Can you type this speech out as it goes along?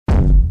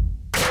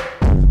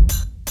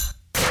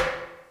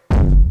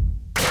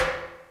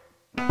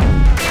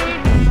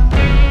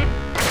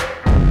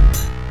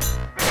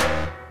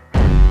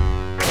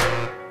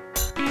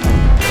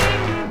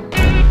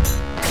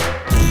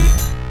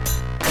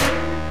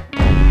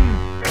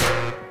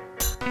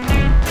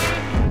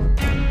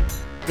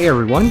Hey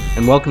everyone,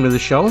 and welcome to the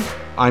show.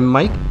 I'm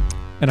Mike,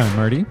 And I'm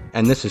Marty.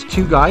 and this is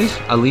Two Guys,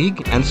 a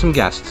League, and some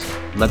guests.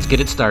 Let's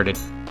get it started.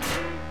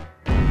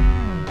 We'll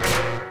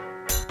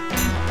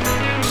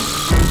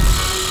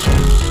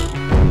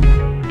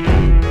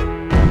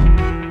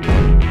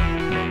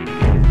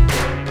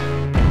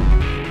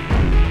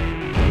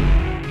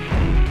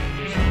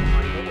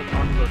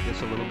talk about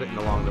this a little bit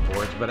along the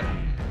boards,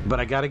 but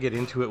I got to get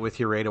into it with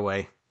you right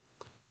away.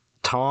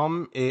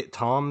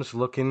 Tom's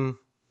looking.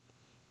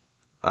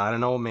 I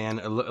don't know, man.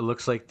 It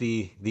looks like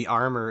the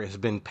armor has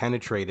been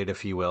penetrated,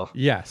 if you will.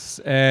 Yes,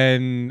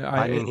 and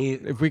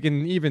If we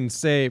can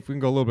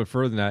go a little bit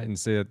further than that and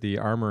say that the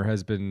armor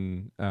has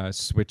been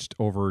switched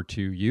over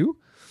to you,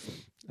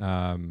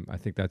 I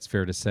think that's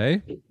fair to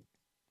say.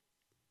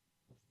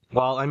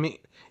 Well, I mean,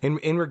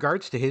 in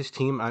regards to his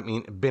team, I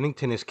mean,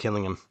 Binnington is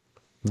killing him.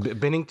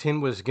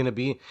 Binnington was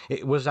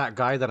that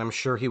guy that I'm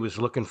sure he was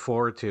looking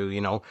forward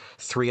to,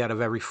 3 out of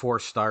every 4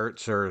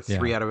 starts or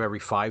 3 out of every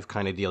 5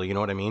 kind of deal. You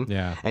know what I mean?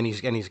 Yeah. And he's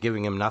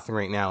giving him nothing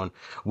right now. And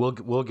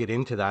we'll get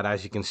into that,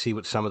 as you can see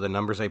with some of the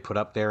numbers I put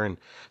up there and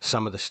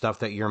some of the stuff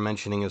that you're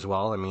mentioning as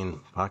well. I mean,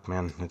 fuck,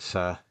 man, it's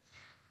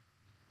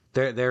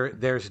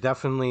there's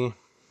definitely,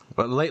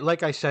 but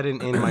like I said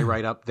in my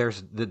write up,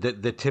 there's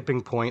the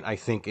tipping point, I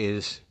think,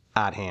 is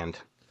at hand.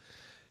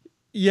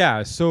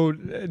 Yeah. So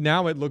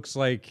now it looks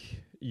like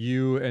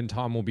you and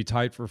Tom will be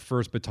tied for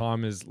first, but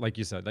Tom is, like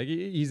you said, like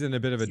he's in a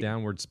bit of a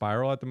downward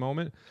spiral at the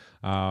moment.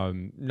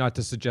 Not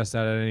to suggest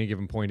that at any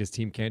given point his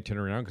team can't turn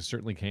around, because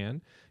certainly can.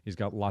 He's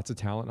got lots of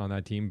talent on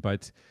that team,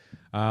 but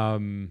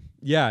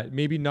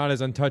maybe not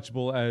as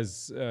untouchable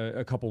as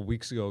a couple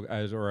weeks ago,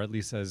 or at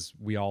least as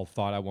we all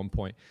thought at one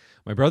point.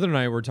 My brother and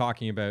I were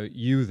talking about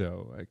you,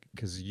 though,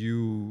 because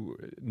you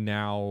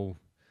now.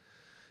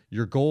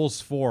 Your goals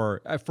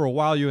for a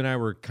while, you and I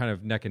were kind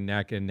of neck and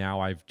neck, and now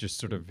I've just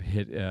sort of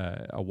hit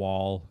a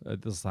wall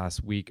this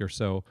last week or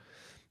so.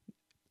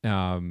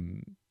 You're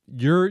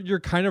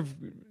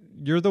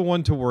the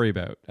one to worry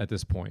about at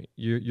this point.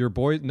 Your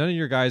boys, none of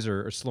your guys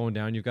are slowing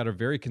down. You've got a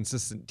very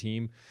consistent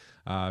team,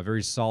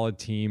 very solid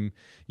team.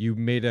 You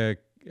made a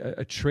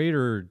trade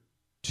or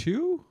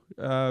two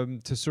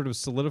to sort of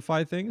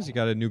solidify things. You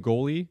got a new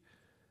goalie.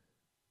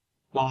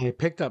 Well, I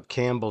picked up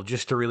Campbell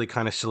just to really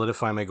kind of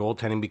solidify my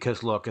goaltending,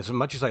 because, look, as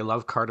much as I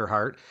love Carter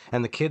Hart,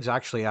 and the kid's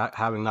actually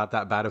having not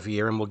that bad of a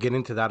year, and we'll get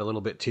into that a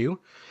little bit too.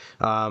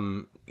 I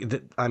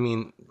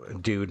mean,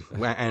 dude,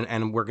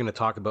 and we're going to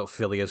talk about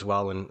Philly as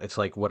well, and it's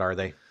like, what are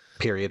they?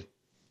 Period.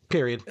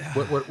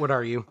 What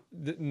are you?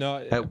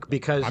 No,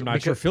 because I'm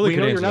not sure Philly we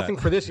can know you're answer nothing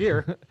that. for this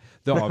year.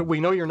 No,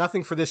 we know you're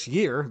nothing for this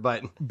year,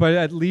 but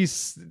at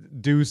least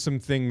do some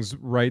things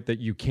right that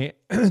you can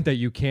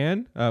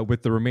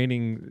with the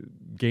remaining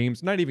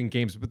games, not even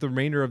games, but the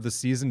remainder of the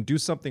season. Do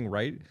something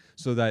right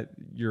so that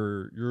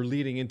you're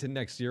leading into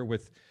next year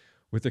with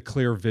a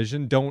clear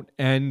vision. Don't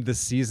end the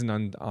season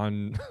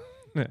on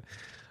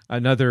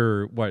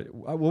another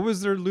what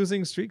was their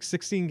losing streak?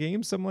 16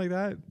 games, something like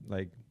that.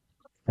 Like,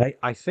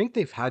 I think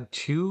they've had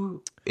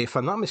 2, if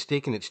I'm not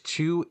mistaken, it's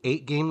 2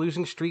 8-game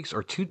losing streaks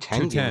or 2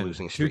 10-game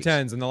losing streaks. 2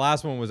 10s, and the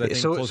last one was, I think,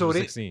 closer to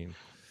 16.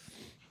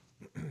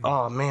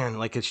 Oh man,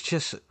 like, it's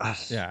just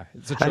Yeah,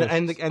 it's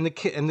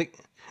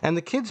and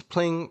the kid's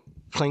playing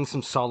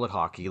some solid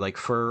hockey. Like,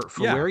 for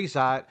where he's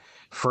at,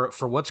 for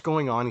what's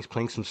going on, he's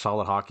playing some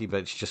solid hockey.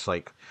 But it's just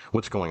like,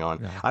 what's going on?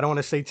 Yeah. I don't want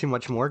to say too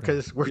much more,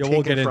 because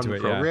we'll get into the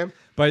program. Yeah.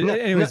 But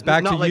anyways,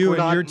 back to like you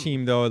and your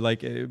team, though.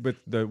 Like, with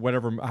the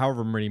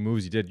however many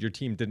moves you did, your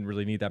team didn't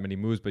really need that many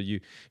moves. But you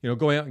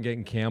going out and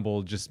getting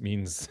Campbell just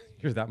means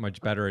you're that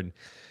much better. And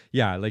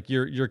yeah, like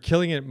you're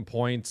killing it in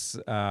points.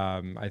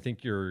 I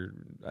think you're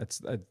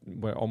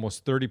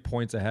almost 30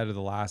 points ahead of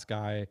the last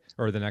guy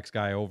or the next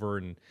guy over,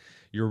 and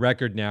your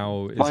record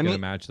now is going to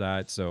match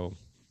that. So,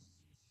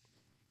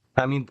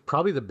 I mean,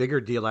 probably the bigger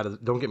deal out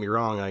of, don't get me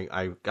wrong,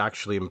 I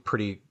actually am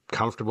pretty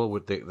comfortable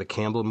with the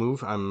Campbell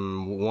move.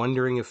 I'm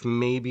wondering if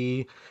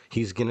maybe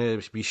he's going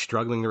to be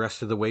struggling the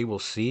rest of the way. We'll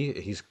see.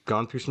 He's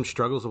gone through some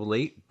struggles of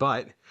late,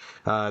 but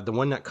the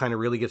one that kind of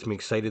really gets me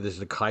excited is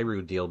the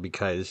Kyrou deal,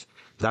 because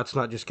that's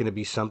not just going to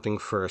be something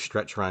for a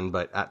stretch run,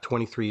 but at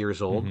 23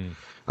 years old,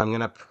 I'm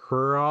going to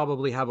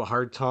probably have a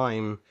hard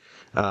time.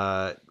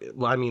 Well,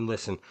 I mean,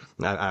 listen,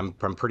 I'm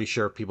pretty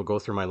sure if people go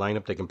through my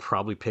lineup, they can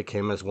probably pick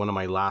him as one of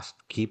my last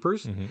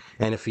keepers.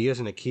 And if he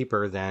isn't a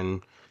keeper, then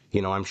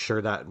I'm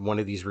sure that one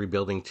of these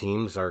rebuilding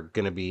teams are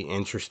going to be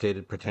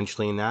interested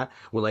potentially in that.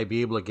 Will I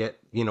be able to get,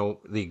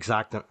 the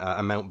exact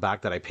amount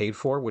back that I paid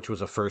for, which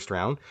was a first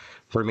round?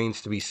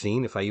 Remains to be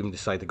seen if I even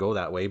decide to go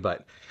that way.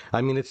 But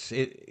I mean, it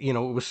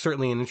was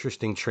certainly an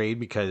interesting trade,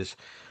 because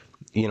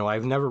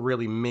I've never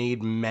really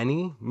made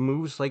many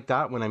moves like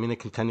that when I'm in a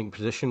contending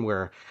position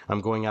where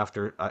I'm going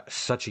after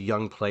such a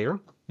young player.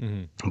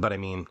 But I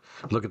mean,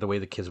 look at the way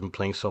the kid's been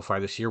playing so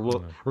far this year.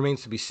 Well,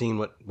 remains to be seen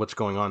what's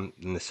going on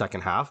in the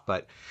second half.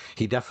 But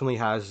he definitely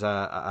has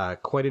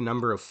quite a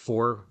number of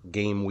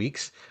 4-game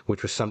weeks,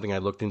 which was something I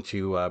looked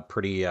into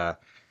pretty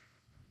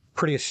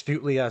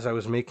astutely as I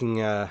was making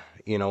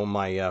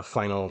my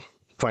final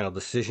final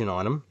decision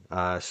on him.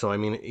 So I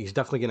mean, he's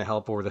definitely going to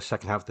help over the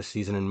second half of the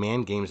season in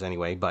man games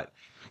anyway. But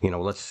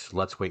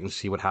let's wait and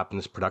see what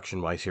happens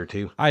production wise here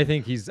too. I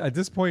think he's at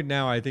this point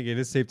now. I think it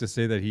is safe to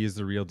say that he is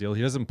the real deal.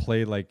 He doesn't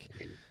play like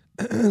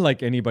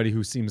like anybody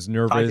who seems I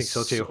think so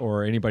nervous too.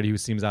 or anybody who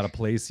seems out of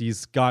place.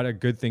 He's got a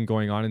good thing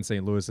going on in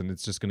St. Louis, and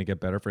it's just going to get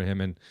better for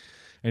him and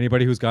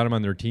anybody who's got him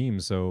on their team.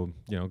 So,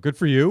 good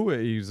for you.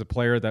 He's a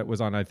player that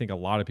was on, I think, a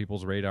lot of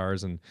people's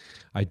radars. And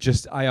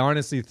I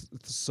honestly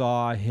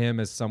saw him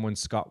as someone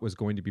Scott was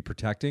going to be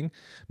protecting.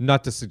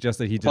 Not to suggest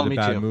that he did a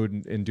bad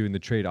mood in doing the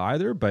trade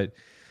either, but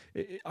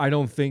I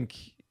don't.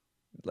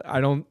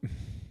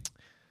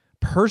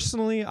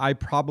 Personally, I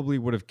probably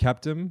would have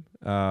kept him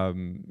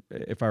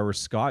if I were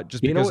Scott,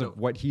 just because of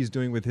what he's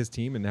doing with his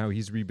team and how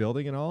he's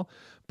rebuilding and all.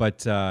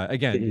 But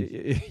again,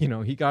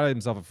 he got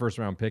himself a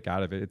first-round pick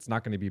out of it. It's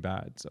not going to be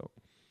bad. So.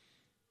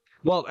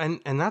 Well,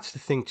 and that's the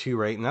thing too,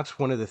 right? And that's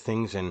one of the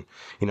things, and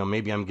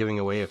maybe I'm giving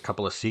away a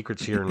couple of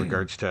secrets here in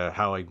regards to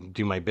how I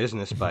do my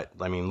business, but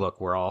I mean,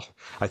 look,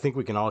 I think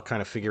we can all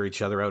kind of figure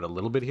each other out a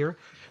little bit here.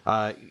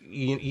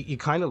 You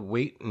kind of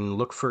wait and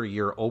look for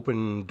your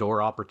open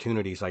door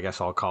opportunities, I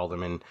guess I'll call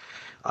them. And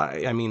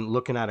I mean,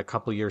 looking at a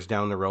couple of years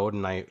down the road,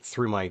 and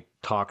through my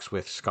talks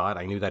with Scott,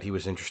 I knew that he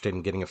was interested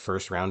in getting a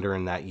first rounder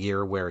in that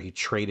year where he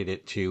traded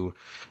it to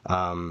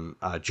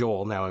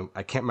Joel. Now,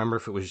 I can't remember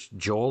if it was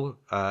Joel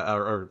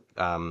or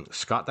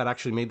Scott that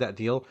actually made that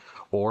deal,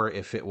 or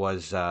if it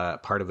was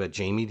part of a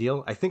Jamie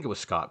deal. I think it was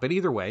Scott, but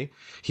either way,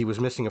 he was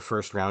missing a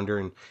first rounder,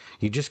 and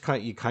you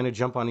kind of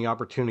jump on the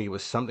opportunity. It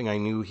was something I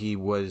knew he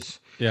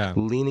was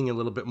leaning a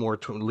little bit more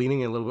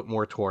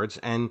towards,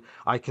 and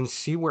I can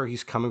see where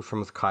he's coming from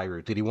with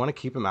Kyrou. Did he want to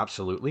keep him?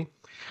 Absolutely.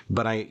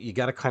 But you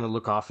got to kind of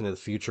look off into the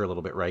future a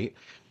little bit, right?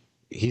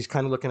 He's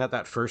kind of looking at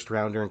that first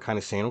rounder and kind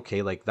of saying,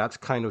 okay, like that's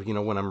kind of,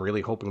 when I'm really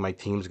hoping my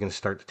team's going to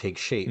start to take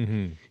shape.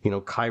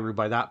 Kyrou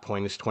by that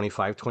point is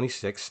 25,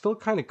 26, still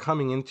kind of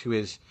coming into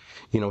his,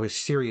 his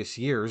serious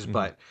years,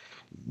 but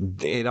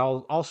it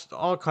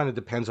all kind of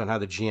depends on how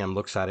the GM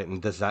looks at it.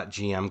 And does that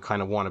GM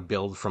kind of want to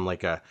build from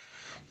like a,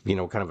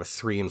 kind of a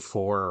 3 and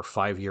 4 or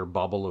 5 year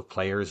bubble of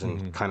players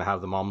and kind of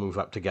have them all move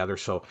up together.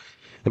 So,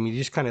 I mean, you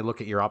just kind of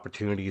look at your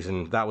opportunities,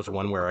 and that was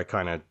one where I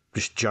kind of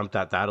just jumped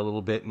at that a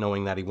little bit,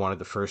 knowing that he wanted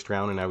the first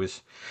round. And I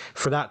was,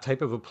 for that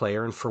type of a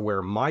player and for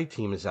where my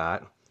team is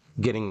at,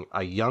 getting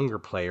a younger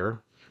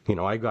player,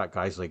 I got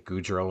guys like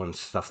Gaudreau and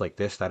stuff like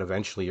this that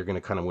eventually you're going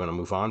to kind of want to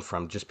move on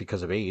from just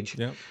because of age.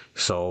 Yeah.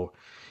 So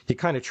you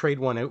kind of trade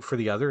one out for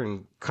the other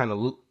and kind of,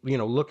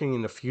 looking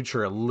in the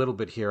future a little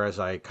bit here as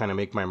I kind of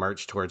make my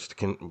march towards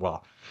the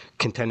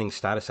contending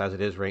status as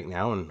it is right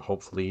now. And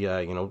hopefully,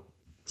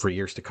 for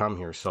years to come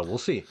here. So we'll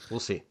see.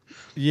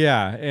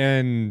 Yeah.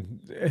 And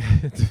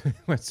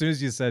as soon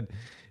as you said,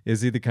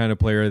 is he the kind of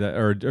player that,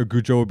 or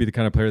Gaudreau would be the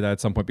kind of player that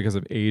at some point, because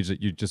of age,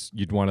 that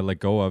you'd want to let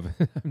go of?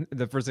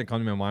 The first thing that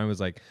came to my mind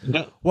was like,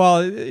 well,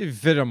 it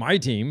fit on my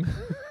team.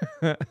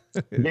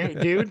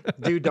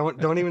 dude,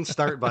 don't even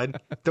start,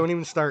 bud. Don't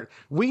even start.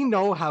 We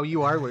know how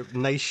you are with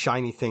nice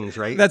shiny things,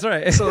 right? That's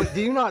right. So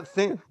do you not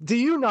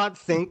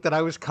think that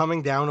I was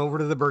coming down over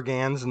to the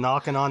Bergans,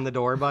 knocking on the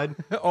door, bud?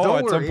 At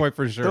some point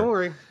for sure. Don't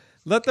worry.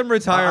 Let them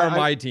retire on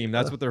my team.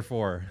 That's what they're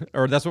for,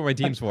 or that's what my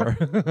team's for.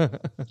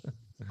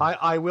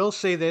 I will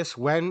say this: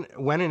 when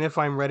and if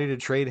I'm ready to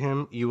trade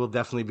him, you will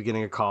definitely be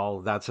getting a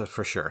call. That's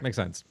for sure. Makes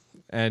sense.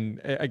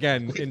 And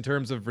again, in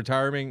terms of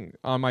retiring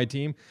on my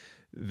team,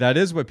 that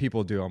is what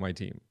people do on my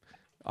team.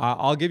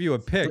 I'll give you a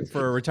pick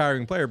for a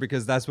retiring player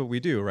because that's what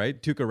we do,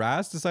 right? Tuukka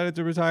Rask decided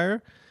to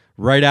retire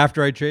right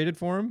after I traded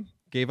for him.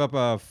 Gave up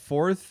a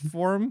fourth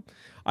for him.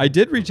 I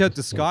did reach out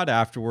to Scott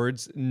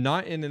afterwards,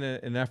 not in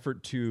an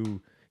effort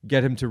to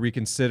get him to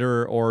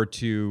reconsider or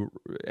to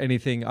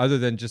anything other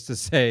than just to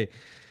say,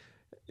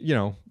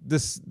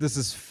 this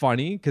is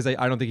funny, because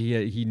I don't think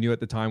he knew at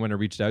the time when I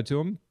reached out to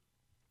him.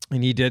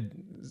 And he did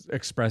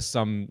express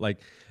some like,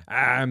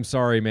 I'm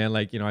sorry, man.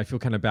 Like, I feel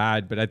kind of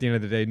bad, but at the end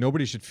of the day,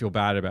 nobody should feel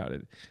bad about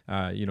it.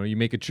 You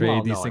make a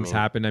trade, these things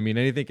happen. I mean,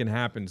 anything can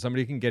happen.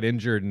 Somebody can get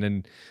injured, and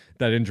then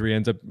that injury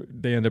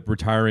they end up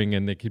retiring,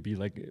 and they could be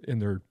like in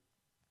their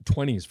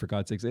 20s, for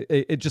God's sakes.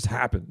 It just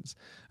happens.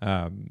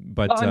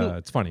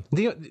 It's funny.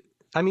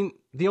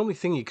 The only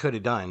thing you could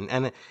have done,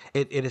 and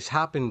it has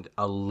happened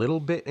a little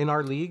bit in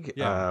our league.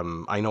 Yeah.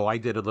 I know I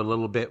did it a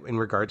little bit in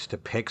regards to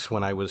picks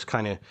when I was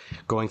kind of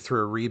going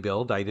through a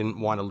rebuild. I didn't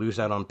want to lose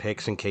out on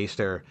picks in case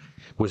there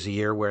was a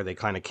year where they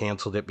kind of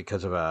canceled it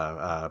because of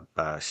a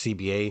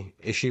CBA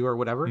issue or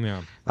whatever.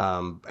 Yeah.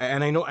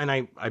 And I know, and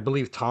I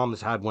believe Tom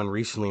has had one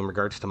recently in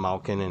regards to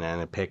Malkin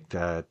and it picked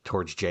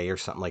towards Jay or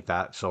something like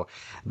that. So,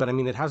 but I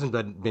mean, it hasn't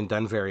been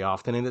done very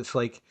often, and it's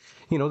like,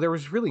 there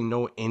was really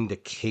no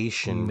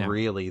indication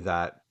really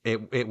that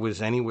it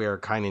was anywhere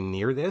kind of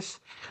near this.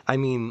 I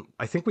mean,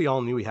 I think we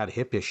all knew he had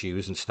hip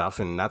issues and stuff,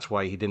 and that's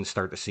why he didn't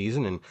start the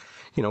season. And,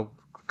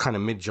 kind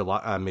of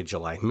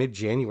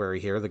mid-January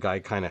here, the guy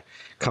kind of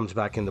comes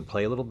back into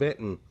play a little bit.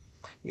 And,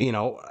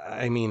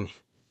 I mean,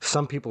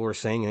 some people were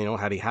saying,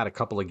 had he had a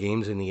couple of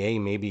games in the A,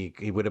 maybe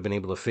he would have been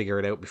able to figure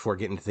it out before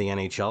getting to the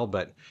NHL.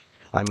 But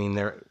I mean,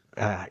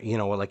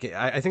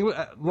 I think,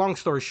 long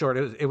story short,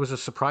 it was a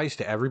surprise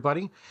to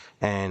everybody.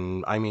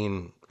 And I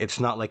mean, it's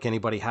not like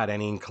anybody had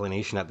any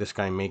inclination that this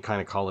guy may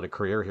kind of call it a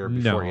career here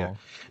before you No,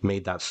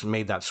 made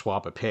that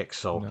swap of picks.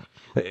 So,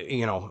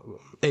 no,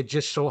 it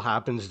just so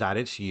happens that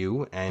it's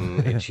you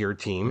and it's your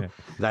team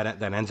yeah.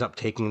 that ends up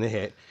taking the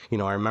hit.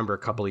 I remember a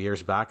couple of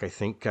years back, I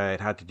think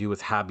it had to do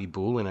with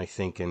Habibulin, I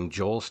think, and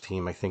Joel's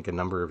team, I think a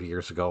number of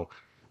years ago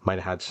might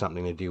have had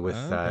something to do with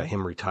Okay.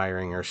 him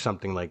retiring or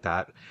something like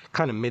that.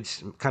 Kind of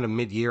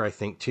mid year, I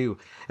think too.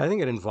 I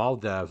think it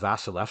involved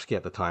Vasilevsky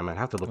at the time. I'd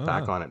have to look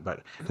back Oh, on it,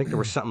 but I think there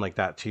was something like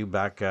that too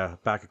back a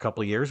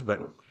couple of years. But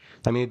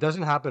I mean, it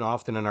doesn't happen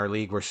often in our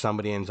league where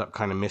somebody ends up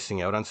kind of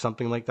missing out on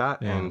something like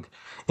that. yeah. And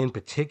in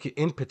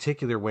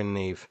particular, when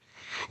they've,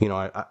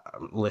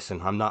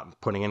 listen, I'm not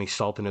putting any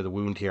salt into the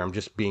wound here. I'm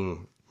just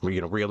being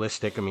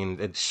realistic. I mean,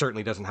 it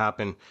certainly doesn't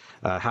happen.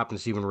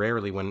 Happens even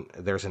rarely when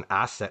there's an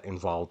asset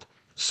involved.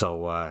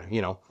 So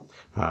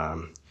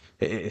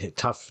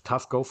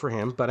tough go for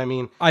him. But I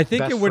mean, I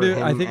think it best would for have.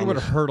 I him think it and would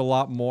have his. hurt a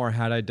lot more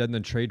had I done the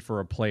trade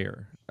for a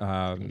player.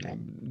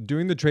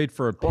 Doing the trade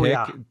for a Oh pick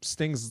yeah,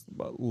 stings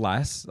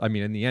less. I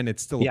mean, in the end,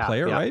 it's still a yeah,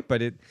 player, yeah. right?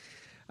 But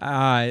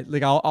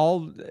like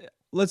I'll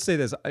let's say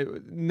this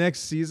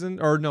next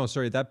season, or no,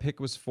 sorry, that pick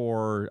was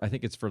for, I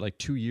think it's for like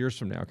 2 years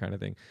from now, kind of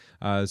thing.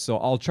 So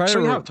I'll try So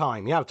to. you have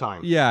time. You have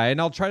time. Yeah,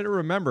 and I'll try to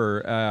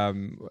remember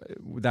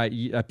that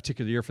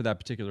particular year for that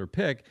particular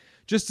pick,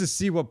 just to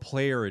see what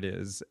player it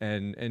is,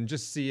 and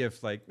just see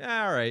if like,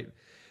 all right,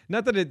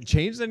 not that it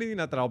changed anything,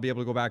 not that I'll be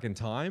able to go back in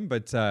time,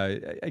 but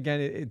again,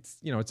 it's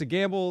it's a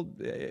gamble.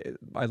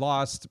 I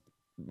lost,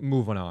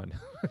 moving on.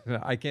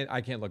 I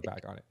can't look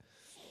back on it.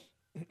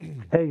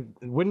 Hey,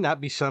 wouldn't that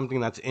be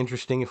something that's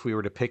interesting if we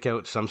were to pick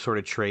out some sort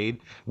of trade,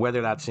 whether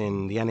that's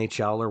in the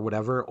NHL or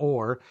whatever,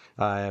 or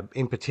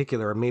in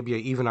particular, maybe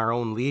even our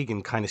own league,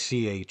 and kind of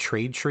see a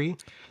trade tree?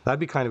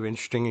 That'd be kind of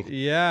interesting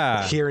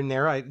Yeah, here and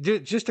there.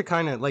 Just to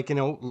kind of like,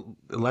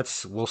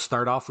 we'll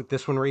start off with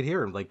this one right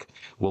here. Like,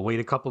 we'll wait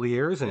a couple of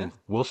years yeah, and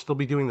we'll still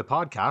be doing the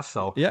podcast.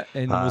 So yeah,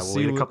 and we'll we'll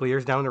see. wait a couple of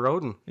years down the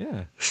road and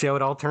Yeah, see how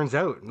it all turns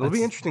out. It'll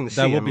be that's interesting to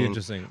that see. I will be mean,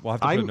 interesting. We'll have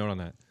to put a I'm note on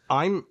that.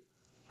 I'm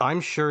I'm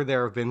sure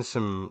there have been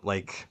some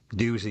like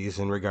doozies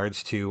in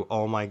regards to,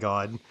 oh my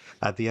God,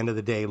 at the end of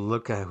the day,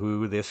 look at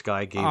who this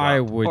guy gave I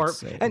up. would Or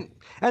say,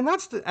 and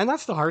that's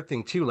the hard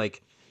thing too.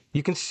 Like,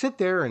 you can sit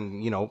there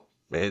and,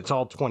 it's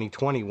all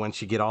 2020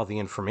 once you get all the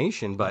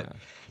information, but yeah.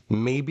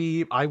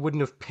 maybe I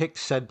wouldn't have picked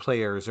said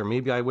players, or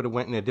maybe I would have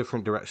went in a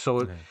different direction.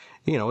 So,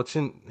 Yeah. it's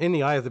in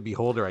the eye of the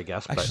beholder, I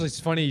guess. But Actually, it's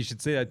funny you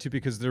should say that too,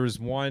 because there's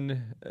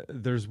one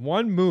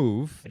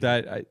move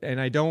that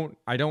I don't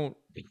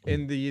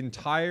in the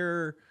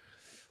entire,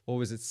 what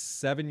was it,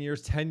 7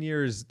 years, 10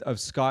 years of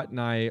Scott and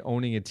I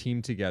owning a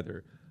team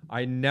together,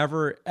 I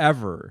never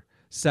ever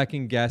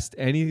second guessed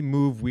any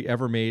move we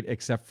ever made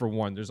except for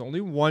one. There's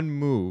only one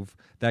move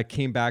that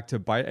came back to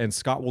bite, and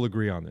Scott will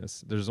agree on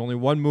this. There's only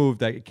one move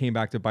that came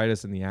back to bite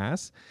us in the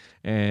ass,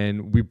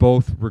 and we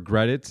both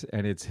regret it,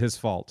 and it's his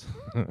fault.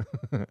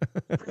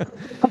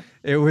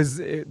 There was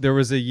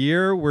a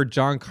year where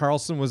John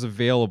Carlson was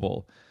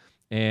available,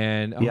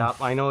 and yeah,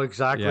 I know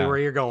exactly yeah. where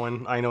you're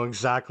going. I know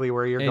exactly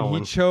where you're And he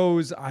going.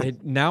 chose, I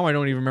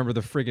don't even remember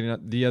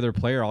the other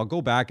player. I'll go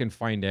back and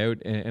find out,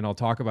 and I'll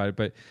talk about it.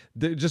 But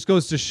it just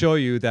goes to show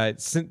you that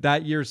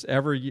that year's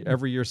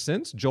every year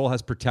since, Joel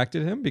has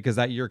protected him, because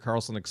that year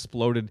Carlson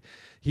exploded.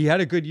 He had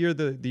a good year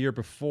the year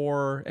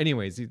before.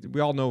 Anyways, we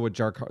all know what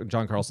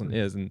John Carlson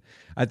is, and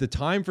at the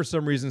time, for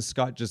some reason,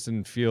 Scott just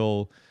didn't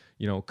feel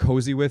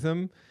cozy with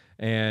him.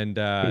 And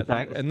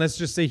Okay. and let's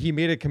just say he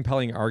made a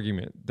compelling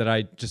argument that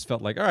I just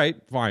felt like, all right,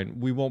 fine,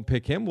 we won't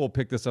pick him. We'll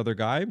pick this other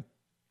guy,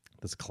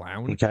 this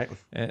clown, Okay.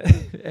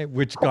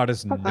 which got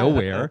us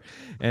nowhere.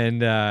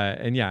 And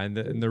yeah,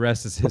 and the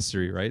rest is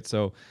history, right?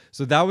 So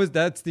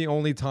that's the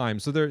only time.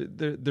 So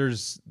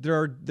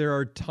there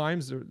are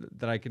times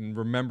that I can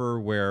remember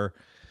where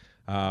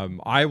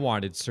I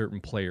wanted certain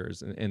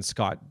players, and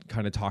Scott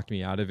kind of talked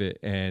me out of it,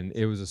 and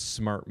it was a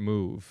smart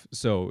move.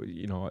 So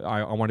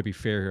I want to be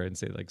fair here and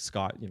say, like,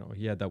 Scott,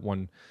 he had that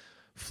one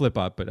flip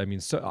up, but I mean,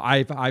 so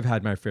I've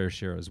had my fair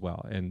share as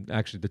well, and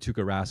actually the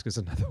Tuukka Rask is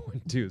another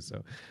one too.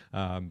 So,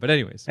 but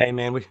anyways, Hey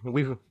man,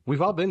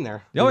 we've all been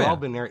there. Oh, We've yeah, all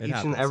been there. it Each and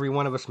happens. every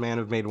one of us, man,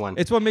 have made one.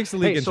 It's what makes the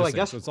league Hey, so I interesting.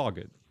 guess So it's all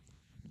good.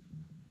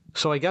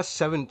 so I guess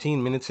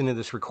 17 minutes into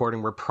this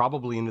recording, we're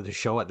probably into the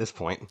show at this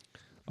point.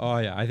 Oh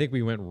yeah, I think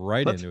we went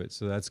right Let's into it,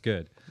 so that's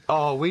good.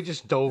 Oh, we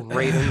just dove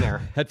right in there.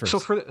 Head So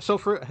first.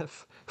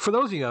 for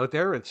those of you out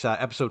there, it's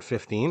episode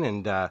 15,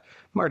 and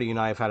Marty and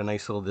I have had a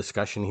nice little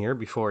discussion here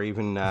before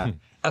even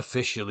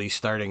officially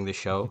starting the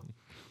show.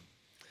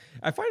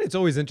 I find it's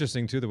always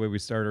interesting too, the way we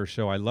start our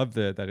show. I love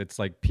that it's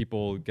like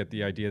people get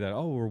the idea that,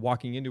 oh, we're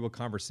walking into a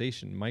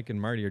conversation. Mike and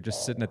Marty are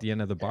just sitting at the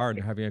end of the bar and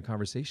they're having a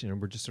conversation, and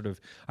we're just sort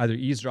of either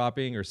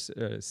eavesdropping or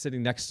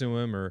sitting next to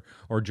him,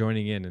 or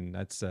joining in. And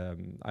that's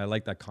I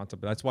like that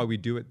concept. That's why we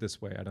do it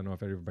this way. I don't know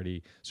if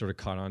everybody sort of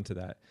caught on to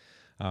that.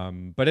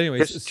 But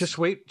anyways, Just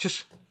wait,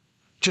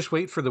 just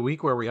wait for the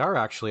week where we are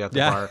actually at the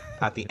Yeah. bar,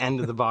 at the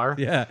end of the bar,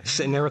 Yeah.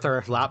 sitting there with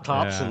our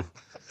laptops Yeah. and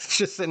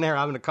just sitting there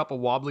having a couple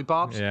wobbly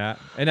pops. Yeah,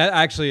 and that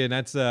actually, and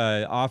that's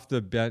off the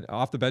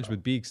bench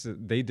with Beaks.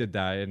 They did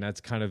that, and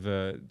that's kind of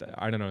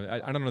I don't know.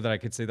 I don't know that I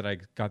could say that I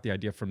got the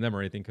idea from them or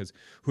anything, because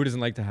who doesn't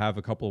like to have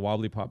a couple of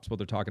wobbly pops while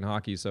they're talking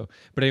hockey? So,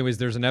 but anyways,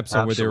 there's an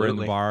episode where they were in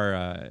the bar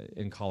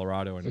in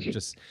Colorado, and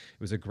it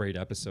was a great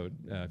episode.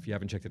 If you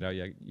haven't checked it out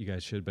yet, you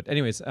guys should. But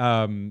anyways,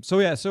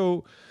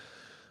 so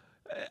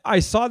I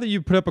saw that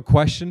you put up a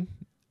question.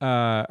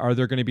 Are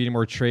there going to be any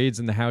more trades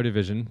in the Howe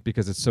division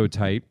because it's so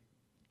tight?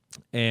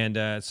 And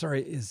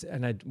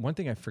one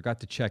thing I forgot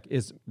to check,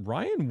 is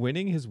Ryan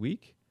winning his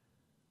week?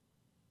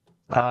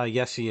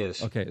 Yes, he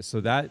is. Okay,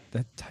 so that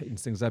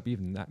tightens things up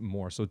even that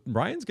more. So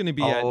Ryan's going to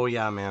be Oh at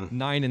yeah, man.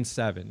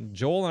 9-7.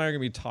 Joel and I are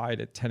going to be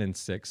tied at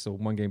 10-6, so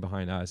one game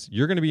behind us.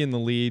 You're going to be in the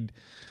lead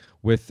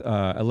with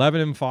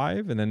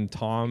 11-5, and then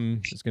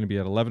Tom is going to be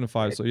at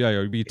 11-5. So yeah,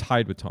 you'll be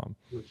tied with Tom.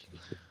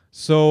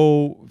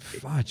 So,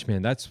 fudge,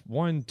 man, that's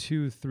 1,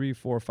 2, 3,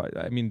 4, 5.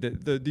 I mean,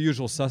 the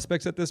usual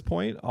suspects at this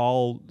point,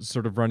 all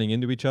sort of running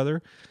into each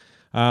other.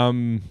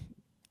 One thing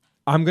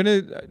I'm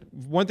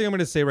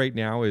gonna say right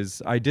now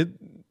is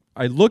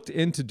I looked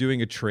into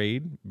doing a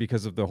trade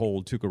because of the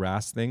whole Tuukka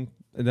Rask thing,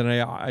 and then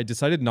I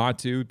decided not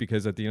to,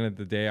 because at the end of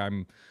the day,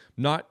 I'm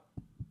not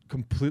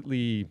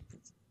completely.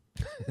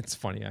 It's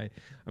funny.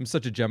 I'm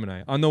such a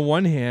Gemini. On the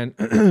one hand,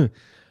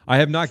 I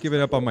have not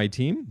given up on my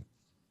team.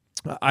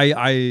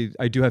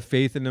 I do have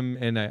faith in them,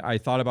 and I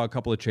thought about a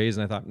couple of trades,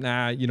 and I thought,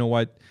 nah, you know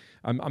what?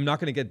 I'm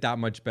not going to get that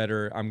much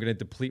better. I'm going to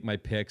deplete my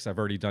picks. I've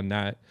already done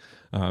that,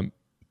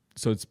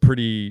 so it's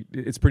pretty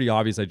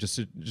obvious. I just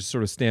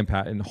sort of stand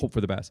pat and hope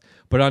for the best.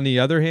 But on the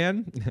other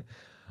hand,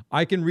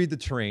 I can read the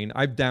terrain.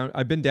 I've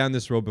been down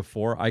this road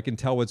before. I can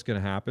tell what's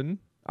going to happen.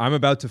 I'm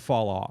about to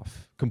fall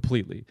off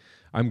completely.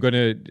 I'm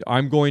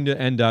going to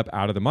end up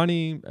out of the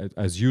money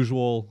as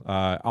usual.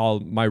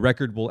 My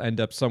record will end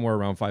up somewhere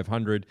around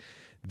 500.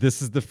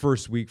 This is the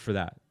first week for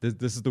that.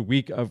 This is the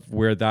week of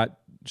where that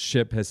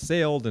ship has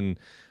sailed, and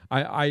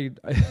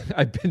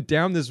I've been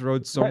down this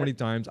road so many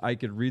times. I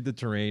could read the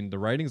terrain. The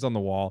writing's on the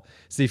wall.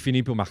 C'est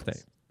fini pour Martin.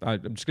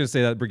 I'm just going to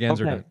say that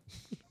Brigands are done.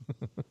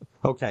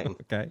 Okay.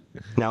 Okay.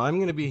 Now I'm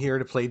going to be here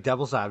to play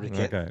devil's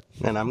advocate, Okay.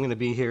 and I'm going to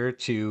be here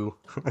to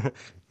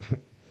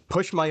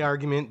push my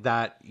argument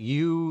that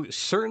you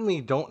certainly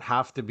don't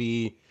have to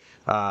be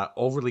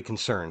overly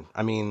concerned.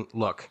 I mean,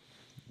 look.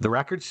 The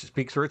record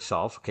speaks for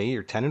itself. Okay,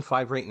 you're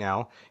 10-5 right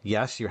now.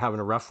 Yes, you're having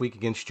a rough week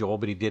against Joel,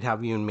 but he did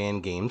have you in man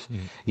games.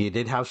 You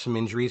did have some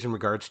injuries in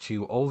regards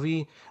to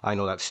Ovi. I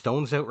know that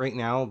Stone's out right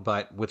now,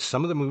 but with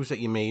some of the moves that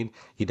you made,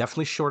 you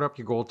definitely shored up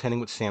your goaltending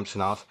with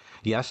Samsonov.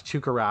 Yes,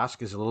 Tuukka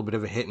Rask is a little bit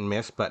of a hit and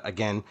miss, but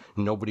again,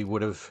 nobody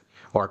would have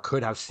or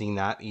could have seen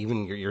that,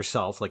 even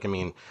yourself. Like, I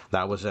mean,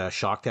 that was a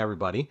shock to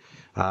everybody.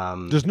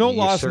 There's no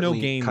loss, no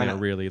gain there,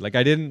 really. Like,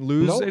 I didn't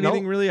lose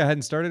anything, really. I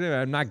hadn't started it.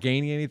 I'm not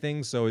gaining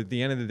anything. So at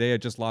the end of the day, I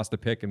just lost a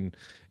pick, and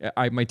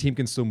my team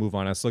can still move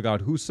on. I still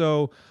got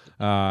Husso.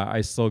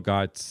 I still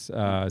got,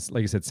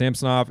 like I said,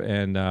 Samsonov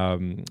and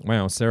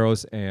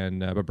Saros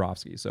and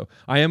Bobrovsky. So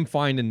I am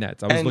fine in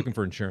nets. I was looking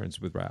for insurance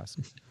with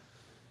Rask.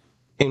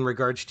 In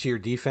regards to your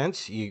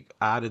defense, you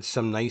added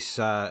some nice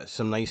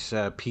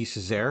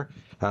pieces there.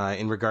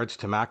 In regards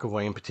to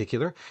McAvoy in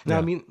particular. Now,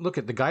 I mean, look,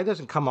 the guy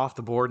doesn't come off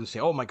the board and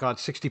say, oh my God,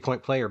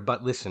 60-point player.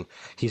 But listen,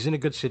 he's in a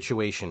good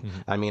situation.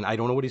 I mean, I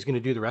don't know what he's going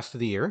to do the rest of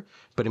the year.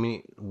 But I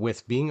mean,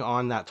 with being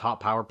on that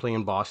top power play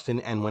in Boston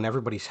and when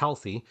everybody's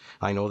healthy,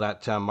 I know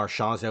that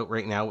Marchand's out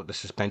right now with the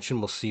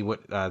suspension. We'll see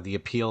what the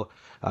appeal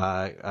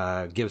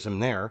gives him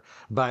there.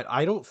 But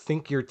I don't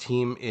think your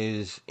team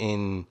is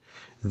in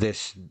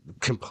this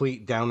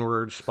complete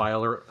downward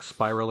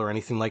spiral or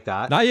anything like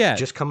that. Not yet.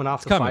 Just coming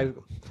off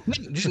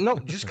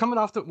just coming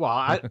off the. Well,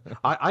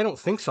 I don't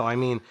think so. I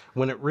mean,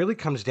 when it really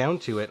comes down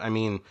to it, I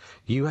mean,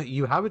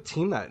 you have a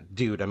team that,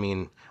 dude. I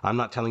mean, I'm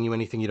not telling you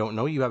anything you don't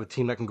know. You have a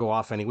team that can go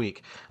off any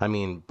week. I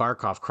mean,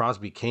 Barkov,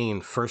 Crosby,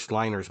 Kane, first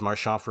liners,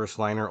 Marchand first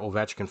liner,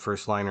 Ovechkin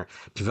first liner.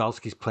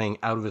 Pavelski's playing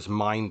out of his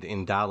mind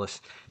in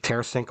Dallas.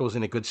 Tarasenko's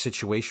in a good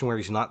situation where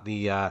he's not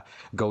the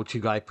go-to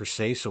guy per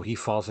se, so he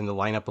falls in the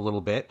lineup a little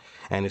bit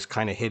and is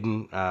kind of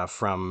hidden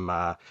from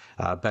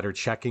better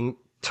checking.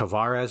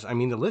 Tavares, I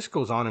mean, the list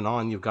goes on and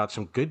on. You've got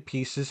some good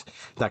pieces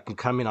that can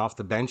come in off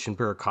the bench in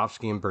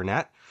Burakovsky and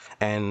Burnett.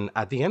 And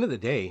at the end of the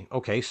day,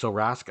 okay, so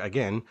Rask,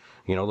 again,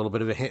 a little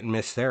bit of a hit and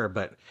miss there,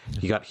 but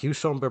you got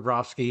Husso and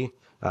Bobrovsky.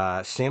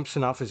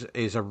 Samsonov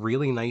is a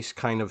really nice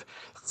kind of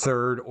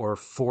third or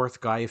fourth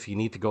guy if you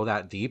need to go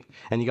that deep.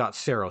 And you got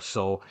Saros.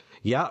 So,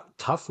 yeah,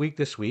 tough week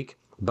this week.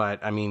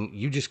 But, I mean,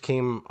 you just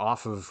came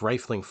off of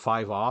rifling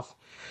 5 off.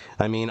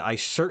 I mean, I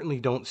certainly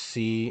don't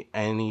see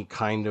any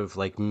kind of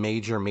like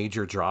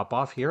major drop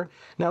off here.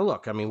 Now,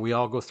 look, I mean, we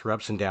all go through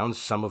ups and downs.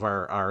 Some of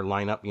our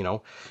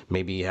lineup,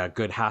 maybe a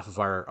good half of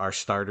our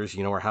starters,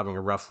 are having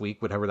a rough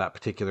week, whatever that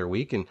particular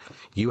week. And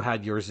you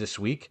had yours this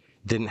week.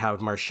 Didn't have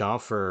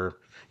Marchand for,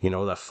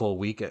 the full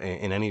week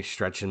in any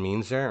stretch and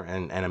means there.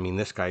 And I mean,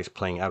 this guy's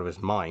playing out of his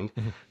mind.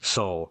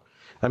 So,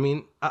 I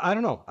mean, I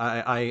don't know.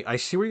 I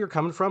see where you're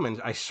coming from,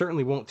 and I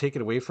certainly won't take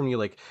it away from you.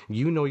 Like,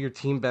 you know your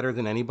team better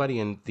than anybody,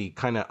 and the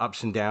kind of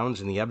ups and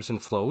downs and the ebbs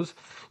and flows.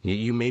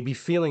 You may be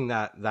feeling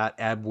that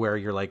ebb where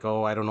you're like,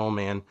 oh, I don't know,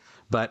 man.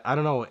 But I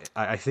don't know.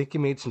 I think you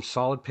made some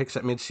solid picks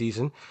at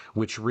midseason,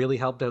 which really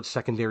helped out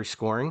secondary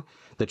scoring.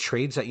 The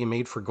trades that you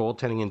made for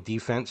goaltending and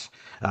defense,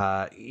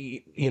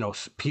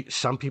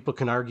 some people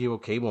can argue,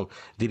 okay, well,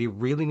 did he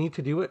really need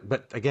to do it?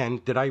 But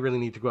again, did I really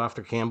need to go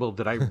after Campbell?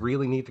 Did I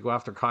really need to go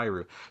after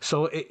Kyrou?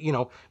 So,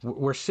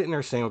 we're sitting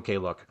there saying, okay,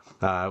 look,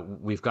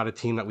 we've got a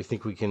team that we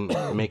think we can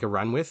make a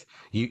run with.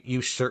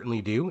 You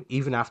certainly do.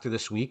 Even after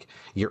this week,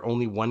 you're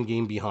only one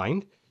game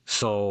behind.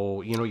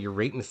 So, you're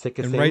right in the thick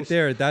of And things. right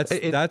there,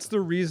 that's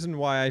the reason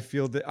why I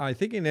feel that I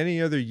think in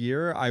any other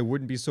year I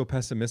wouldn't be so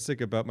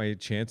pessimistic about my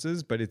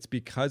chances, but it's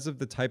because of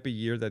the type of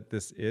year that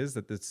this is,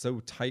 that it's so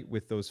tight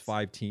with those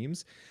 5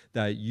 teams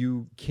that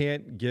you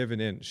can't give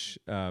an inch.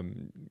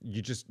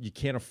 You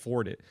can't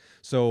afford it.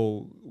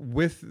 So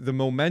with the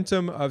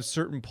momentum of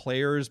certain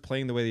players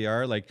playing the way they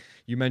are, like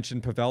you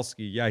mentioned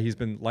Pavelski, yeah, he's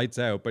been lights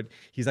out, but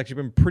he's actually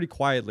been pretty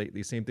quiet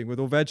lately. Same thing with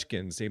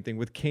Ovechkin, same thing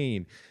with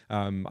Kane.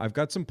 I've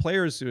got some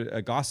players,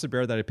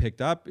 Gossabear that I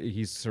picked up,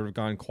 he's sort of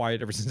gone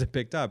quiet ever since I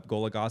picked up.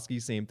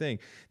 Goligoski, same thing.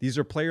 These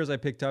are players I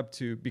picked up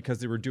because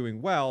they were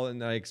doing well,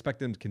 and I expect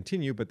them to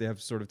continue, but they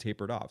have sort of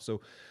tapered off.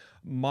 So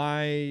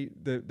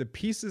the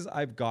pieces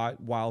I've got,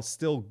 while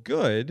still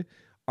good,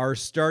 are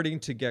starting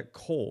to get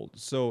cold.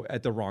 So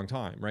at the wrong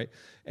time, right?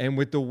 And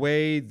with the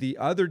way the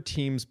other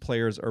team's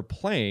players are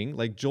playing,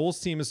 like Joel's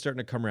team is starting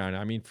to come around.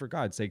 I mean, for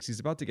God's sakes, he's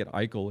about to get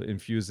Eichel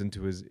infused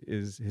into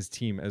his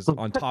team as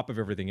on top of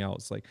everything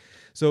else. Like,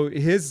 so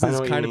his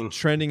is kind of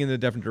trending in a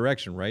different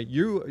direction, right?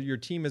 Your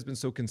team has been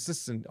so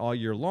consistent all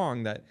year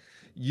long that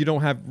you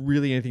don't have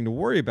really anything to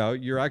worry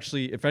about. You're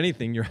actually, if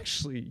anything,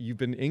 you've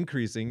been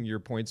increasing your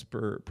points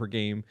per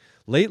game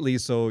lately.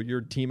 So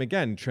your team,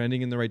 again,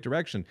 trending in the right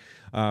direction.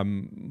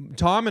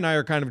 Tom and I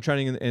are kind of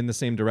trending in the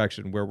same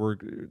direction, where we're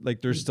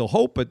like, there's still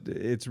hope, but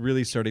it's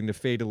really starting to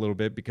fade a little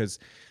bit because,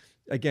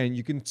 again,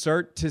 you can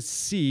start to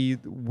see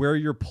where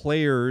your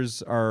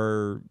players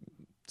are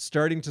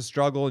starting to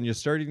struggle, and you're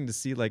starting to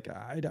see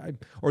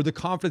or the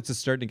confidence is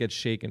starting to get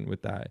shaken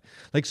with that.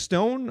 Like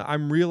Stone,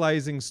 I'm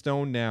realizing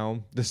Stone now,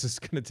 this is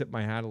going to tip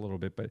my hat a little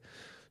bit, but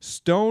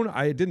Stone,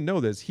 I didn't know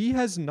this. He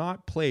has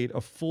not played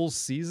a full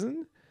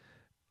season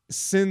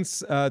since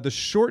the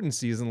shortened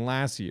season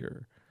last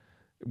year,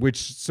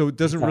 so it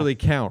doesn't really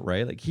count,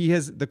 right? Like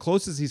the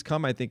closest he's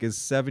come, I think, is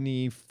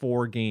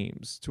 74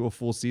 games to a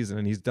full season,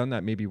 and he's done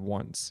that maybe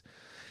once.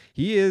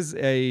 He is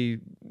a,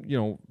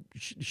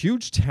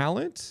 huge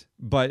talent,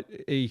 but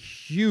a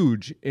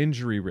huge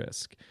injury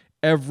risk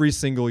every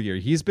single year.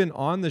 He's been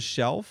on the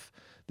shelf.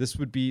 This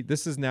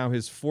is now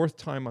his 4th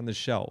time on the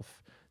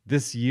shelf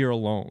this year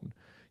alone.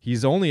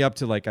 He's only up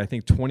to I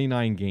think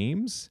 29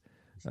 games.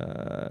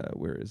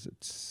 Where is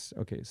it?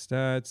 Okay,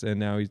 stats. And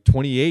now he's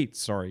 28.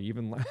 Sorry,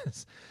 even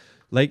less.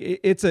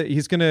 If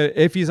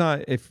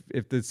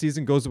the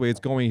season goes the way it's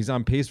going, he's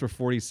on pace for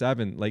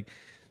 47.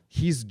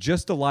 He's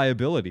just a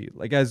liability.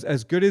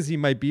 As good as he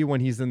might be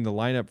when he's in the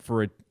lineup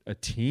for a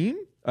team,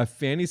 a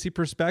fantasy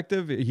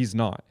perspective, he's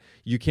not.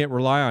 You can't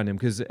rely on him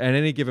because at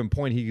any given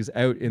point he's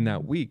out in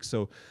that week.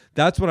 So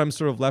that's what I'm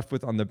sort of left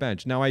with on the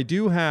bench. Now I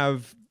do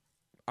have,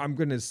 I'm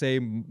going to say,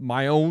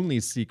 my only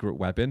secret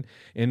weapon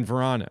in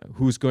Vrana,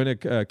 who's going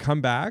to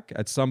come back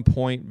at some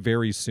point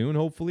very soon,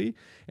 hopefully.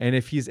 And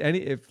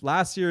if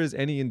last year is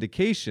any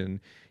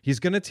indication, he's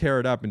going to tear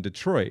it up in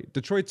Detroit.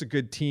 Detroit's a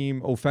good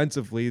team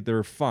offensively.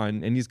 They're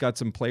fun, and he's got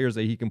some players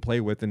that he can play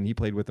with, and he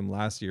played with them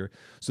last year.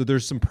 So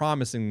there's some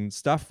promising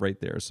stuff right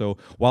there. So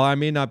while I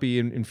may not be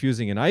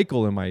infusing an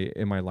Eichel in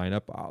my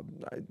lineup,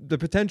 the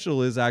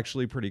potential is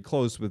actually pretty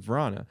close with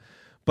Vrana.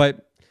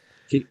 But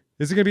is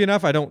it going to be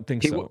enough? I don't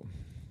think so.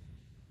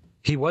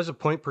 He was a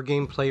point per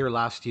game player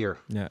last year.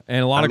 Yeah,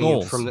 and a lot of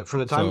goals from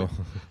the time. So.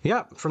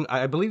 Yeah,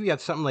 I believe he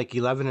had something like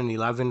 11 and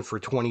 11 for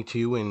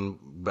 22 and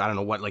I don't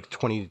know what,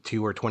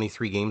 22 or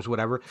 23 games,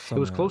 whatever. It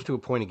was close to a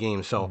point a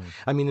game. So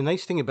I mean, the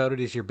nice thing about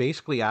it is you're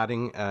basically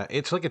adding.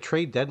 It's like a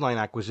trade deadline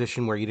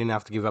acquisition where you didn't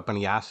have to give up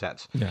any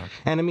assets. Yeah,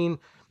 and I mean.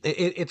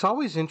 It's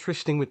always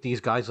interesting with these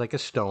guys like a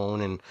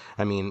Stone, and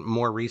I mean,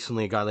 more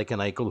recently, a guy like an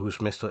Eichel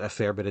who's missed a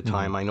fair bit of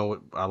time. I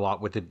know a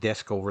lot with the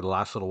disc over the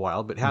last little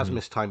while, but has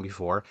missed time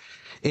before.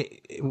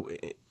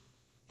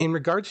 In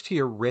regards to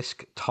your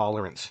risk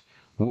tolerance,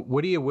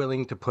 what are you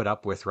willing to put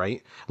up with,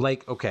 right?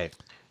 Okay,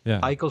 yeah.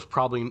 Eichel's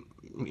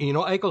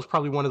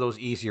probably one of those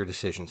easier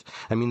decisions.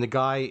 I mean, the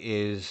guy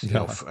is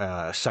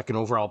second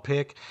overall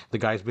pick. The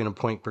guy's been a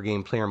point per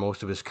game player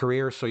most of his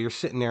career. So you're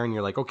sitting there and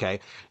you're like,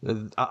 okay,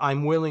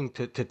 I'm willing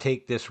to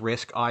take this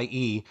risk,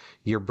 i.e.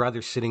 your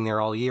brother's sitting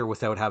there all year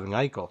without having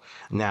Eichel.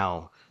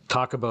 Now,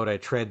 talk about a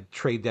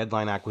trade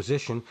deadline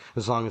acquisition,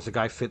 as long as the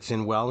guy fits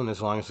in well and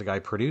as long as the guy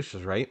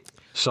produces, right?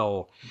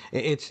 So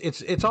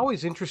it's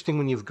always interesting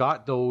when you've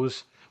got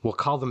those we'll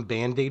call them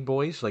Band-Aid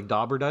boys like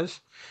Dauber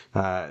does.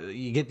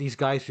 You get these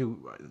guys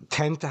who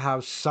tend to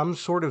have some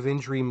sort of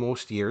injury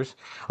most years.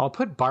 I'll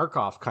put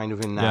Barkov kind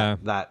of in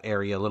that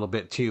area a little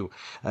bit too.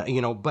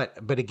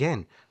 But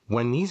again,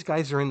 when these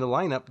guys are in the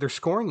lineup, they're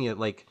scoring you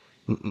like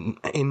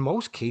in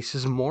most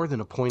cases more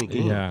than a point a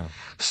game. Yeah.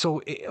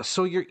 So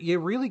you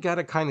really got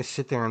to kind of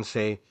sit there and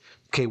say,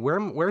 okay,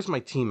 where's my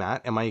team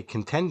at? Am I a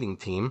contending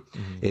team?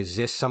 Mm-hmm. Is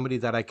this somebody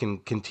that I can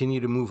continue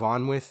to move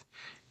on with?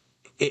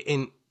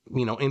 In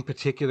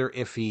particular,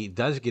 if he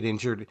does get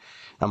injured,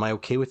 am I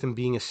okay with him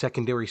being a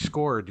secondary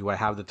scorer? Do I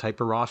have the type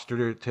of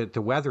roster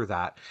to weather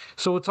that?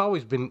 So it's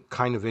always been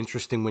kind of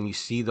interesting when you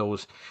see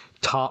those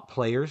top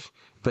players,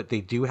 but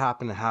they do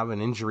happen to have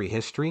an injury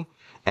history,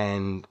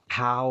 and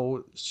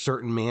how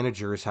certain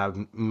managers have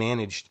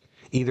managed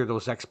either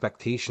those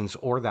expectations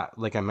or that,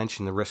 like I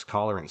mentioned, the risk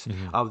tolerance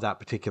of that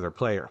particular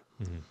player.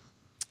 Mm-hmm.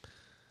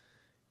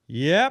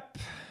 Yep.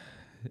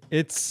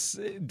 It's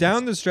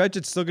down the stretch.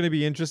 It's still going to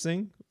be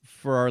interesting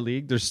for our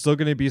league. There's still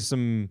going to be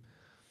some,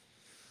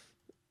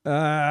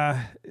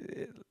 there's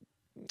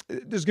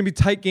going to be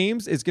tight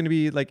games. It's going to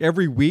be like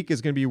every week is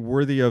going to be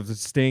worthy of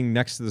staying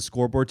next to the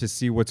scoreboard to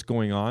see what's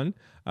going on.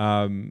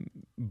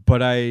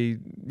 But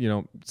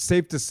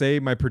safe to say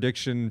my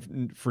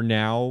prediction for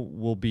now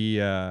will be,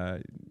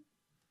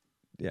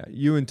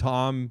 you and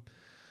Tom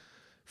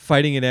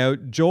fighting it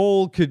out.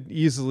 Joel could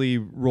easily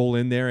roll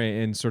in there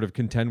and sort of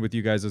contend with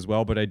you guys as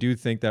well. But I do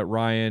think that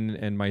Ryan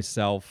and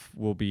myself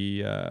will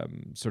be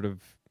sort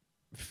of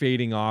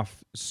fading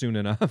off soon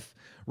enough.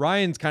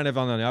 Ryan's kind of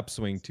on an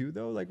upswing too,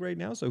 though, like right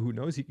now. So who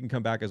knows? He can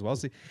come back as well.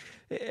 See,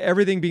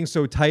 everything being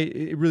so tight,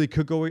 it really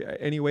could go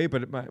anyway.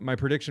 But my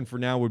prediction for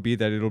now would be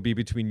that it'll be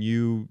between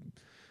you,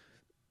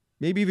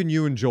 maybe even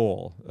you and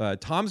Joel.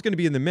 Tom's going to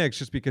be in the mix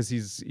just because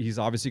he's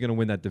obviously going to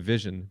win that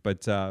division.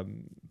 But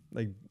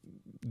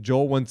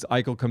Joel, once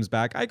Eichel comes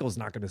back, Eichel's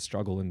not going to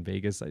struggle in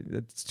Vegas.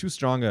 It's too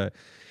strong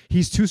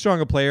he's too strong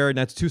a player, and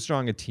that's too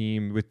strong a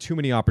team with too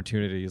many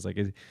opportunities,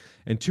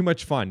 and too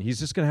much fun. He's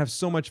just going to have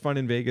so much fun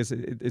in Vegas.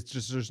 It's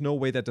just, there's no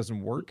way that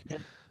doesn't work.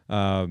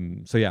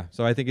 So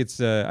I think it's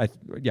I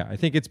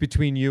think it's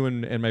between you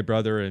and my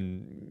brother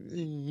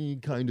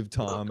and kind of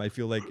Tom. I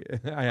feel like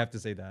I have to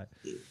say that.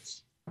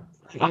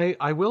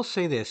 I will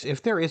say this.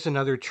 If there is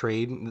another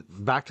trade,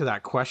 back to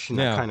that question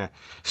that kind of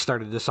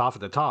started this off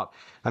at the top.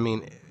 I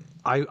mean,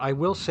 I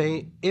will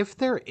say if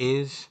there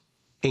is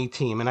a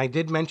team, and I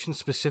did mention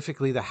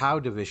specifically the Howe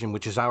division,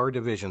 which is our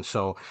division.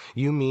 So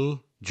you,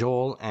 me,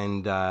 Joel,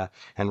 and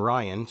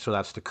Ryan. So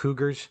that's the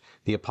Cougars,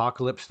 the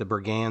Apocalypse, the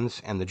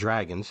Brigands, and the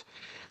Dragons.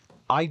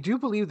 I do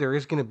believe there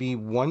is going to be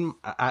one,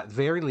 at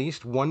very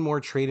least, one more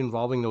trade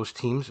involving those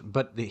teams.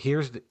 But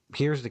here's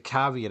the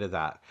caveat of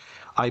that.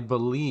 I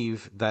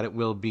believe that it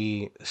will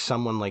be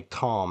someone like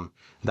Tom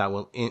that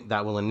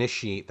will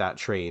initiate that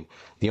trade.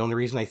 The only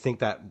reason I think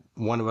that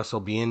one of us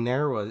will be in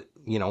there was,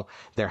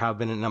 there have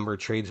been a number of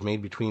trades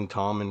made between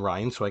Tom and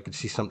Ryan, so I could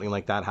see something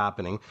like that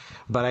happening.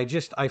 But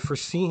I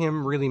foresee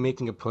him really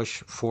making a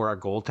push for a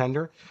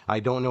goaltender.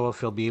 I don't know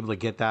if he'll be able to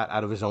get that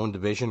out of his own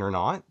division or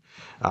not.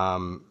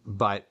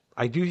 But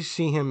I do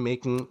see him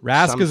making.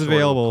 Rask is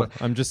available.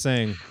 I'm just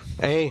saying.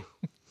 Hey,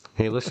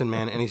 listen,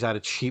 man, and he's at a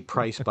cheap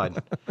price,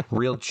 bud.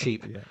 Real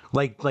cheap. Yeah.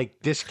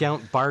 Like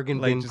discount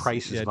bargain bin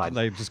prices, bud.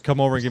 Like, just come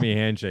over and give me a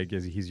handshake.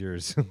 He's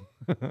yours.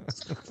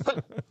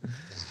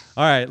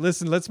 All right,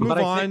 listen, let's move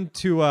on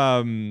to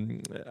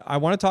I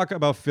want to talk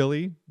about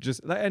Philly.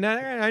 And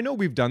I know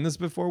we've done this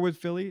before with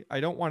Philly. I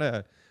don't want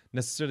to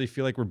necessarily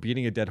feel like we're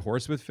beating a dead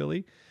horse with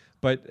Philly,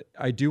 but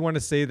I do want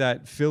to say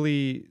that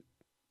Philly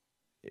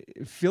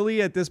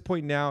at this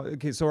point now,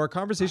 okay, so our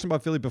conversation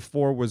about Philly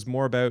before was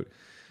more about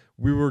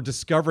we were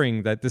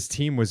discovering that this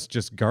team was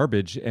just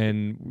garbage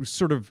and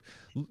sort of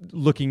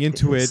looking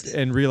into it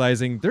and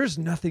realizing there's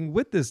nothing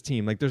with this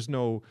team. Like there's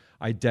no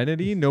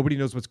identity. Nobody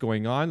knows what's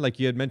going on. Like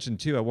you had mentioned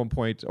too at one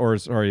point, or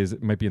sorry,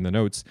 it might be in the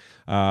notes,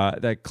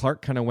 that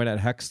Clark kind of went at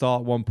Hextall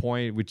at one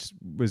point, which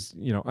was,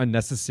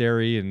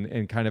 unnecessary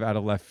and kind of out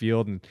of left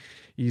field. And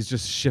he's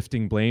just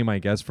shifting blame, I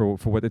guess, for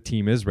what the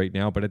team is right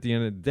now. But at the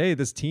end of the day,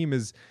 this team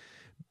is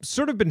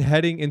sort of been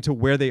heading into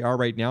where they are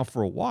right now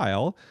for a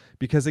while,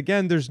 because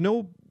again, there's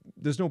no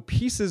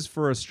pieces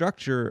for a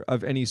structure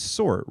of any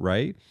sort,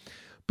 right?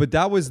 But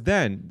that was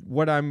then.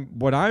 What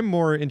I'm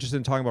more interested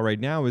in talking about right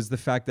now is the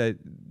fact that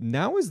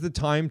now is the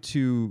time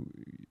to.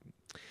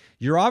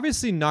 You're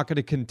obviously not going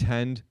to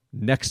contend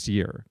next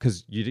year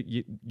because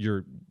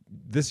you're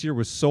this year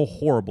was so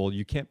horrible.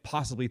 You can't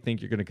possibly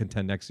think you're going to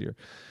contend next year.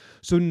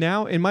 So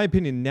now, in my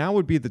opinion, now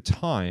would be the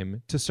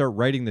time to start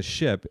righting the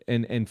ship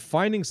and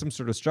finding some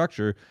sort of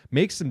structure,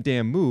 make some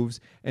damn moves,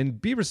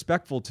 and be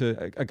respectful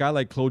to a guy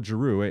like Claude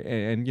Giroux.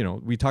 And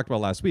we talked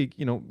about last week,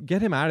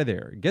 get him out of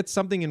there. Get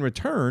something in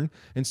return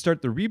and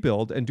start the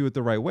rebuild and do it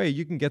the right way.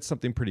 You can get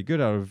something pretty good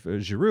out of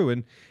Giroux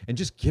and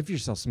just give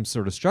yourself some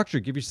sort of structure,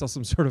 give yourself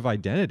some sort of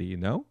identity,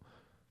 Well,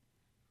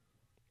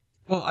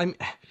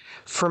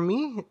 for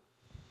me,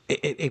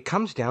 it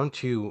comes down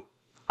to,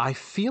 I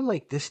feel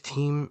like this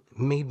team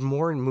made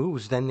more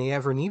moves than they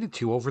ever needed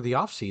to over the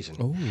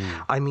offseason.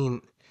 I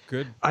mean,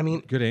 I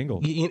mean, good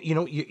angle.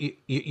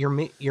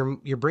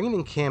 you're bringing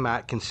in Cam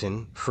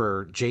Atkinson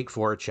for Jake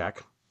Voracek.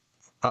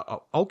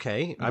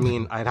 Okay. I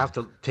mean, I'd have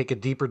to take a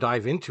deeper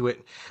dive into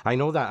it. I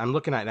know that I'm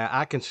looking at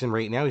Atkinson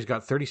right now. He's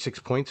got 36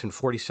 points in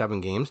 47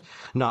 games.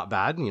 Not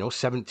bad.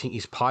 17.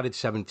 He's potted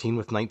 17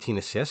 with 19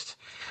 assists,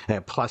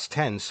 plus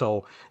 10.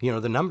 So,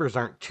 the numbers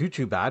aren't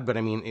too bad. But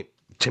I mean,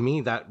 to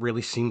me, that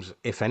really seems,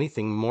 if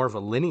anything, more of a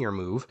linear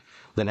move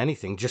than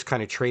anything. Just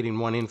kind of trading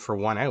one in for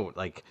one out.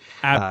 Like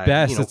at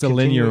best, it's a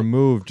linear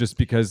move, just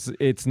because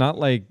it's not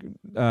like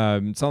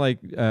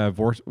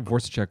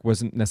Voracek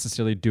wasn't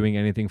necessarily doing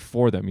anything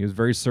for them. He was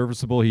very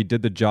serviceable. He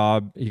did the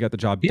job. He got the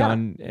job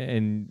done,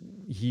 and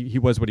he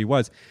was what he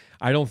was.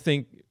 I don't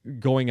think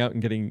going out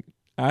and getting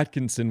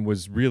Atkinson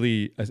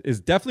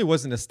definitely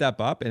wasn't a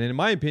step up, and in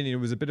my opinion, it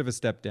was a bit of a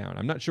step down.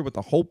 I'm not sure what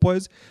the hope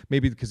was.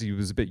 Maybe because he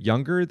was a bit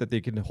younger, that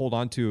they can hold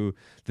on to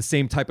the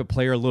same type of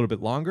player a little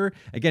bit longer.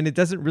 Again, it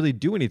doesn't really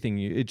do anything.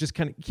 It just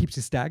kind of keeps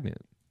you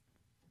stagnant.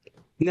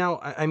 Now,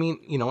 I mean,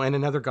 and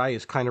another guy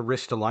is kind of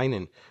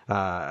Ristolainen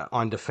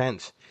on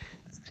defense.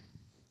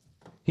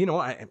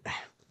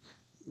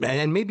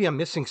 And maybe I'm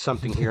missing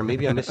something here.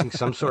 Maybe I'm missing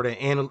some sort of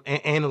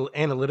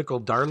analytical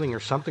darling or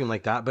something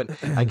like that. But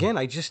again,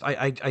 I just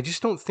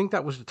don't think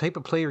that was the type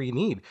of player you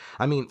need.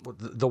 I mean,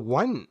 the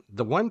one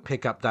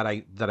pickup that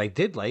I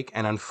did like,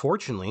 and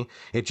unfortunately,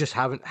 it just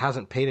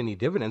hasn't paid any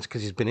dividends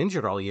because he's been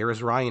injured all year,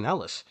 is Ryan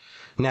Ellis.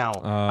 Now,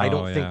 I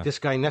don't think this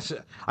guy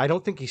I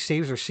don't think he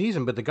saves our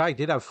season, but the guy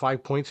did have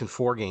 5 points in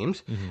 4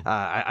 games. Mm-hmm.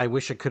 I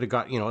wish I could have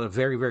got, a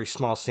very, very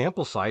small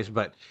sample size,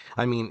 but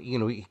I mean,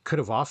 he could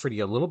have offered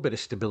you a little bit of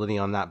stability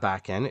on that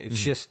back end.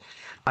 It's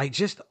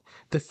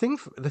the thing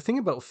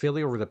about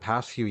Philly over the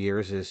past few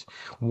years is,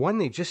 one,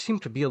 they just seem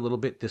to be a little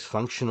bit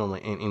dysfunctional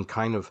in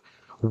kind of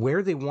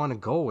where they want to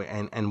go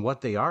and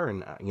what they are.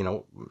 And,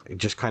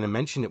 just kind of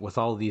mentioned it with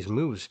all of these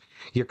moves.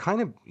 You're kind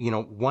of,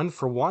 one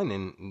for one.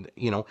 And,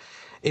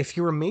 if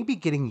you were maybe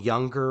getting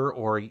younger,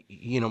 or,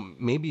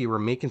 maybe you were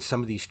making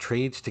some of these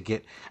trades to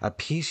get a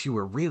piece you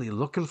were really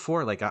looking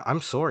for. Like,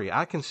 I'm sorry,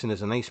 Atkinson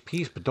is a nice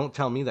piece, but don't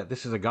tell me that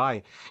this is a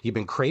guy you've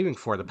been craving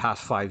for the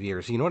past 5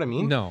 years. You know what I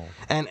mean? No.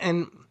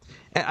 And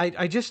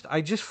I just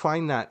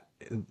find that,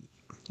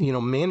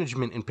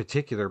 management in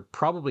particular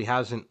probably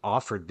hasn't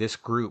offered this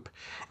group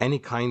any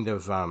kind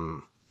of,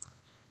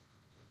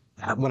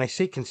 when I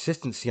say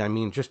consistency, I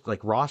mean just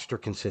like roster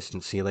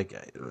consistency. Like,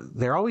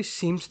 there always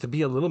seems to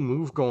be a little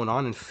move going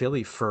on in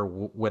Philly for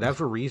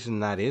whatever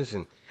reason that is.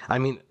 And I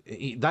mean,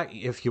 that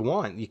if you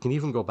want, you can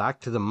even go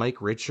back to the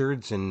Mike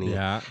Richards and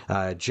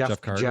the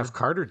Jeff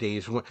Carter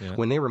days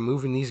when they were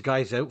moving these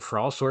guys out for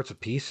all sorts of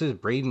pieces,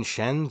 Braden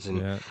Shenz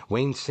and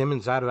Wayne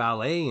Simmons out of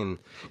LA, and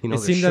it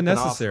seemed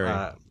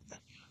unnecessary.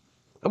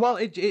 Well,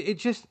 it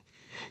just,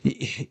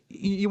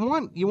 you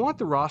want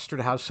the roster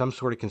to have some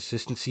sort of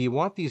consistency. You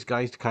want these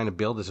guys to kind of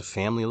build as a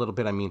family a little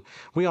bit. I mean,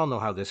 we all know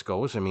how this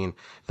goes. I mean,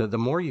 the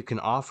more you can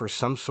offer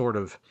some sort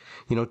of,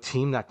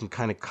 team that can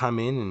kind of come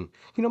in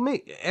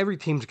and, every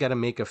team's got to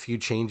make a few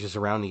changes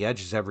around the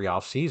edges every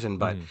offseason.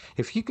 But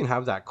if you can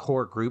have that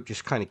core group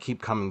just kind of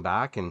keep coming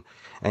back and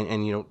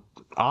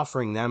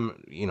offering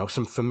them,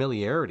 some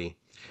familiarity,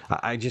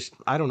 I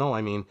don't know.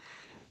 I mean,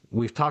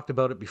 we've talked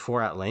about it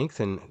before at length,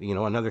 and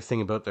another thing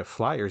about the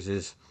Flyers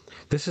is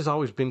this has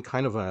always been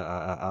kind of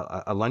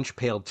a lunch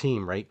pail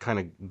team, right? Kind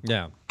of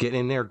get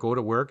in there, go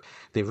to work.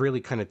 They've really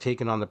kind of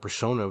taken on the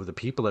persona of the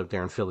people out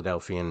there in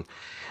Philadelphia, and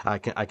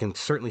I can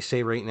certainly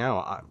say right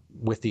now,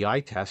 with the eye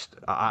test,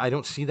 I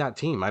don't see that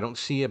team. I don't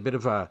see a bit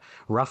of a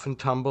rough and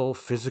tumble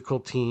physical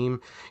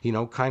team,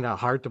 kind of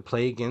hard to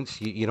play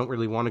against. You don't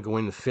really want to go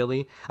into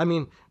Philly. I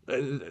mean,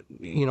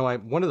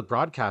 one of the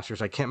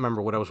broadcasters, I can't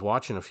remember what I was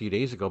watching a few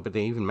days ago, but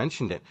they even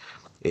mentioned it.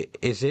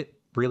 Is it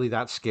really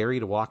that scary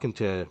to walk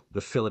into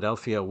the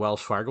Philadelphia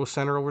Wells Fargo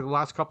Center over the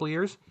last couple of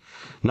years?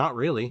 Not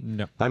really.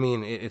 No. I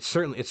mean, it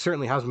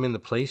certainly hasn't been the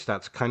place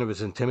that's kind of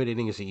as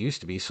intimidating as it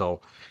used to be.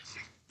 So,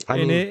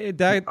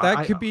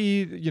 that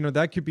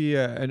could be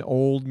an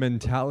old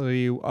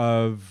mentality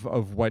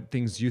of what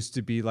things used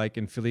to be like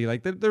in Philly.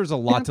 Like there's a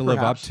lot to live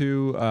up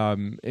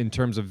to in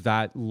terms of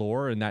that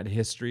lore and that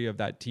history of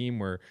that team,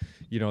 where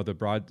not the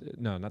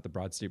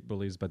Broad Street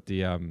Bullies, but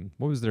the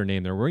what was their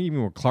name? There were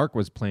even where Clark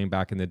was playing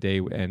back in the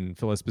day, and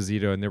Phil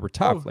Esposito, and they were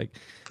tough.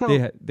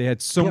 They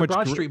had so much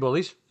Broad Street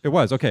Bullies. It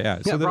was okay,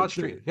 yeah. So Broad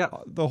Street,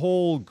 the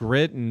whole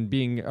grit and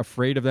being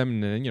afraid of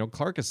them, and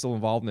Clark is still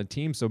involved in the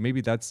team, so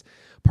maybe that's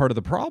part of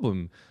the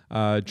problem.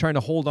 Trying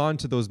to hold on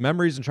to those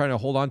memories and trying to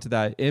hold on to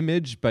that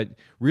image, but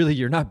really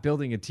you're not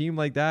building a team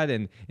like that.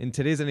 And in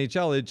today's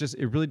NHL,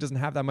 it really doesn't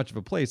have that much of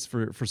a place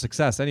for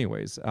success,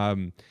 anyways.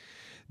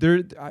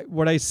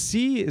 What I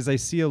see is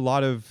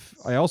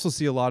I also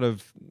see a lot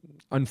of,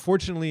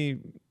 unfortunately,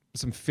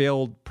 some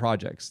failed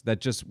projects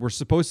that just were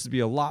supposed to be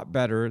a lot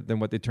better than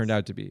what they turned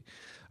out to be.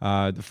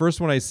 The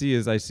first one I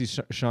see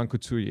Sean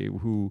Couturier,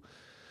 who,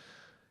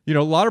 a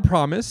lot of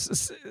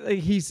promise.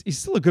 He's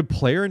still a good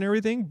player and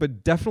everything,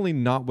 but definitely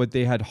not what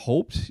they had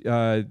hoped.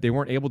 They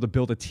weren't able to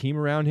build a team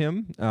around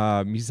him.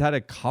 He's had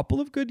a couple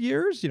of good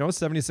years,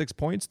 76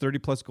 points, 30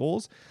 plus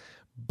goals,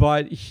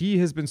 but he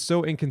has been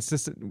so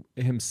inconsistent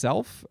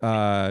himself,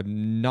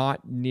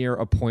 not near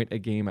a point a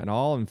game at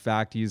all. In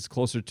fact, he's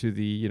closer to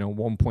the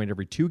 1 point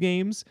every 2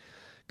 games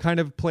kind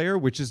of player,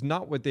 which is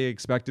not what they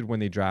expected when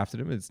they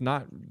drafted him. It's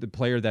not the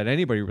player that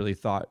anybody really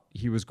thought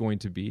he was going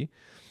to be.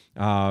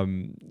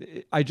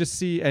 I just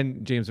see,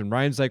 and Jameson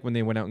Ryan's like when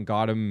they went out and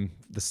got him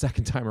the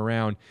second time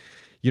around,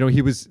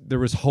 there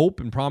was hope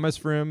and promise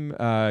for him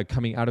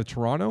coming out of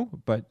Toronto,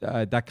 but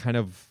that kind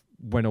of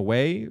went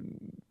away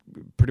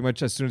pretty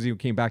much as soon as he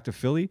came back to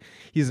Philly.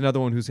 He's another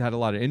one who's had a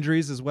lot of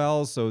injuries as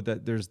well, so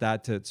that there's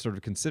that to sort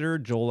of consider.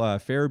 Joel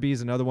Farabee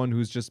is another one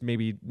who's just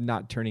maybe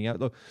not turning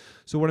out.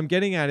 So what I'm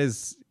getting at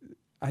is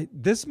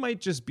this might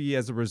just be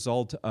as a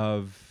result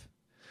of,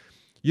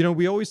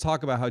 we always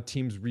talk about how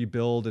teams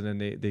rebuild and then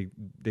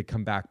they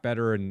come back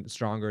better and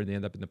stronger and they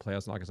end up in the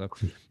playoffs and all that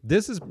kind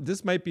of stuff.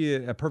 This might be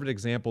a perfect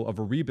example of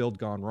a rebuild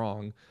gone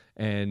wrong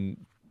and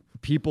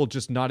people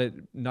just not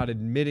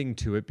admitting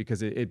to it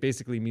because it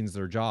basically means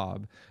their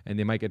job, and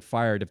they might get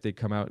fired if they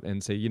come out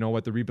and say, you know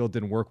what, the rebuild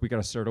didn't work, we got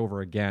to start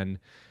over again.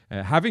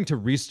 Having to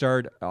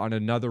restart on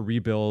another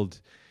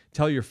rebuild,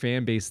 tell your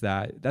fan base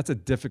that's a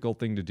difficult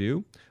thing to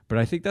do, but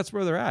I think that's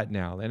where they're at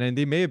now. And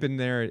they may have been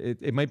there,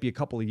 it might be a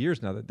couple of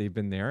years now that they've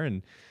been there,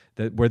 and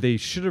that where they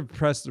should have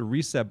pressed the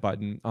reset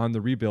button on the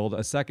rebuild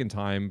a second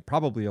time,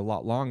 probably a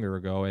lot longer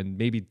ago, and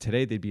maybe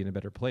today they'd be in a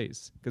better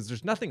place because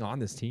there's nothing on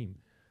this team.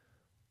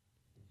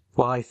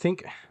 Well, I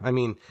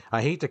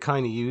hate to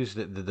kind of use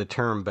the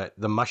term, but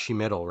the mushy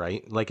middle,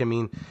 right?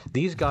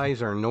 These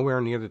guys are nowhere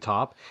near the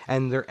top,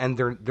 and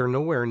they're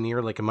nowhere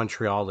near like a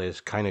Montreal is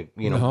kind of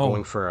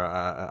going for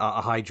a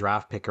high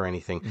draft pick or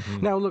anything.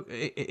 Mm-hmm. Now, look,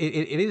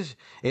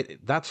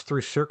 that's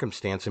through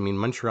circumstance.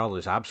 Montreal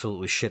is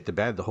absolutely shit the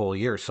bed the whole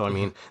year,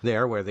 so they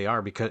are where they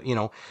are because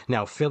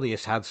now Philly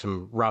has had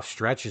some rough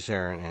stretches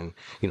there, and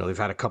they've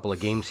had a couple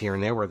of games here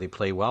and there where they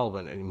play well,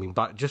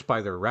 but just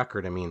by their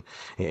record,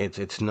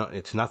 it's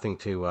nothing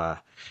to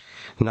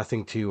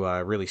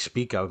really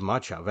speak of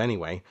much of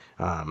anyway.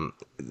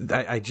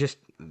 I just,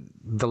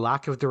 the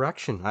lack of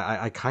direction.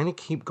 I kind of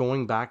keep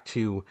going back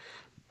to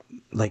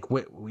like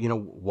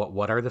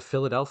what are the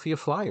Philadelphia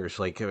Flyers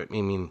like?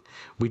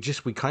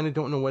 We kind of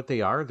don't know what they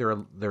are.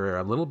 They're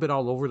a little bit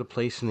all over the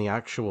place in the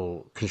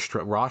actual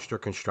roster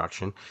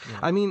construction.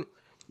 Yeah.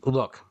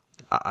 Look,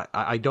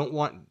 I don't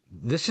want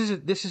this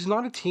is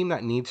not a team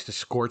that needs to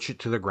scorch it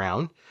to the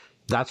ground.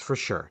 That's for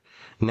sure.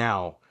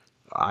 Now,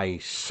 I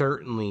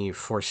certainly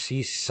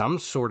foresee some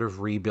sort of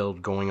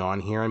rebuild going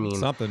on here.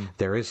 Something.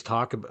 There's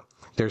talk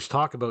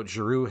about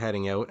Giroux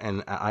heading out,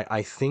 and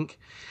I think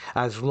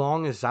as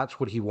long as that's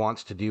what he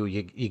wants to do,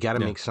 you got to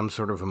make some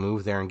sort of a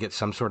move there and get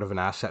some sort of an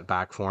asset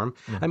back for him.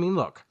 Yeah.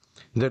 Look,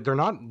 they're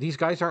not; these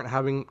guys aren't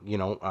having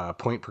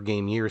point per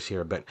game years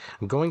here, but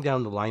I'm going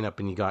down the lineup,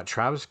 and you got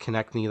Travis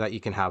Konechny that you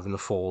can have in the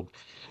fold.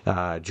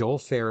 Joel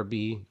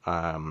Farabee,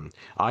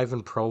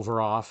 Ivan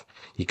Provorov.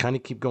 You kind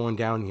of keep going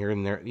down here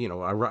and there.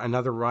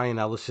 Another Ryan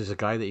Ellis is a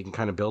guy that you can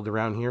kind of build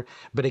around here.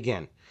 But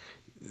again,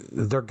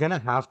 they're going to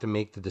have to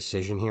make the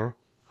decision here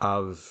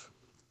of,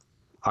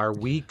 are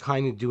we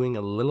kind of doing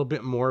a little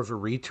bit more of a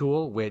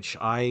retool, which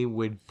I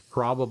would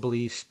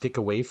probably stick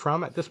away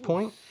from at this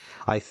point.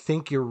 I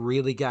think you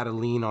really got to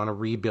lean on a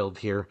rebuild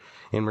here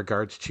in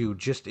regards to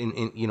just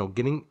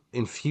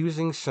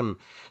infusing some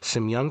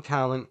young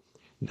talent.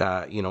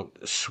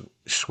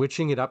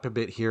 Switching it up a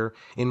bit here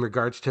in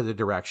regards to the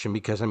direction,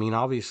 because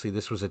obviously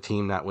this was a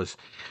team that was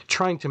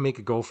trying to make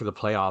a go for the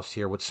playoffs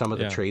here with some of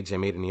the trades they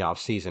made in the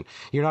offseason.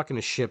 You're not going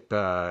to ship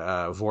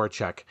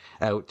Voracek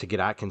out to get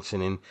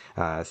Atkinson in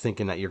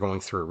thinking that you're going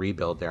through a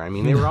rebuild there.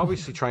 They were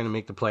obviously trying to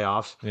make the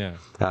playoffs. Yeah,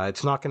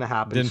 it's not going to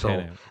happen. Didn't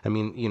pan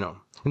out.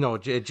 No,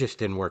 it just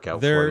didn't work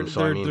out for them.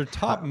 So their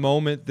top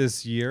moment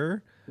this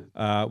year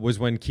was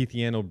when Keith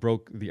Yandle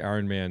broke the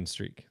Ironman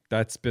streak.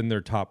 That's been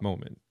their top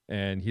moment.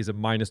 And he's a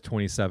minus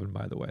 27,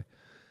 by the way.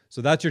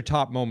 So that's your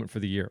top moment for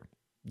the year.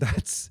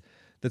 That's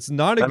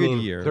not a good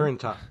year. They're in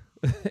top.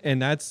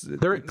 And that's a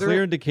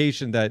clear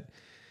indication that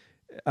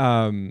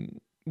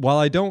while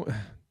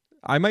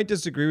I might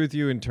disagree with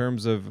you in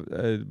terms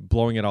of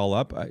blowing it all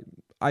up.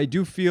 I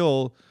do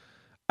feel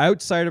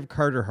outside of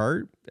Carter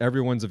Hart,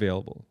 everyone's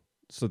available.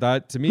 So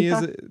that to me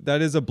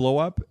is a blow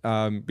up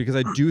because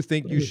I do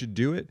think you should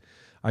do it.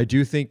 I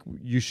do think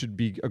you should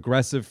be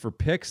aggressive for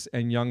picks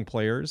and young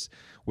players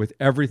with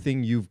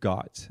everything you've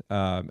got.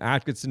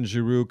 Atkinson,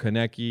 Giroux,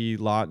 Konecny,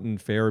 Lawton,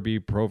 Farabee,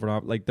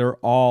 Provorov, like they're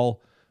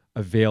all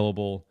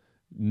available.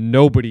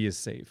 Nobody is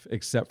safe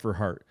except for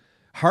Hart.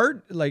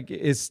 Hart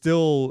is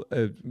still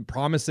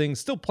promising,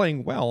 still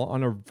playing well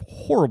on a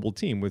horrible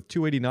team with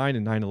 289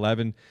 and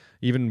 911,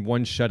 even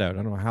one shutout. I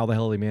don't know how the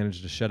hell he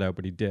managed a shutout,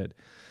 but he did.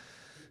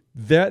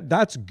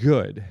 That's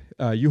good.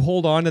 You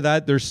hold on to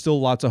that. There's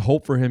still lots of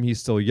hope for him. He's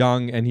still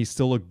young, and he's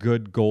still a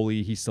good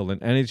goalie. He's still an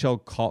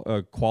NHL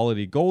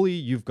quality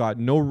goalie. You've got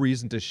no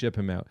reason to ship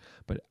him out.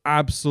 But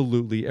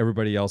absolutely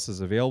everybody else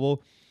is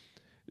available.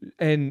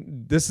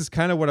 And this is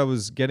kind of what I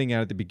was getting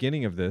at the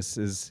beginning of this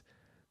is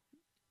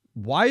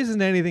why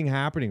isn't anything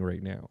happening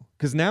right now?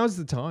 Because now's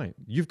the time.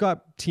 You've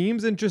got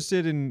teams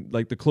interested in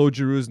like the Claude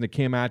Giroux and the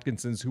Cam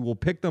Atkinsons who will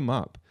pick them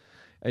up.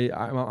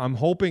 I'm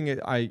hoping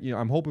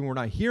I'm hoping we're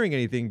not hearing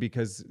anything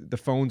because the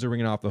phones are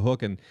ringing off the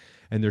hook and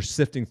they're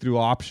sifting through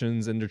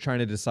options and they're trying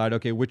to decide,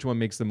 okay, which one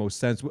makes the most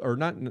sense, or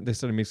not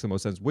necessarily makes the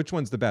most sense, which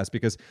one's the best,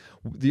 because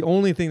the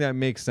only thing that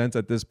makes sense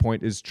at this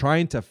point is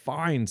trying to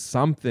find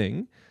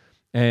something,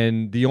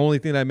 and the only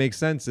thing that makes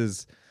sense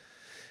is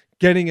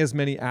getting as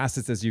many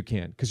assets as you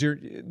can, because you're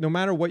no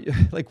matter what,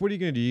 like, what are you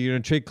going to do? You're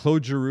going to trade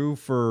Claude Giroux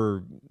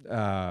for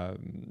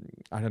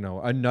I don't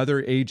know,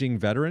 another aging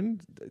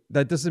veteran?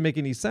 That doesn't make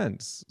any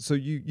sense. So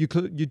you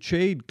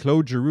trade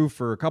Claude Giroux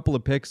for a couple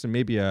of picks and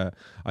maybe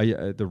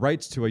the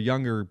rights to a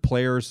younger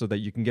player so that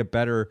you can get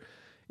better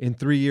in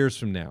 3 years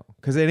from now,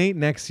 because it ain't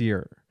next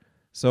year.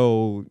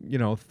 So,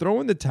 throw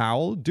in the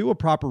towel, do a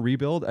proper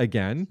rebuild.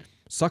 Again,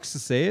 sucks to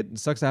say it,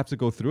 sucks to have to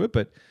go through it,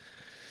 but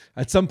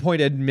at some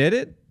point admit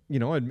it.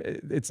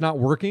 It's not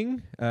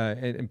working,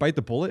 and bite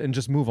the bullet and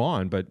just move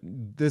on. But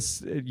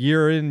this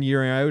year in,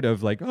 year out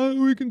of like, oh,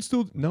 we can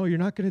still, no, you're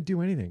not going to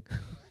do anything.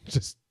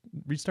 Just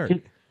restart.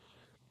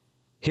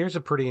 Here's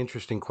a pretty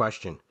interesting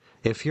question.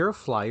 If you're a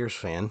Flyers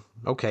fan,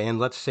 okay, and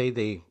let's say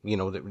they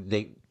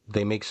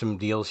make some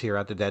deals here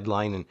at the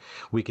deadline and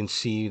we can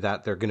see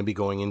that they're going to be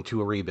going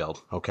into a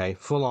rebuild, okay?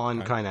 Full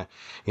on, kind of,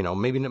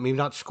 maybe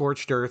not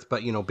scorched earth,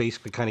 but,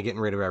 basically kind of getting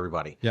rid of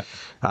everybody. Yeah.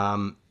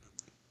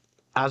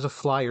 As a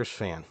Flyers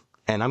fan,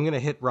 and I'm going to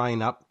hit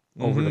Ryan up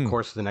over the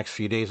course of the next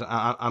few days,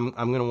 I'm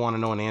going to want to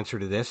know an answer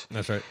to this.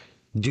 That's right.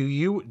 Do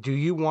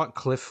you want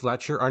Cliff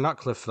Fletcher, or not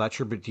Cliff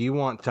Fletcher, but do you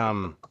want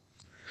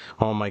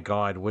oh my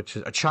God, which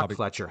is Chuck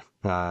Fletcher?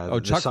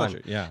 Chuck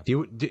Fletcher, yeah.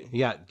 Do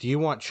you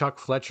want Chuck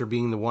Fletcher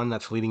being the one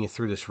that's leading you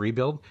through this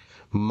rebuild?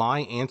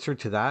 My answer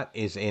to that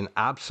is an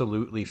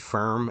absolutely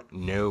firm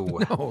no.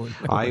 No.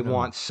 I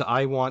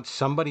want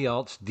somebody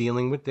else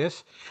dealing with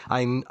this.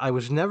 I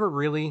was never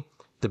really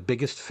the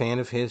biggest fan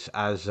of his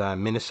as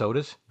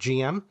Minnesota's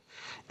GM,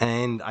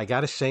 and I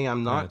gotta say,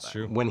 I'm not. That's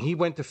true. When he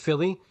went to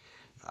Philly,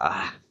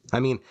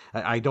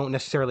 I don't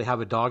necessarily have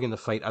a dog in the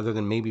fight, other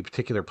than maybe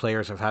particular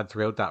players I've had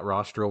throughout that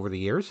roster over the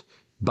years.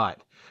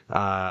 But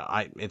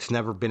it's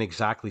never been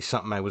exactly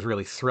something I was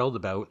really thrilled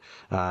about.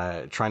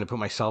 Trying to put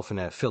myself in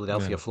a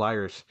Philadelphia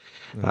Flyers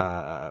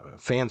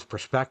fan's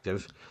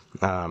perspective.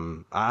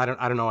 I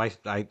don't know.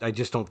 I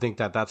just don't think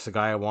that's the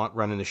guy I want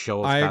running the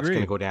show. If that's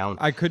going to go down.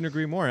 I couldn't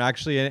agree more.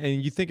 Actually,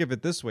 and you think of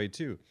it this way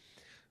too.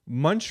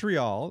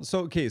 Montreal.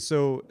 So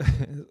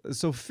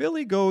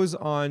Philly goes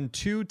on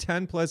 2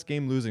 10+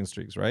 game losing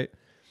streaks, right?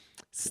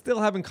 Still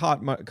haven't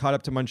caught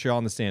up to Montreal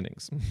in the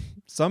standings.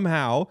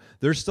 Somehow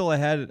they're still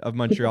ahead of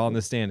Montreal in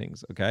the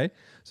standings. Okay,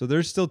 so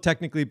they're still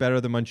technically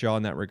better than Montreal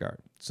in that regard.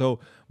 So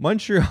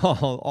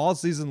Montreal all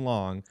season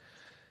long,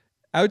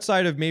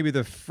 outside of maybe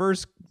the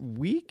first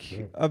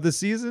week of the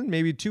season,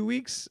 maybe 2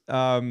 weeks,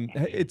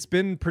 it's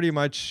been pretty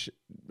much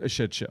a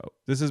shit show.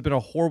 This has been a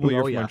horrible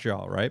year for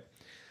Montreal, right?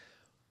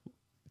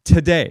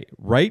 Today,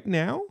 right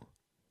now,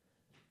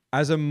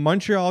 as a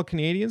Montreal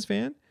Canadiens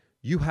fan,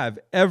 you have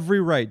every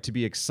right to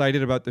be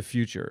excited about the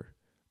future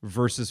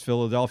versus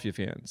Philadelphia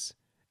fans.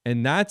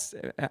 And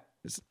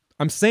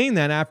I'm saying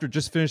that after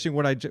just finishing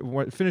what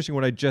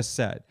I just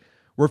said,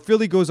 where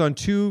Philly goes on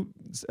 2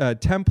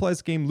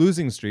 10+ game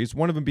losing streaks,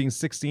 one of them being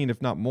 16, if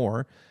not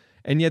more.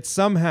 And yet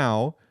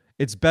somehow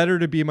it's better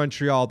to be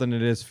Montreal than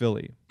it is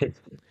Philly,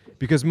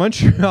 because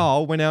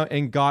Montreal went out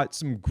and got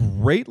some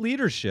great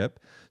leadership,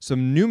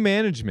 some new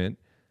management,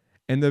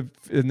 and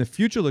the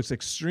future looks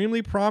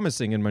extremely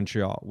promising in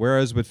Montreal.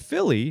 Whereas with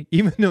Philly,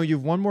 even though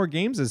you've won more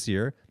games this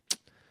year,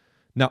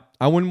 no,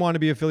 I wouldn't want to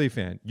be a Philly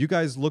fan. You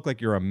guys look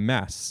like you're a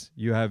mess.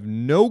 You have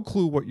no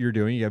clue what you're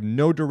doing. You have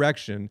no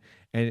direction,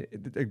 and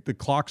the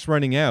clock's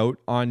running out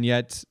on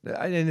yet.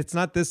 And it's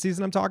not this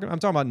season I'm talking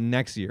about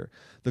next year.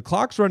 The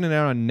clock's running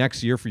out on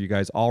next year for you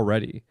guys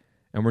already,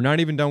 and we're not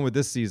even done with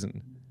this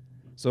season.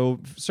 So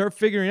start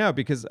figuring it out,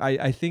 because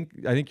I think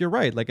you're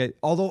right. I'm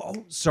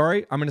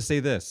going to say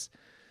this.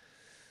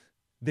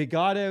 They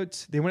got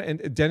out. They went,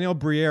 and Daniel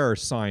Briere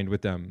signed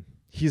with them.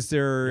 He's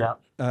their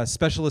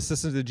special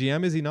assistant to the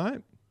GM, is he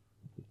not?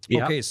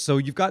 Yeah. Okay, so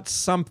you've got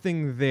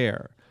something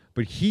there,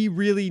 but he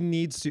really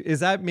needs to. Is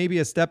that maybe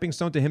a stepping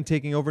stone to him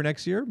taking over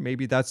next year?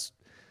 Maybe that's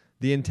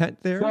the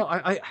intent there. Well,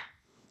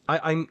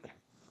 I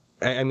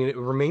mean, it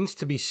remains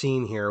to be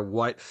seen here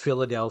what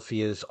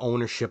Philadelphia's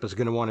ownership is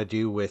going to want to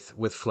do with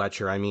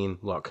Fletcher. I mean,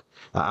 look,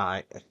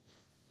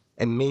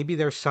 and maybe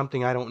there's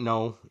something I don't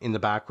know in the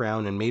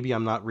background, and maybe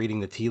I'm not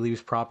reading the tea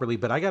leaves properly,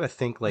 but I got to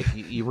think, like,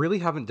 you really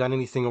haven't done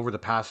anything over the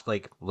past,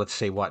 like, let's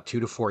say, 2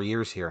 to 4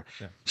 years here.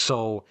 Yeah.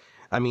 So,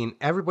 I mean,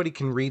 everybody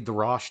can read the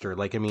roster.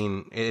 Like, I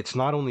mean, it's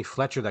not only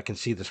Fletcher that can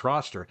see this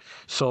roster.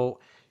 So,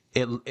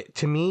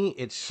 to me,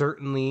 it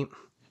certainly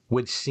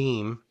would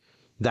seem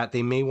that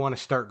they may want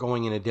to start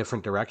going in a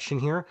different direction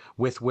here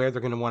with where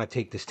they're going to want to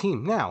take this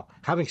team. Now,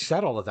 having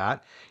said all of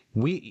that,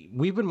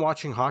 we've been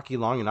watching hockey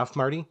long enough,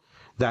 Marty,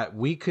 that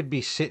we could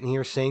be sitting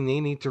here saying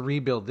they need to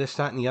rebuild this,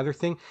 that, and the other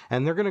thing,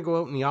 and they're going to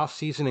go out in the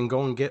offseason and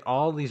go and get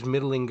all these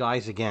middling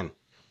guys again.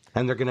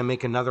 And they're going to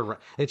make another run.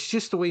 It's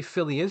just the way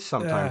Philly is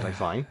sometimes, I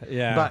find.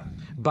 Yeah.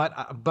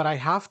 But I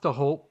have to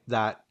hope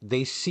that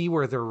they see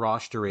where their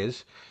roster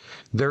is.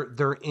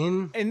 They're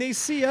in, and they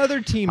see other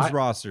teams'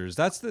 rosters.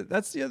 That's the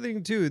other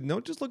thing too.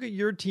 Don't just look at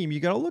your team. You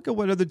got to look at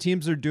what other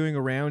teams are doing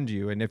around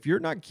you. And if you're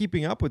not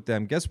keeping up with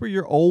them, guess where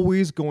you're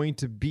always going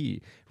to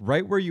be?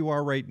 Right where you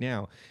are right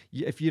now.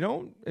 If you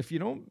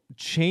don't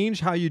change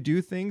how you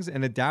do things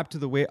and adapt to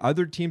the way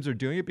other teams are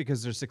doing it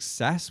because there's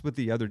success with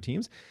the other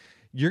teams,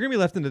 you're going to be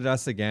left in the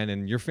dust again,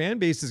 and your fan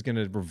base is going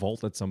to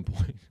revolt at some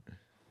point.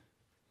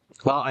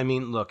 Well, I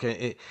mean, look,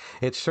 it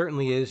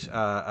certainly is.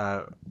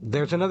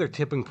 There's another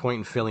tipping point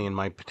in Philly, in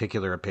my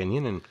particular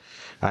opinion, and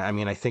I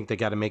mean, I think they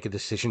got to make a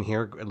decision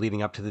here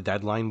leading up to the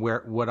deadline.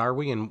 What are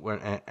we, and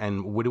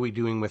what are we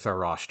doing with our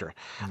roster?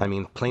 I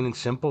mean, plain and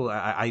simple.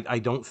 I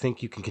don't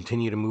think you can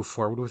continue to move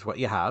forward with what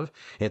you have.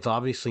 It's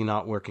obviously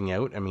not working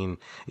out. I mean,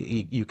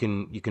 you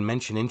can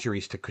mention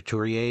injuries to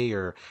Couturier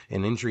or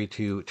an injury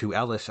to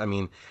Ellis. I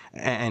mean,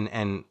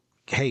 and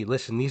hey,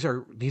 listen, these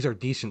are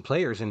decent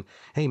players, and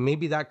hey,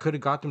 maybe that could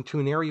have got them to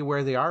an area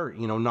where they are,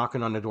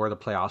 knocking on the door of the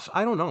playoffs.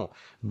 I don't know,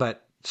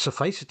 but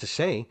suffice it to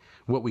say,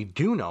 what we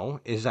do know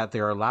is that they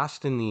are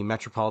last in the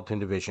Metropolitan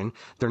Division.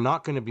 They're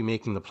not going to be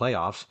making the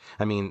playoffs.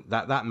 I mean,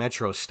 that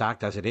Metro is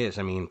stacked as it is.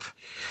 I mean,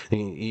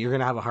 you're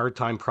going to have a hard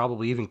time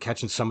probably even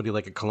catching somebody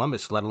like a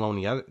Columbus, let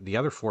alone the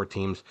other four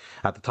teams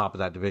at the top of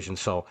that division.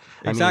 So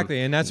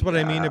exactly, and that's what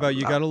I mean about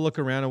you got to look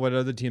around at what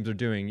other teams are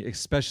doing,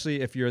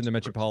 especially if you're in the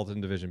Metropolitan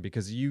Division,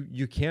 because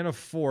you can't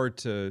afford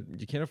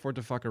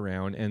to fuck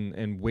around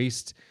and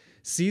waste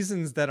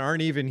seasons that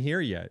aren't even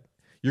here yet.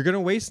 You're going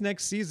to waste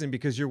next season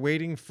because you're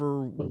waiting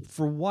for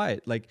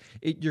what? Like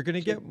you're going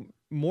to get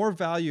more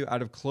value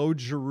out of Claude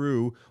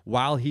Giroux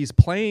while he's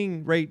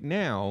playing right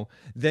now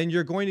than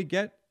you're going to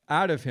get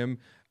out of him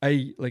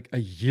a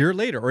year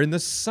later or in the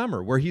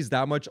summer where he's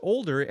that much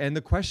older and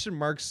the question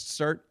marks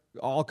start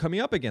all coming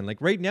up again. Like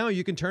right now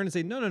you can turn and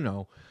say,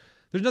 no.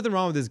 There's nothing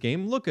wrong with his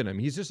game. Look at him.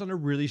 He's just on a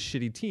really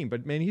shitty team.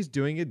 But, man, he's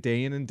doing it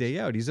day in and day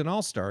out. He's an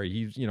all-star.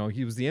 He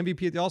was the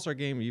MVP at the All-Star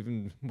game,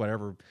 even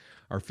whatever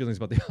our feelings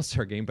about the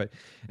All-Star game. But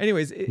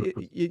anyways,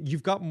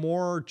 you've got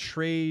more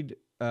trade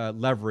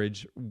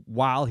leverage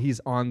while he's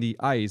on the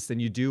ice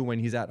than you do when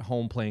he's at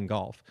home playing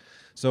golf.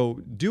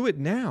 So do it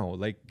now.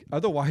 Like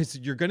otherwise,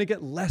 you're going to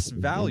get less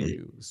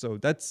value. So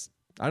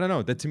I don't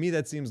know. That to me,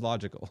 that seems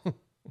logical.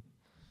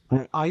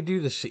 I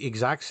do the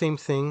exact same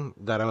thing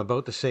that I'm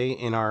about to say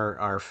in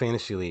our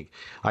fantasy league.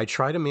 I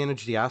try to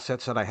manage the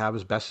assets that I have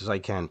as best as I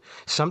can.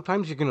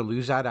 Sometimes you're going to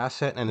lose that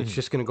asset and it's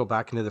just going to go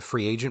back into the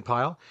free agent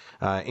pile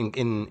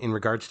in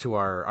regards to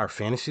our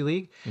fantasy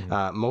league.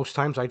 Most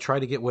times I try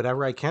to get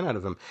whatever I can out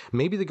of him.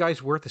 Maybe the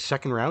guy's worth a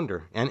second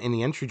rounder and in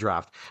the entry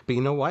draft. But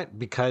you know what?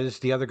 Because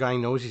the other guy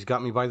knows he's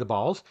got me by the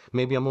balls,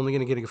 maybe I'm only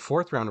going to get a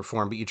fourth rounder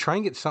for him. But you try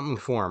and get something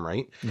for him,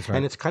 right? That's right.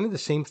 And it's kind of the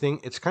same thing.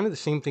 It's kind of the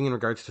same thing in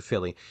regards to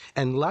Philly.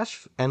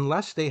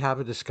 Unless they have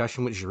a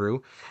discussion with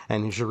Giroux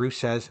and Giroux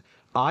says,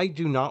 I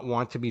do not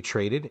want to be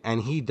traded,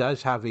 and he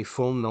does have a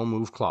full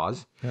no-move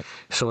clause. Yep.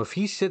 So if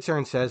he sits there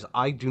and says,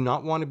 I do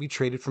not want to be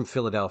traded from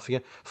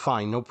Philadelphia,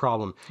 fine, no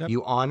problem. Yep.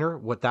 You honor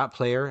what that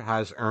player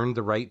has earned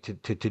the right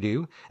to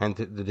do and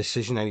the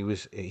decision that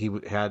he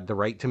had the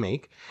right to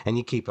make, and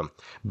you keep him.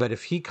 But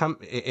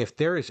if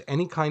there is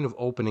any kind of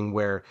opening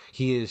where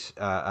he is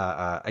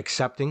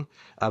accepting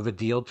of a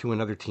deal to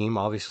another team,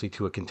 obviously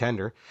to a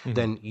contender,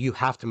 then you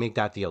have to make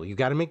that deal. You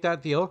got to make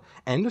that deal.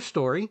 End of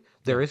story.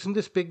 There isn't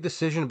this big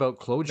decision about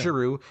Claude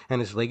Giroux and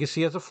his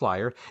legacy as a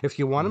Flyer. If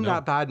you want him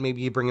that bad, maybe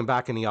you bring him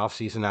back in the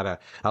offseason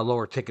at a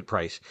lower ticket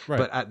price. Right.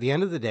 But at the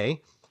end of the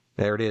day,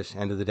 there it is,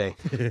 end of the day.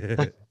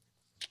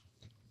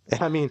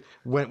 I mean,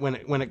 when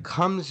it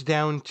comes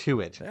down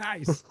to it.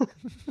 Nice.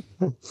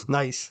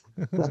 Nice.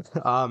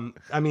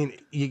 I mean,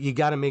 you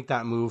got to make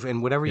that move,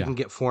 and whatever you can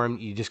get for him,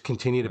 you just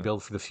continue to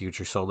build for the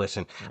future. So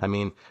listen, I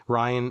mean,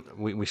 Ryan,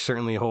 we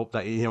certainly hope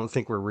that you don't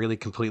think we're really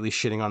completely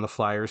shitting on the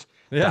Flyers.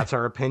 Yeah. That's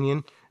our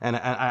opinion. And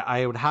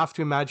I would have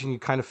to imagine you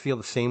kind of feel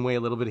the same way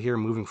a little bit here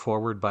moving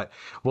forward, but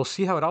we'll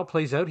see how it all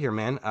plays out here,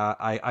 man.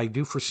 I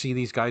do foresee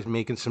these guys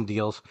making some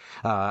deals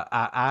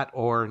at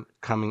or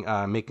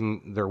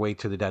making their way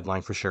to the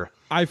deadline for sure.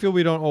 I feel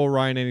we don't owe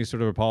Ryan any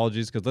sort of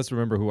apologies because let's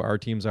remember who our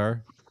teams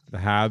are. The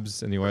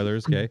Habs and the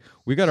Oilers, okay?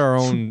 We got our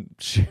own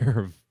share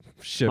of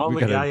shit. Oh, we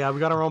got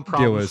our own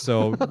problems. Deal with.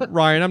 So,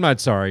 Ryan, I'm not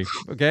sorry,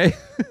 okay?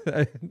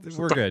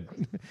 We're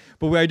good.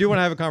 But I do want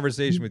to have a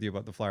conversation with you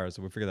about the Flyers,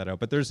 so we'll figure that out.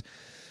 But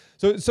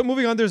so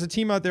moving on, there's a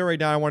team out there right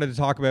now I wanted to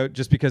talk about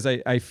just because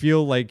I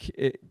feel like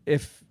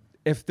if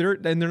they're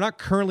not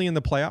currently in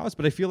the playoffs,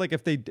 but I feel like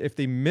if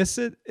they miss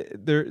it,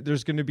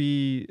 there's going to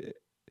be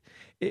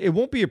it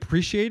won't be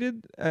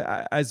appreciated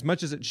as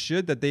much as it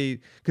should, that they,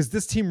 because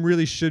this team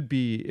really should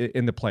be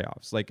in the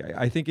playoffs. Like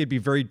I think it'd be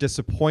very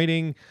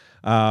disappointing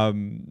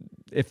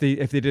if they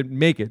didn't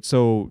make it.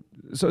 So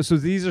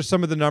these are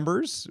some of the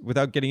numbers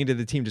without getting into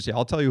the team just yet.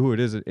 I'll tell you who it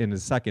is in a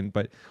second,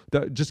 but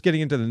just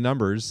getting into the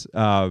numbers.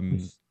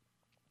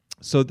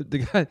 So they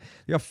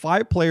got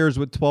 5 players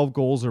with 12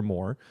 goals or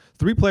more,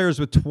 3 players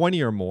with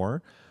 20 or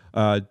more,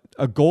 a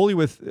goalie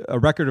with a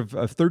record of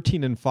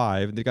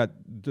 13-5. They got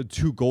the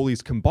 2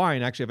 goalies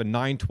combined actually have a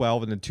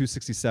 9-12 and a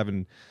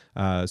 267.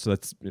 So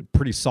that's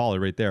pretty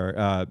solid right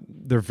there.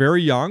 They're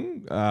very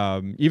young,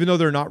 even though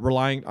they're not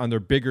relying on their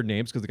bigger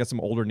names, because they got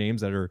some older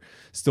names that are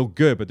still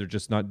good, but they're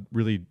just not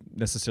really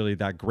necessarily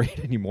that great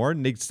anymore.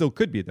 And they still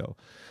could be, though.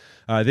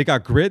 They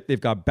got grit. They've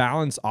got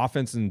balance,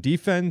 offense and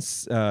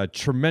defense.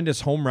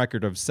 Tremendous home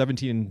record of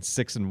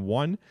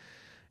 17-6-1,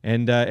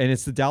 and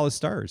it's the Dallas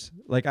Stars.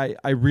 Like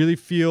I really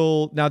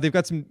feel now they've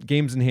got some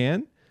games in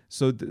hand,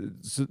 so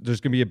there's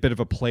going to be a bit of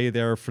a play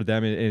there for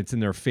them, and it's in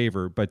their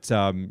favor. But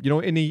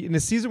in a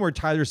season where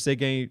Tyler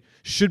Seguin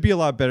should be a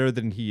lot better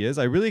than he is,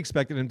 I really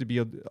expected him to be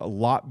a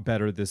lot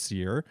better this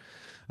year.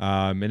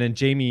 And then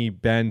Jamie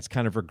Benn's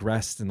kind of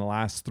regressed in the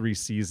last 3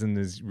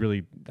 seasons.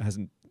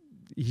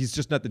 He's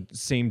just not the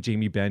same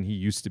Jamie Benn he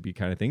used to be,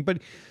 kind of thing,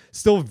 but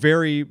still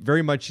very,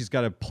 very much he's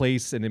got a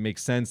place, and it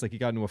makes sense. Like he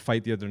got into a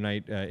fight the other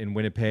night in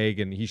Winnipeg,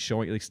 and he's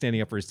showing, like,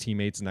 standing up for his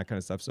teammates and that kind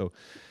of stuff. So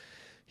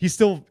he's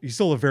still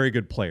a very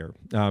good player.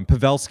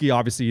 Pavelski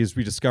obviously has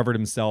rediscovered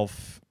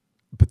himself,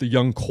 but the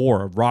young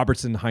core of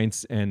Robertson,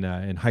 Heinz, and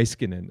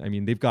Heiskanen, I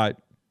mean, they've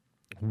got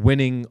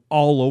winning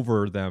all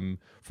over them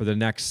for the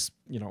next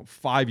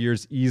 5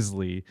 years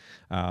easily,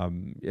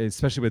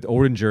 especially with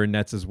Oettinger and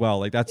nets as well.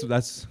 Like that's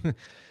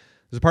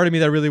there's a part of me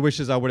that really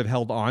wishes I would have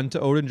held on to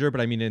Oettinger,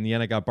 but I mean, in the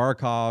end, I got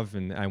Barkov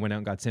and I went out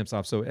and got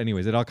Samsonov. So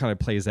anyways, it all kind of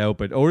plays out,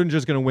 but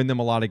Oettinger's going to win them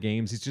a lot of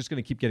games. He's just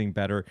going to keep getting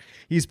better.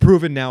 He's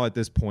proven now at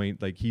this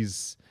point, like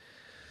he's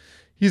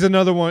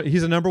another one.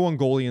 He's a number 1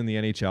 goalie in the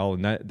NHL,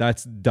 and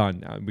that's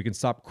done now. We can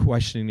stop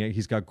questioning it.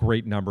 He's got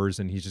great numbers,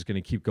 and he's just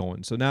going to keep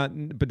going. So now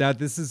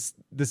this is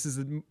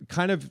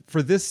kind of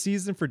for this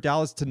season for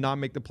Dallas to not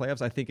make the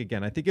playoffs. I think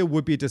it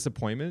would be a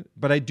disappointment,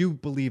 but I do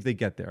believe they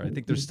get there. I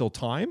think there's still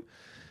time.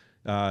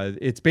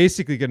 It's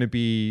basically going to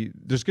be,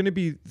 there's going to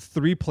be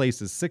 3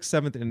 places, 6th,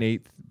 7th, and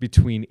 8th,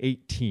 between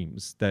 8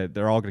 teams that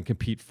they're all going to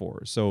compete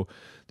for. So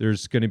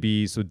there's going to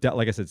be,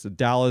 like I said, it's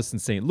Dallas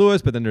and St.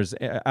 Louis, but then there's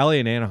LA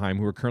and Anaheim,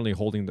 who are currently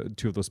holding the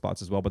 2 of those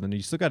spots as well. But then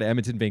you still got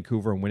Edmonton,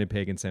 Vancouver, and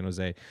Winnipeg and San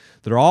Jose.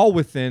 They're all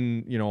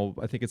within,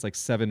 I think it's like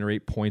 7 or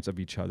 8 points of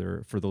each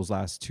other for those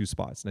last 2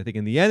 spots. And I think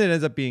in the end, it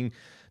ends up being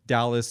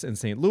Dallas and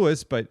St.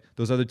 Louis, but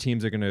those other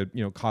teams are going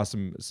to, cause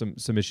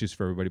some issues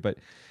for everybody.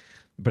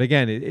 But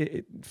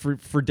again,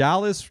 for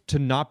Dallas to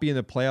not be in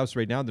the playoffs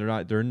right now, they're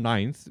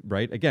 9th,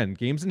 right? Again,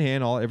 games in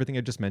hand, everything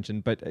I just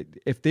mentioned. But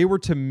if they were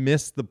to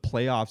miss the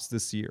playoffs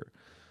this year,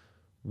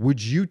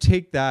 would you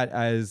take that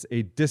as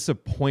a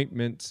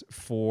disappointment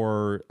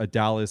for the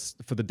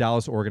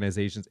Dallas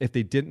organizations if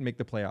they didn't make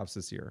the playoffs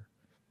this year?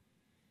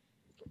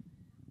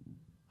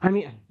 I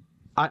mean,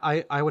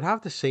 I would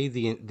have to say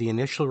the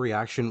initial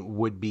reaction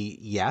would be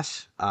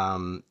yes,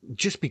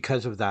 just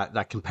because of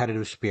that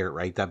competitive spirit,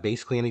 right? That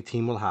basically any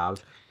team will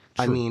have.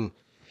 True. I mean,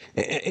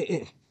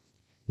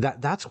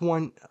 that's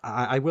one.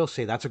 I will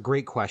say that's a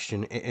great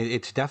question.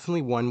 It's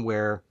definitely one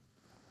where,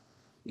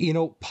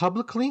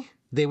 publicly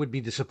they would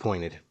be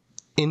disappointed.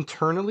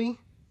 Internally,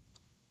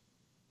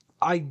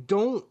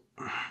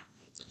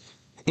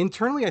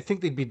 Internally, I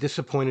think they'd be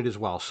disappointed as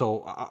well.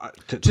 So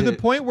to the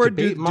point where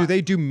do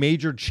they do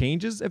major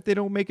changes if they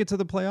don't make it to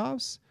the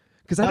playoffs?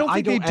 Because I don't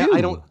think they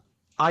do.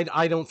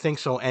 I don't think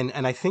so.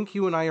 And I think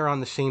you and I are on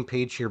the same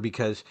page here,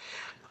 because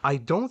I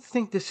don't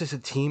think this is a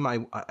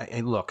team.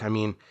 Look, I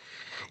mean,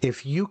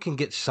 if you can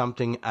get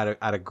something at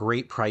a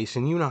great price,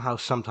 and you know how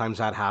sometimes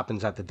that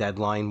happens at the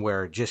deadline,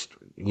 where just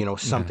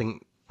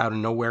something out of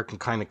nowhere can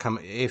kind of come.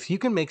 If you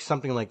can make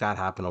something like that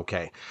happen,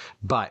 okay.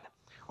 But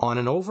on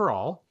an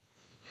overall,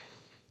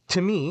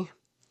 to me,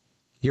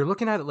 you're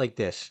looking at it like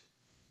this.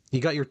 You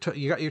got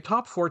your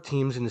top 4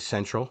 teams in the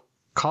Central: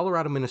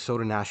 Colorado,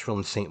 Minnesota, Nashville,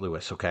 and St.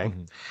 Louis, okay?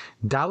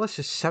 Mm-hmm. Dallas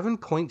is 7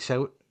 points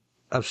out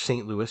of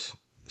St. Louis.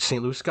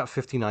 St. Louis got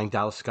 59,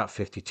 Dallas got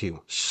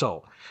 52.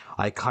 So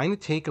I kind of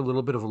take a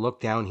little bit of a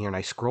look down here, and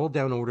I scroll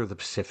down over to the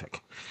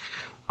Pacific.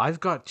 I've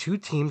got 2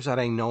 teams that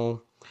I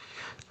know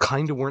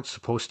kind of weren't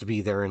supposed to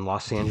be there in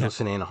Los Angeles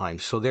and Anaheim.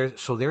 So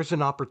there's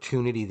an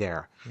opportunity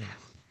there. Yeah.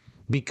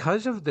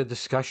 Because of the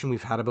discussion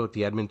we've had about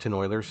the Edmonton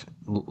Oilers,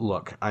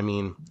 look, I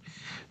mean,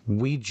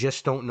 we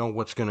just don't know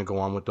what's going to go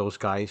on with those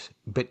guys.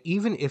 But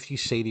even if you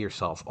say to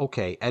yourself,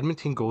 okay,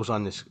 Edmonton goes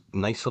on this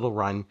nice little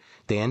run,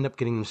 they end up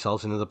getting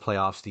themselves into the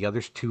playoffs, the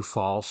others 2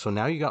 fall, so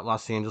now you got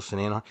Los Angeles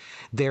and Anaheim.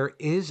 There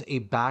is a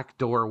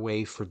backdoor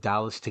way for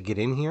Dallas to get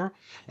in here,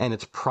 and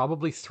it's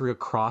probably through a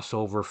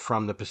crossover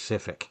from the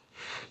Pacific.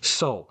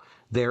 So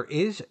there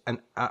is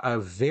a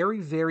very,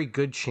 very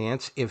good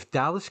chance, if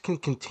Dallas can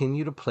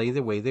continue to play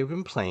the way they've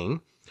been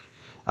playing,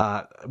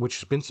 which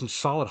has been some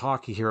solid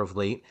hockey here of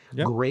late.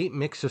 Yep. Great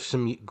mix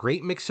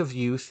of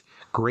youth,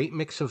 great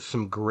mix of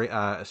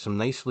some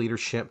nice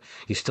leadership.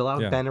 You still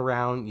have Yeah. Ben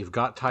around. You've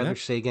got Tyler Yep.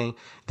 Seguin.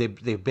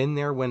 They've been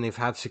there when they've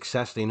had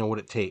success. They know what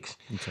it takes.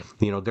 That's right.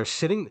 You know, they're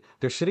sitting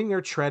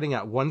there treading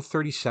at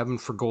 137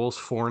 for goals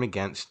for and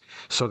against.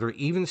 So they're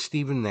even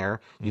Steven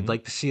there. You'd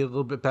like to see a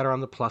little bit better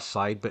on the plus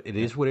side, but it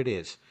is what it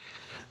is.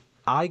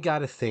 I got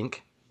to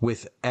think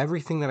with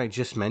everything that I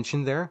just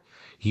mentioned there,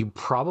 you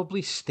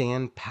probably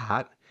stand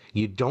pat.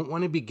 You don't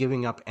want to be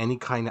giving up any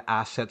kind of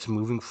assets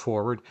moving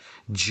forward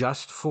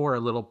just for a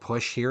little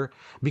push here.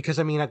 Because,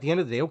 I mean, at the end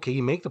of the day, okay,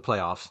 you make the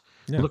playoffs.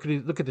 Yeah. Look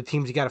at the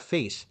teams you got to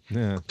face.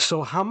 Yeah.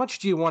 So how much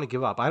do you want to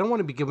give up? I don't want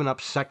to be giving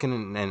up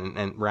second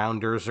and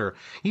rounders or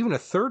even a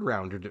third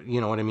rounder.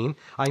 You know what I mean?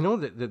 I know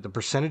that the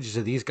percentages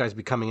of these guys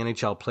becoming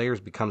NHL players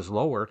becomes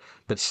lower,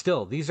 but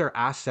still, these are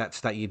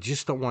assets that you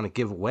just don't want to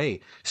give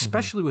away,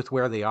 especially with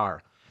where they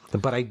are.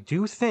 But I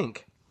do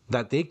think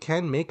that they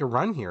can make a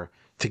run here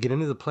to get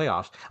into the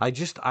playoffs.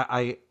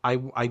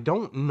 I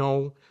don't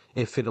know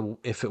if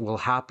it will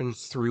happen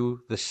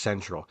through the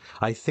Central.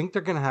 I think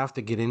they're going to have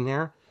to get in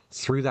there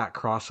through that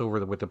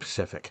crossover with the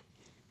Pacific.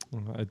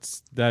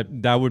 It's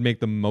that would make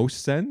the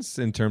most sense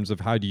in terms of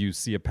how do you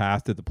see a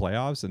path to the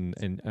playoffs,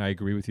 and I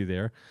agree with you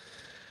there.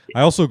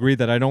 I also agree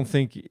that I don't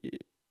think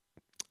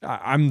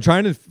I'm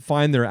trying to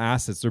find their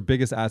assets, their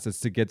biggest assets,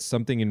 to get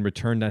something in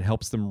return that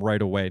helps them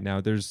right away.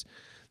 Now, there's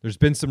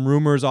been some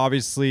rumors,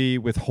 obviously,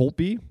 with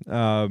Holtby,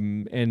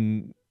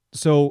 and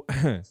so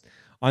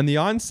on the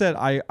onset,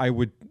 I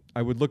would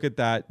look at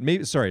that.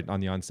 Maybe on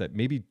the onset,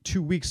 maybe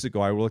 2 weeks ago,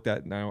 I looked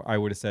at. Now I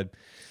would have said,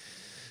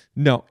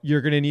 no,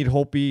 you're going to need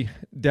Holtby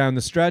down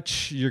the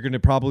stretch. You're going to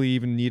probably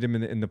even need him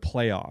in the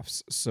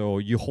playoffs. So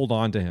you hold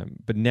on to him.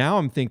 But now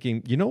I'm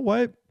thinking, you know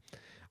what?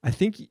 I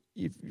think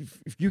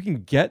if you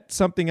can get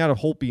something out of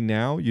Holtby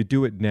now, you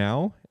do it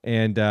now,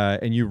 and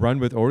you run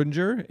with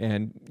Oettinger,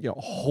 and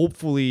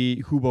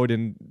hopefully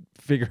Huboden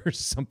figures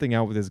something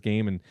out with his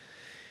game, and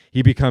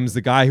he becomes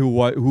the guy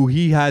who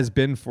he has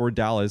been for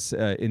Dallas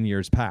in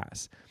years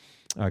past,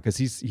 because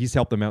he's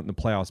helped them out in the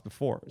playoffs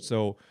before.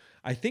 So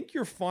I think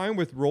you're fine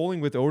with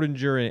rolling with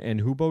Oettinger and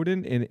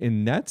Huboden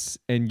in nets,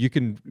 and you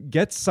can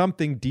get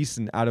something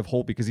decent out of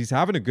Holt because he's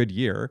having a good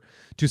year,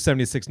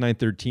 276,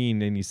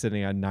 913, and he's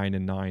sitting at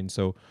 9-9.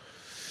 So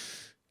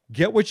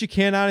get what you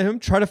can out of him.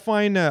 Try to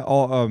find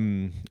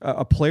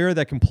a player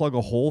that can plug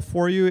a hole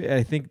for you.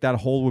 I think that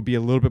hole would be a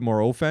little bit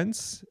more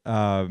offense.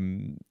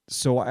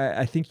 So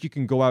I think you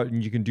can go out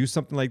and you can do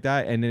something like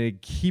that, and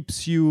it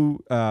keeps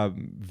you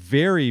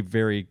very,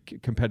 very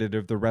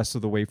competitive the rest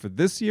of the way for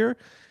this year.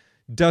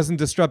 Doesn't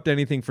disrupt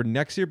anything for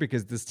next year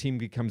because this team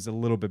becomes a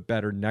little bit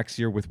better next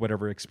year with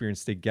whatever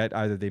experience they get.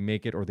 Either they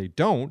make it or they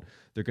don't.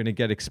 They're going to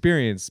get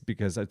experience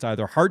because it's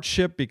either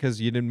hardship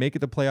because you didn't make it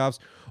to the playoffs,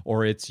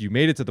 or it's you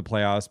made it to the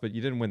playoffs but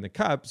you didn't win the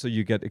cup, so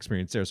you get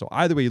experience there. So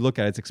either way you look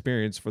at it, it's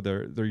experience for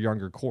their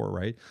younger core,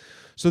 right?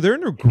 So they're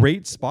in a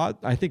great spot.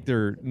 I think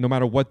they're, no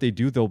matter what they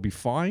do, they'll be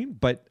fine.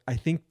 But I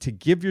think to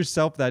give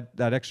yourself that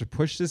extra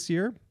push this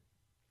year,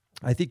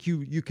 I think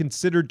you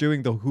consider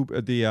doing the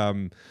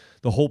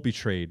Holtby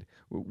trade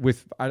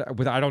with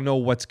I don't know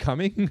what's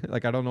coming.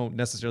 Like, I don't know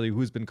necessarily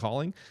who's been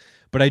calling,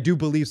 but I do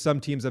believe some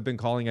teams have been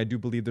calling. I do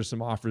believe there's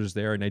some offers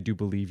there, and I do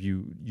believe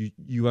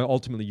you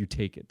ultimately you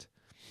take it.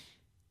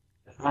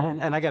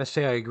 And I got to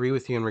say, I agree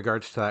with you in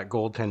regards to that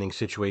goaltending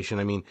situation.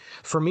 I mean,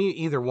 for me,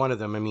 either one of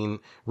them, I mean,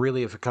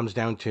 really, if it comes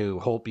down to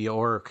Holtby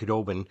or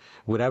Khudobin,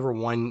 whatever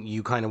one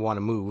you kind of want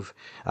to move,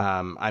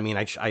 I mean,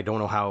 I don't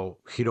know how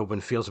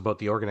Khudobin feels about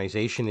the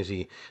organization. Is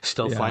he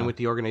still fine with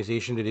the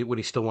organization? Would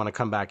he still want to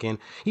come back in?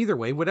 Either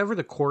way, whatever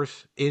the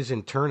course is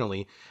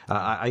internally,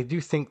 I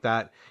do think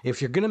that if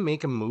you're going to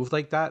make a move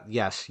like that,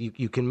 yes,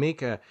 you can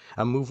make a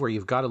move where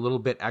you've got a little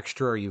bit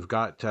extra, or you've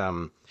got,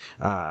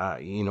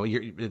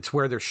 it's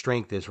where their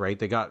strength is, right?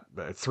 They got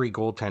 3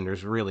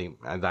 goaltenders really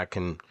that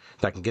can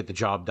get the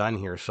job done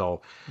here.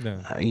 So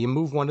you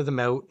move one of them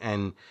out,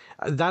 and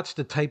that's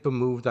the type of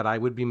move that I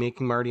would be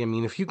making, Marty. I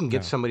mean, if you can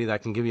get somebody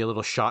that can give you a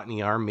little shot in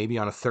the arm, maybe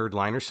on a third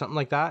line or something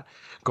like that,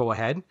 go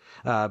ahead.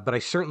 But I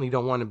certainly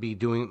don't want to be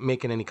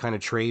making any kind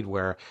of trade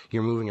where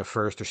you're moving a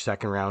first or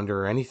second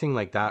rounder or anything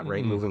like that,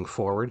 right? Moving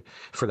forward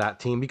for that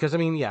team, because I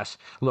mean, yes,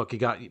 look, you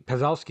got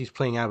Pavelski's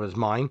playing out of his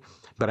mind.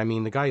 But I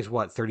mean, the guy's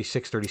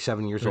 36,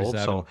 37 years old.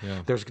 So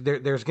there's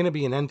going to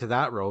be an end to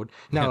that road.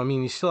 Now, I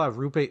mean, you still have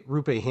Rupe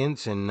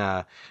Hintz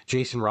and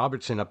Jason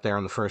Robertson up there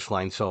on the first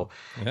line. So,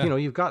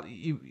 you've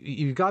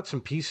got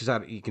some pieces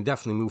that you can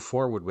definitely move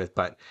forward with.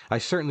 But I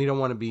certainly don't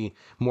want to be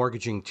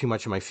mortgaging too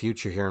much of my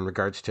future here in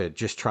regards to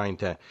just trying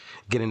to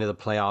get into the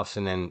playoffs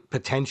and then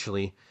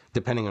potentially,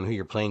 depending on who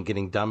you're playing,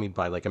 getting dummied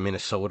by like a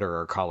Minnesota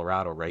or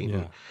Colorado, right? Yeah.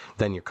 And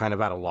then you're kind of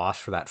at a loss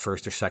for that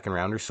first or second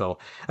rounder. So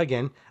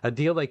again, a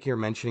deal like you're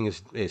mentioning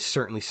is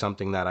certainly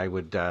something that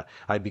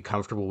I'd be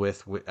comfortable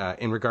with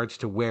in regards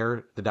to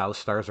where the Dallas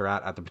Stars are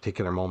at the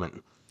particular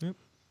moment. Yep.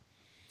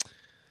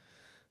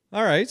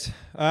 All right.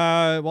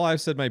 Well,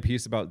 I've said my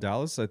piece about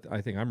Dallas.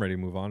 I think I'm ready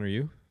to move on. Are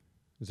you?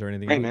 Is there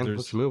anything? Hey, man,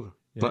 let's move.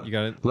 Yeah, Let, you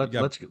got it. let,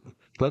 let's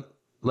let,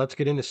 let's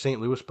get into St.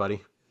 Louis,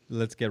 buddy.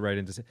 Let's get right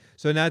into.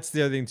 So and that's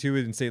the other thing too.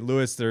 In St.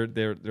 Louis,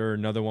 they're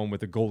another one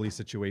with a goalie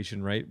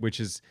situation, right? Which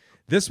is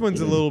this one's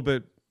a little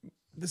bit.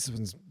 This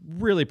one's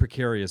really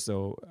precarious.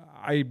 So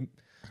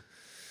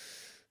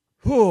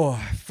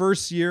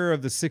first year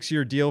of the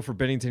 6-year deal for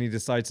Bennington, he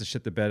decides to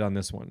shit the bed on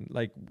this one.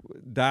 Like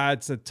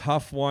that's a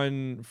tough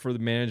one for the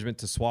management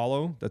to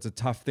swallow. That's a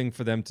tough thing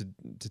for them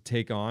to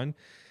take on.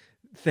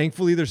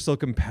 Thankfully, they're still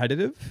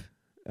competitive,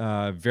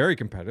 very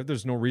competitive.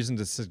 There's no reason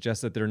to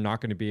suggest that they're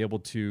not going to be able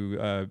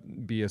to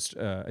be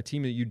a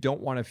team that you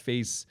don't want to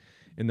face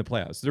in the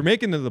playoffs. They're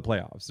making it to the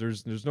playoffs.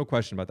 There's no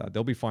question about that.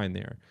 They'll be fine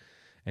there,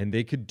 and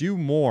they could do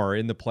more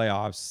in the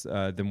playoffs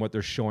than what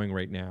they're showing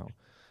right now.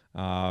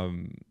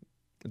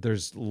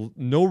 There's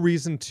no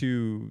reason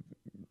to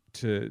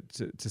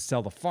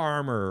sell the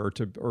farm or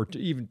to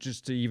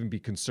even be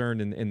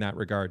concerned in that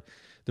regard.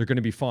 They're going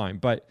to be fine,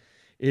 but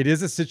it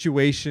is a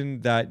situation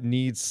that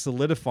needs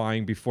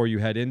solidifying before you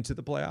head into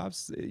the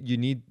playoffs. You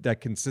need that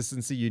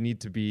consistency. You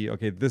need to be,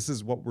 okay, this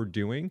is what we're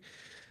doing.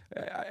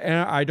 And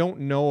I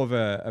don't know of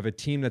a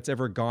team that's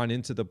ever gone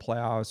into the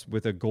playoffs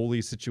with a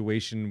goalie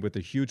situation with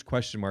a huge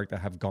question mark that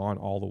have gone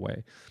all the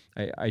way.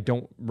 I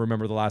don't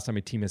remember the last time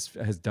a team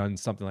has done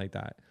something like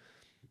that.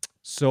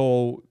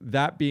 So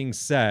that being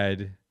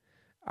said,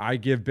 I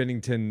give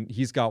Binnington,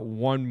 he's got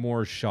one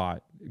more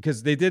shot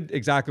because they did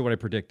exactly what I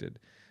predicted.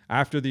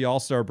 After the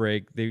All-Star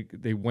break,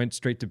 they went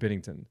straight to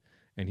Binnington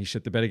and he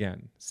shit the bed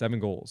again, 7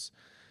 goals.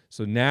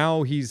 So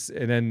now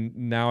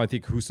now I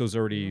think Husso's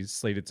already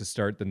slated to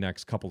start the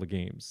next couple of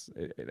games.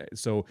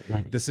 So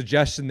the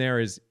suggestion there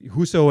is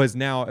Husso has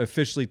now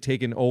officially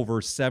taken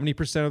over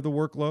 70% of the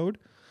workload,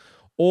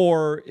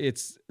 or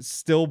it's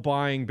still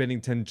buying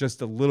Binnington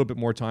just a little bit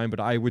more time.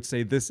 But I would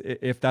say this,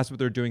 if that's what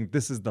they're doing,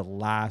 this is the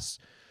last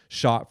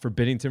shot for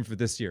Binnington for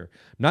this year.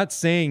 I'm not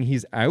saying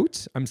he's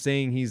out. I'm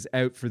saying he's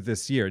out for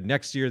this year.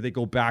 Next year, they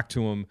go back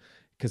to him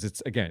because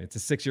it's a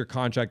 6-year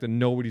contract that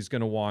nobody's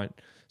going to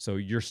want. So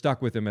you're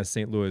stuck with him as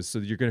St. Louis. So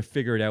you're going to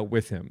figure it out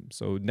with him.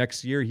 So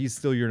next year, he's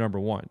still your number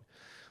one.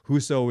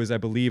 Husso is, I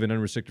believe, an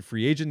unrestricted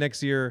free agent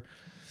next year.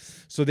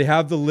 So they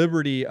have the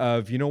liberty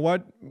of, you know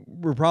what,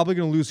 we're probably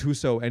going to lose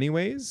Husso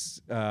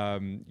anyways,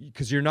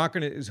 because you're not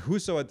going to.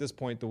 Husso at this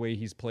point, the way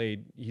he's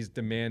played, he's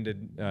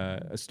demanded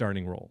a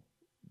starting role.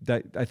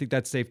 That I think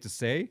that's safe to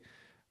say.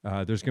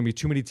 There's going to be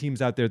too many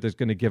teams out there that's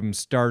going to give him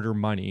starter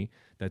money.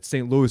 That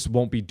St. Louis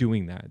won't be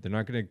doing that. They're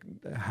not going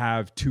to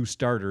have 2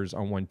 starters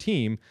on one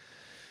team,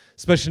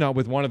 especially not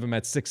with one of them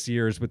at 6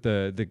 years with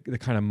the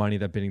kind of money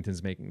that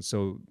Binnington's making.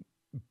 So.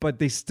 But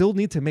they still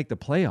need to make the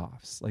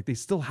playoffs. Like they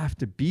still have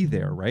to be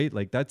there, right?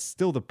 Like that's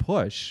still the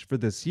push for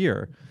this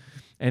year.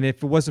 And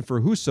if it wasn't for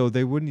Husso,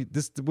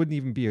 this wouldn't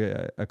even be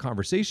a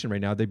conversation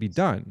right now. They'd be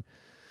done.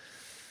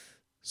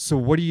 So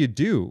what do you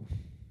do?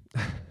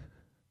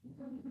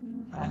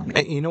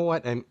 You know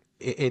what? And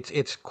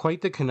it's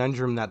quite the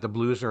conundrum that the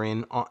Blues are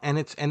in, and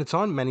it's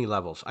on many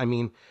levels. I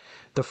mean,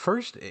 the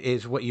first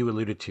is what you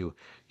alluded to.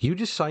 You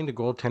just signed a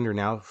goaltender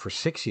now for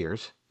 6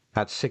 years.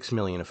 That's $6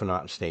 million, if I'm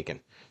not mistaken.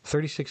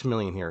 $36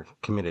 million here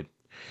committed.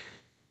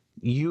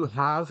 You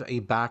have a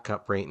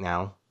backup right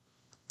now.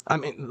 I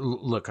mean,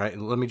 look, let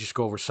me just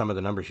go over some of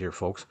the numbers here,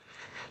 folks.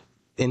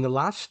 In the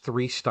last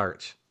 3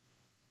 starts,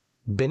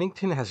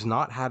 Binnington has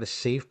not had a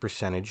save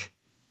percentage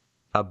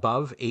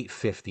above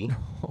 .850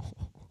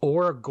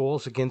 or a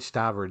goals against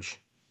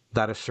average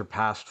that has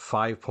surpassed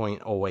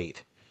 5.08.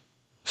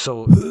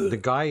 So the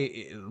guy,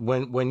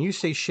 when you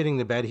say shitting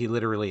the bed, he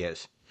literally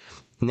is.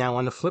 Now,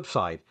 on the flip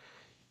side,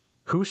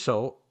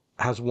 Husso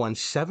has won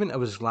 7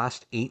 of his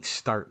last 8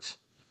 starts,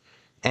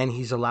 and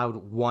he's allowed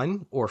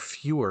 1 or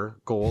fewer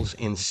goals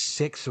in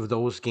 6 of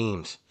those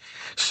games.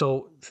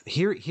 So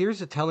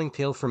here's a telling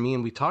tale for me,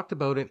 and we talked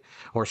about it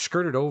or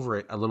skirted over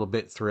it a little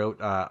bit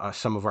throughout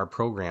some of our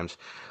programs.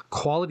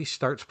 Quality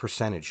starts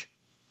percentage.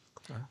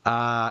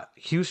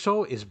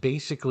 Husso is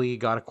basically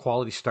got a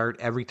quality start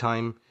every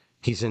time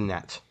he's in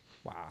net.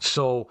 Wow.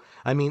 So,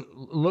 I mean,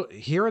 look,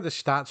 here are the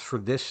stats for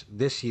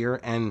this year,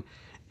 and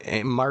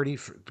Marty,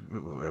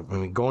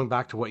 going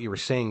back to what you were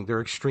saying,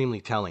 they're extremely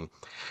telling.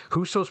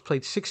 Husso's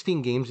played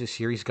 16 games this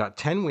year. He's got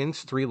 10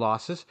 wins, 3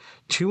 losses,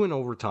 2 in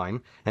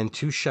overtime, and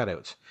 2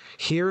 shutouts.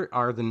 Here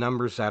are the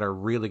numbers that are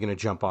really going to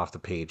jump off the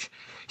page.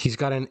 He's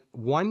got an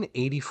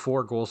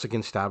 184 goals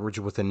against average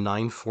with a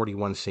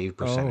 941 save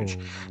percentage.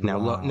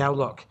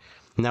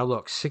 Now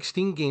look,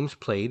 16 games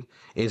played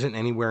isn't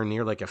anywhere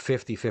near like a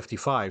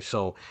 50-55.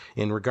 So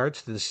in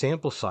regards to the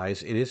sample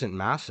size, it isn't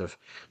massive.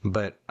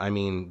 But I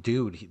mean,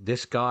 dude,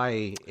 this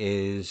guy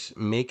is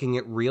making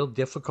it real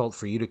difficult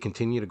for you to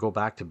continue to go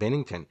back to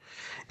Binnington.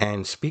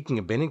 And speaking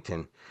of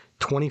Binnington,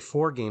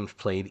 24 games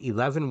played,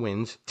 11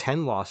 wins,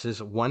 10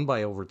 losses, 1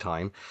 by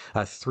overtime,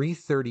 a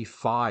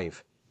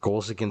 335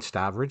 goals against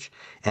average,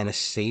 and a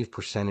save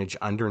percentage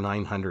under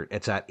 900.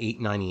 It's at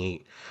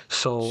 898.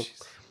 So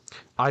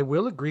I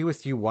will agree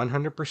with you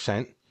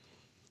 100%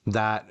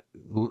 that,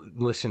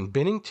 listen,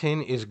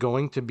 Binnington is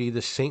going to be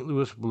the St.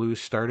 Louis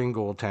Blues starting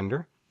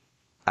goaltender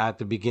at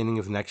the beginning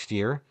of next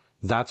year.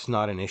 that's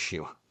not an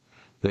issue.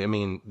 I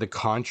mean, the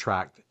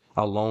contract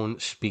alone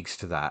speaks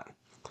to that.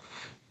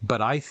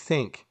 But I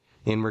think,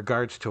 in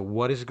regards to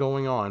what is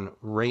going on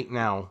right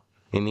now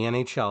in the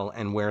NHL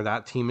and where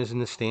that team is in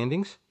the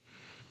standings,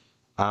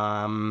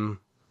 I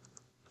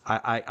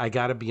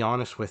got to be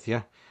honest with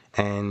you,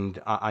 and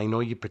I know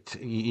you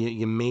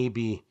may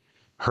be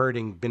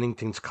hurting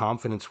Binnington's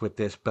confidence with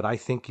this, but I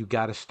think you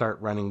got to start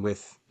running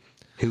with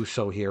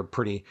Husso here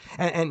pretty.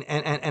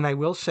 And I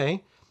will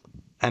say,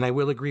 and I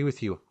will agree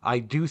with you, I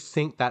do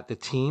think that the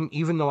team,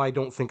 even though I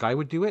don't think I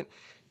would do it,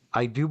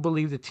 I do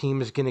believe the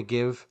team is going to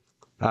give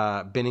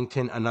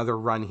Binnington another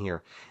run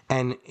here.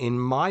 And in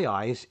my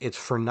eyes, it's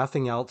for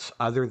nothing else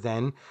other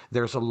than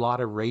there's a lot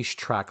of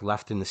racetrack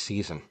left in the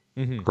season,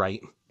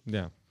 right?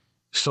 Yeah.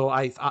 So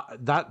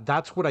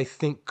that's what I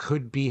think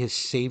could be his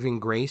saving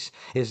grace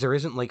is there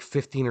isn't like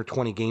 15 or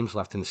 20 games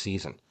left in the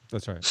season.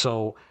 That's right.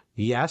 So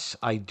yes,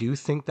 I do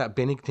think that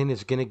Binnington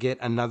is going to get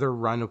another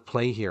run of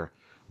play here.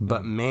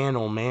 But man,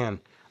 oh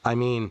man, I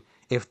mean,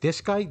 if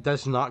this guy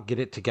does not get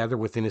it together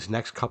within his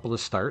next couple of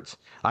starts,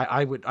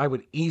 I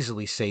would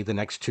easily say the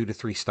next 2 to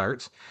 3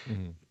 starts.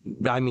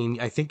 I mean,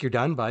 I think you're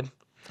done, bud.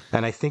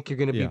 And I think you're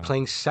going to be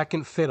playing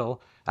second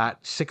fiddle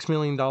at $6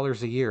 million a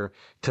year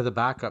to the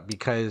backup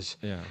because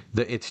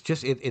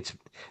it's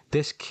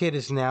this kid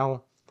has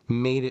now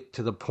made it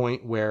to the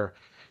point where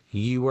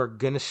you are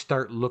going to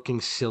start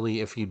looking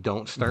silly if you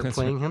don't start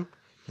playing him.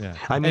 Yeah,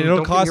 I mean, and it'll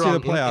don't get cost me you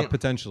wrong, the playoff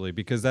potentially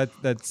because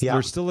that's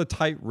there's still a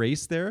tight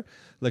race there.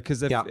 Like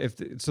because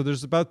if so,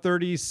 there's about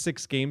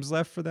 36 games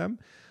left for them.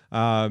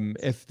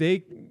 If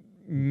they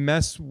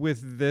mess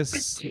with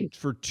this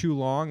for too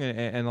long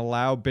and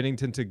allow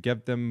Binnington to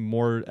give them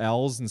more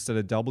L's instead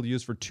of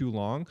W's for too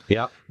long,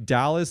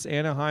 Dallas,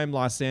 Anaheim,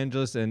 Los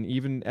Angeles, and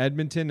even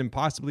Edmonton and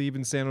possibly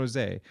even San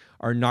Jose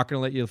are not going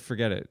to let you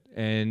forget it.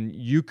 And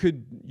you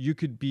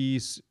could be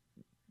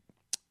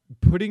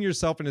putting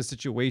yourself in a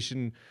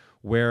situation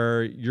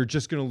where you're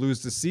just going to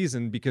lose the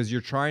season because you're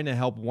trying to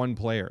help one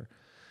player.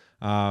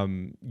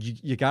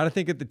 You got to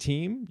think of the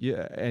team,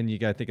 and you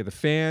got to think of the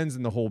fans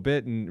and the whole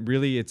bit. And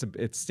really, it's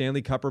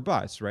Stanley Cup or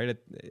bust, right?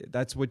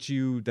 That's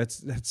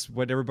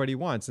what everybody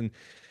wants. And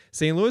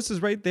St. Louis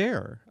is right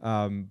there.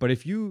 But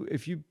if you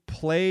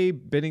play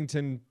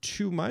Binnington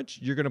too much,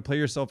 you're going to play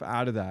yourself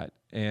out of that.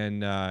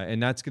 And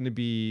that's going to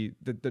be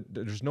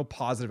there's no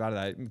positive out of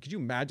that. Could you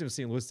imagine if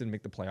St. Louis didn't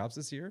make the playoffs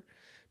this year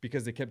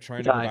because they kept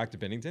trying to go back to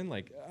Binnington?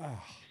 Like,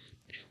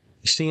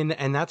 See,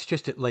 and that's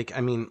just it. Like,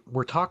 I mean,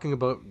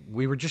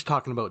 we were just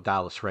talking about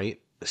Dallas, right?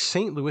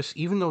 St. Louis,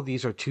 even though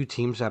these are two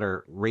teams that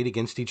are right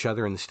against each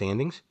other in the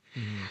standings,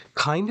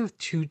 kind of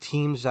two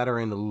teams that are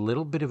in a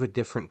little bit of a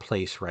different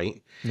place,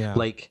 right? Yeah.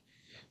 Like,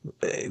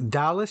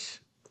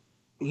 Dallas,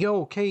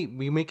 okay,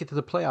 we make it to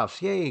the playoffs.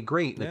 Yay,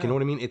 great. Like, you know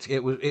what I mean?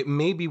 It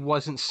maybe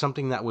wasn't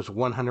something that was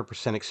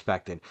 100%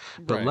 expected.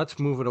 But let's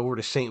move it over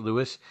to St.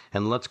 Louis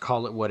and let's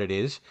call it what it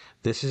is.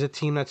 This is a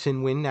team that's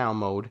in win now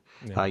mode.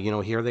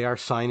 Yeah. Here they are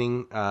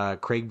signing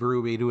Craig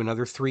Berube to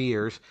another 3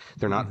 years.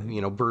 They're not,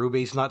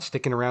 Berube's not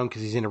sticking around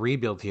because he's in a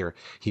rebuild here.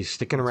 He's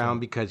sticking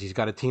around because he's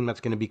got a team that's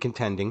going to be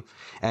contending.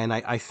 And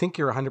I think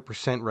you're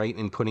 100% right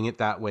in putting it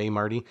that way,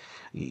 Marty.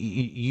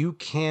 You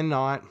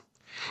cannot...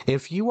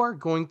 If you are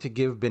going to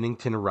give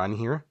Binnington a run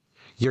here,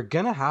 you're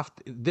going to have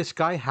to, this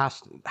guy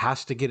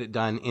has to get it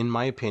done, in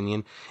my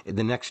opinion, in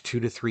the next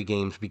 2 to 3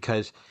 games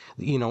because,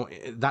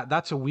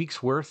 that's a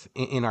week's worth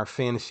in our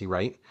fantasy,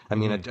 right? I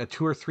mean, a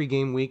 2 or 3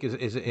 game week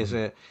is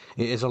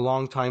a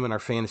long time in our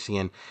fantasy,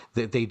 and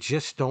they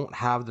just don't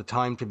have the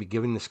time to be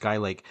giving this guy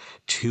like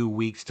 2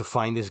 weeks to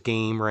find his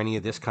game or any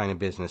of this kind of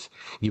business.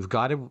 You've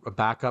got a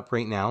backup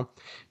right now.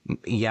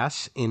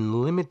 Yes,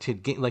 in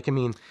limited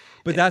game,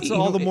 but that's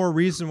all the more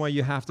reason why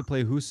you have to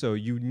play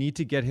Husso. You need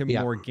to get him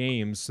more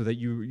games so that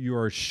you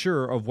are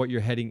sure of what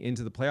you're heading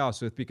into the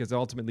playoffs with, because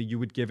ultimately you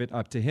would give it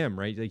up to him,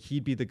 right? Like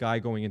he'd be the guy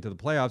going into the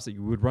playoffs that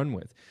you would run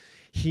with.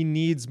 He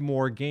needs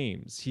more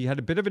games. He had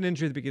a bit of an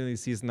injury at the beginning of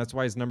the season. That's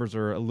why his numbers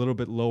are a little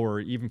bit lower,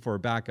 even for a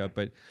backup.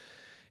 But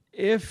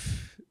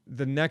if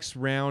the next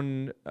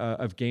round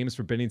of games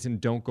for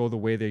Binnington don't go the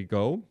way they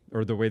go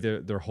or the way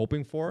they're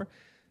hoping for,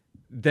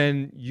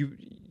 then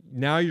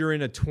you're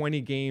in a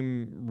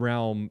 20-game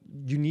realm.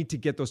 You need to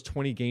get those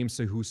 20 games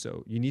to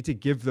Husso. You need to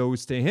give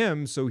those to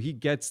him so he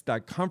gets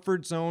that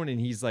comfort zone and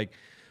he's like,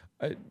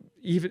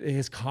 even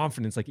his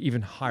confidence like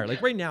even higher.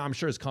 Like right now, I'm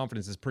sure his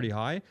confidence is pretty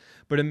high.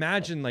 But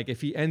imagine like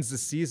if he ends the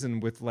season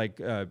with like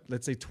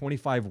let's say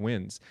 25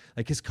 wins,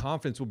 like his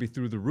confidence will be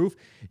through the roof.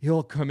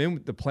 He'll come in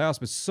with the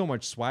playoffs with so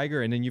much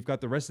swagger, and then you've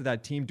got the rest of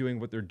that team doing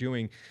what they're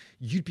doing.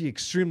 You'd be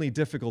extremely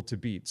difficult to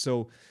beat.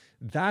 So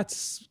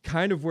that's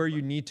kind of where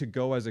you need to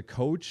go as a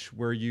coach,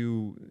 where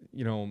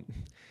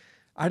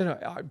I don't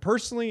know.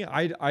 Personally,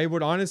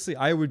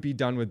 I would be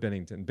done with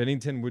Binnington.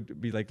 Binnington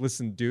would be like,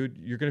 listen, dude,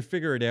 you're going to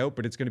figure it out,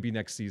 but it's going to be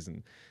next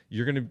season.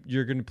 You're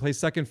going to play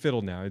second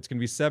fiddle now. It's going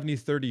to be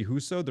 70-30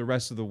 Husso the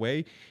rest of the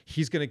way.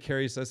 He's going to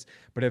carry us.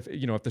 But if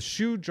the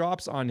shoe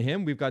drops on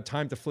him, we've got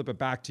time to flip it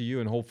back to you,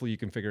 and hopefully you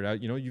can figure it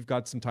out. You've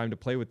got some time to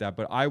play with that.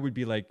 But I would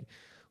be like,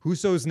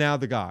 Husso's now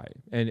the guy,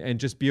 and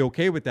just be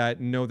okay with that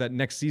and know that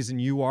next season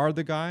you are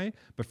the guy.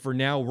 But for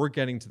now, we're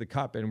getting to the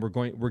cup and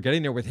we're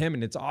getting there with him,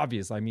 and it's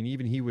obvious. I mean,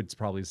 even he would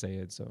probably say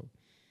it. So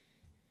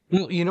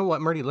Well, you know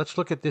what, Marty? Let's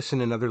look at this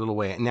in another little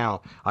way.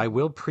 Now, I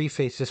will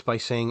preface this by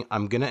saying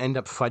I'm going to end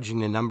up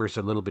fudging the numbers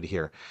a little bit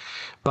here,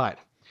 but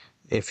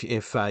if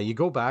you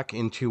go back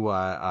into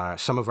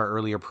some of our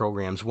earlier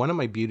programs, one of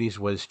my beauties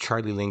was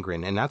Charlie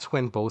Lindgren, and that's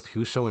when both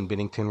Husso and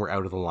Binnington were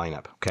out of the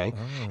lineup. Okay,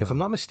 if I'm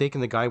not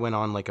mistaken, the guy went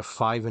on like a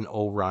 5-0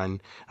 run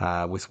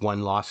with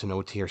one loss in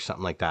OT or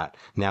something like that.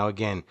 Now,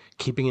 again,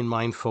 keeping in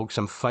mind, folks,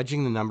 I'm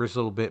fudging the numbers a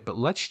little bit, but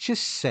let's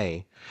just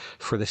say,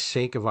 for the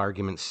sake of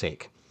argument's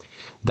sake,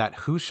 that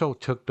Husso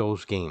took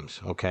those games,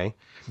 okay?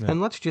 Yeah.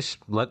 And let's just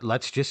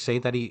say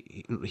that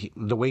he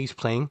the way he's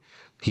playing,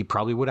 he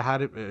probably would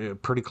have had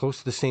it pretty close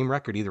to the same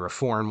record, either a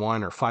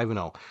 4-1 or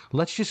 5-0.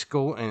 Let's just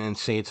go and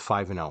say it's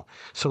 5-0.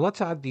 So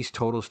let's add these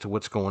totals to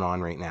what's going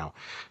on right now.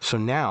 So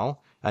now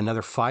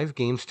another 5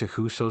 games to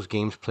Husso's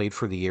games played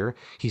for the year.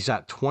 He's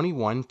at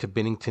 21 to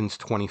Binnington's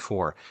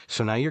 24.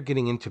 So now you're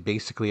getting into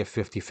basically a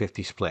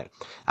 50-50 split.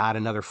 Add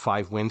another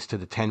 5 wins to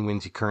the 10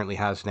 wins he currently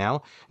has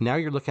now. Now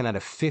you're looking at a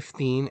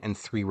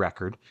 15-3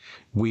 record.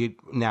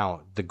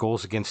 Now the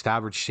goals against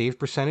average save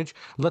percentage,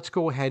 let's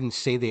go ahead and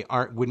say they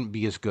wouldn't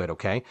be as good,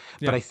 okay?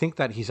 Yeah. But I think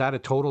that he's at a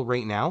total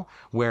right now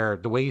where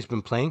the way he's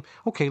been playing,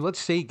 okay, let's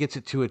say he gets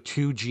it to a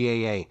 2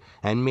 GAA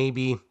and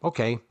maybe,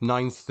 okay,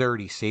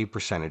 930 save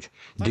percentage.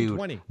 Dude,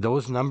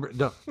 those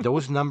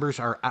numbers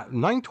are at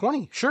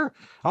 920. Sure,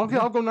 I'll go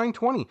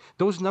 920.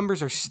 Those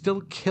numbers are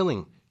still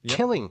killing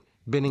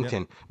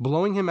Binnington,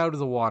 blowing him out of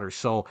the water.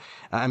 So,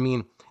 I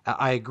mean,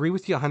 I agree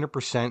with you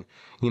 100%.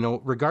 You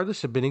know,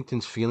 regardless of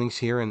Binnington's feelings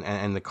here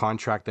and the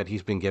contract that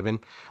he's been given,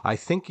 I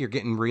think you're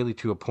getting really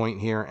to a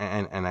point here,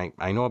 and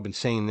I know I've been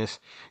saying this,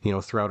 you know,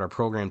 throughout our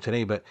program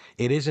today, but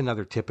it is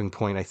another tipping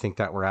point I think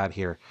that we're at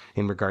here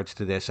in regards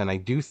to this. And I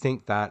do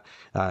think that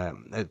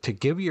to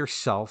give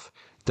yourself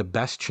the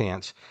best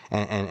chance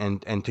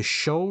and to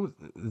show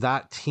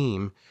that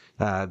team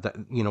that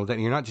you know that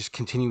you're not just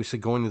continuously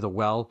going to the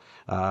well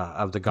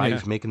of the guy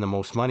who's making the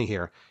most money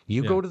here.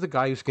 You go to the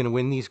guy who's going to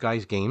win these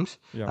guys games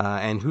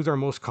and who they're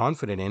most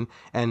confident in.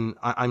 And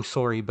I'm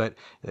sorry, but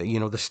you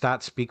know the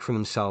stats speak for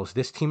themselves.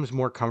 This team is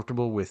more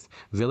comfortable with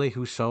Ville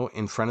Husso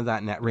in front of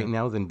that net right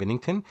now than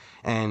Binnington.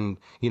 And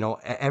you know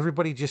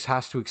everybody just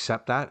has to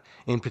accept that.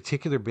 In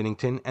particular,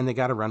 Binnington, and they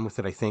got to run with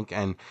it, I think.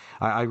 And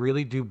I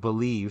really do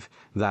believe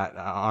that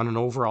on an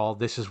overall,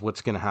 this is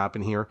what's going to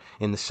happen here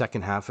in the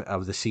second half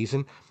of the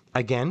season.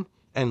 Again,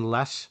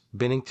 unless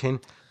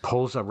Binnington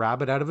pulls a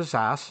rabbit out of his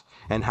ass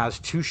and has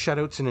 2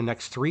 shutouts in the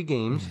next 3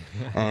 games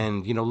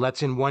and, you know,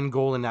 lets in 1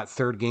 goal in that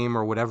 3rd game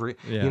or whatever,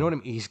 you know what I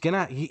mean?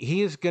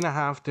 He is going to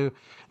have to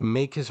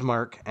make his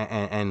mark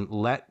and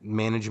let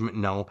management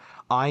know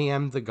I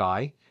am the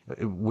guy,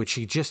 which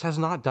he just has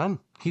not done.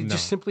 He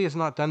just simply has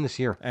not done this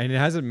year. And it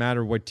hasn't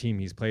mattered what team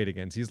he's played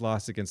against. He's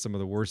lost against some of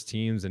the worst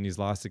teams and he's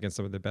lost against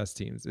some of the best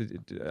teams.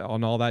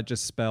 On all that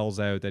just spells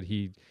out that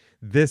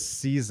this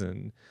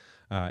season,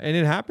 and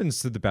it happens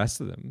to the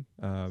best of them.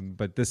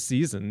 But this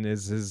season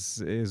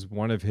is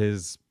one of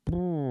his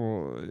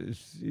one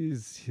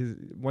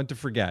to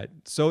forget.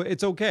 So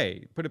it's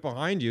okay. Put it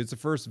behind you. It's the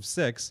first of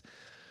 6.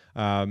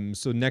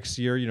 So next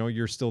year, you know,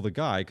 you're still the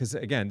guy. Because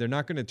again, they're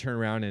not going to turn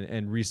around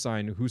and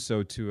re-sign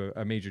Husso to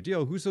a major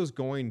deal. Husso's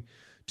going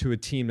to a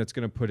team that's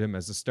going to put him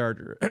as a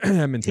starter.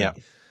 Yeah.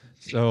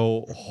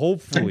 So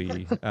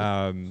hopefully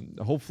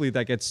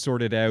that gets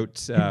sorted out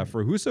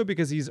for Husso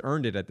because he's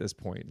earned it at this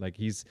point. Like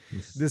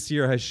this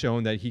year has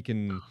shown that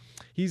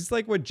he's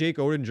like what Jake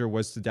Oettinger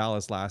was to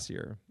Dallas last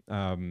year.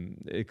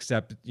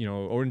 Except, you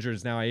know, Oettinger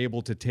is now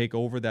able to take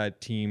over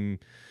that team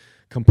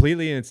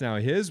completely and it's now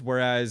his.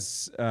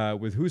 Whereas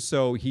with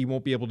Husso, he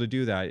won't be able to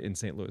do that in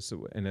St. Louis.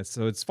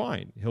 So it's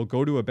fine. He'll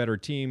go to a better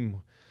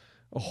team.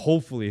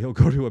 Hopefully he'll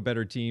go to a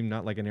better team,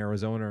 not like an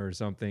Arizona or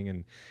something,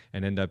 and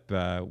end up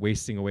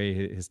wasting away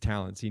his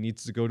talents. He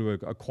needs to go to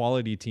a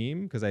quality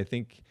team because I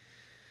think,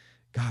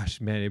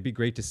 gosh, man, it'd be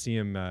great to see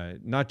him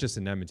not just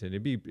in Edmonton.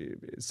 It'd be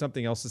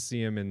something else to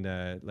see him in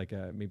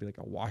maybe like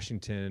a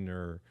Washington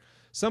or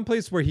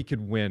someplace where he could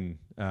win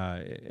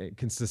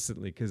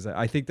consistently, because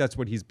I think that's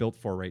what he's built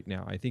for right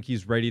now. I think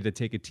he's ready to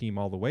take a team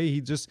all the way.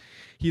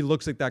 He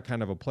looks like that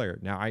kind of a player.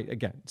 Now,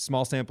 again,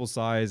 small sample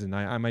size, and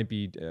I might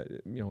be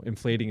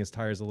inflating his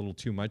tires a little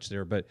too much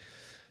there, but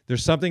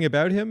there's something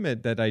about him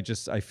that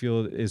I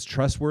feel is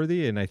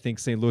trustworthy, and I think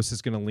St. Louis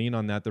is going to lean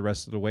on that the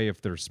rest of the way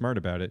if they're smart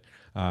about it.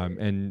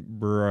 And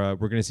we're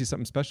going to see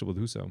something special with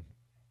Husso.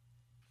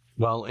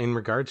 Well, in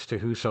regards to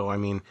Husso, I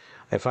mean,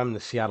 if I'm the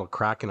Seattle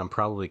Kraken, I'm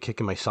probably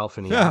kicking myself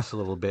in the ass a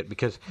little bit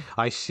because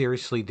I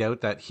seriously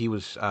doubt that he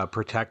was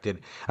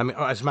protected. I mean,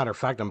 as a matter of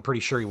fact, I'm pretty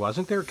sure he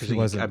wasn't there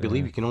because I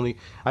believe you can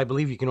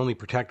only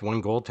protect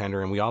 1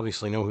 goaltender, and we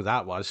obviously know who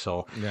that was.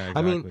 So,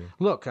 exactly. I mean,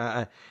 look,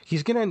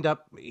 he's going to end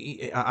up.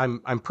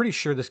 I'm pretty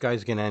sure this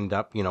guy's going to end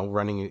up,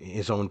 running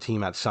his own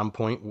team at some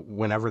point,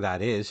 whenever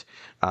that is.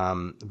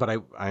 But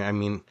I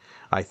mean,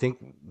 I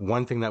think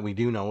one thing that we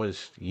do know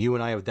is you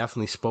and I have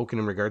definitely spoken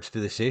in regards to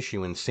this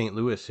issue. In St.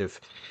 Louis,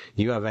 if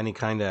you have any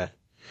kind of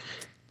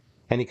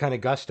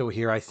gusto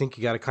here, I think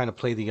you got to kind of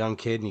play the young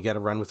kid and you got to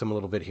run with him a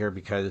little bit here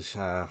because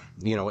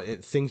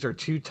things are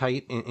too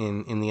tight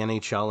in the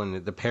NHL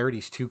and the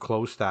parity's too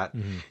close that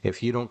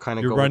if you don't kind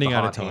of You're go with running the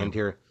out of hot time. hand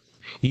here,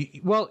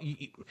 you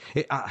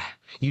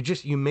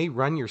may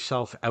run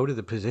yourself out of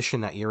the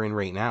position that you're in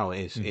right now.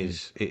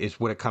 Is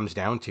what it comes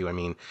down to. I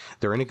mean,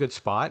 they're in a good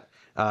spot.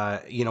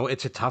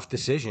 It's a tough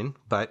decision,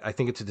 but I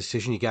think it's a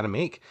decision you got to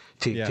make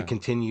to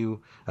continue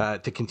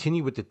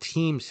with the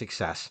team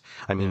success.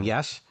 I mean,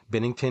 yes,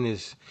 Binnington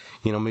is,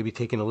 maybe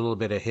taking a little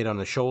bit of hit on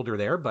the shoulder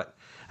there, but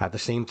at the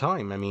same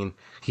time, I mean,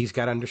 he's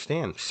got to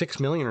understand $6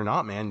 million or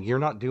not, man, you're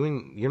not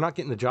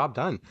getting the job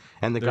done.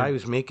 And the guy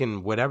who's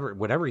making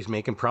whatever he's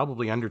making,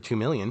 probably under $2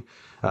 million,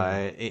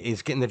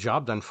 is getting the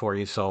job done for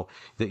you. So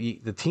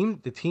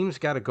the team's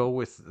got to go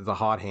with the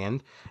hot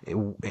hand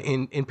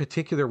in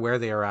particular where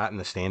they are at in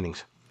the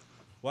standings.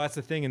 Well, that's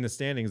the thing in the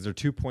standings. They're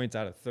 2 points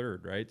out of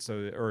third, right?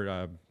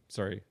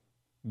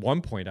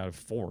 1 point out of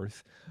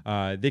fourth.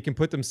 They can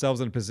put themselves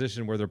in a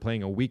position where they're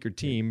playing a weaker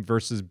team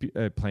versus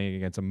playing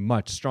against a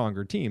much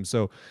stronger team.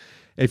 So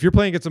if you're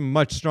playing against a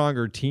much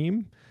stronger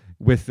team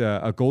with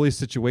a goalie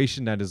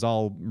situation that is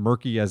all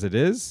murky as it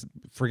is,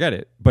 forget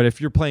it. But if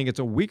you're playing against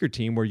a weaker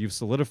team where you've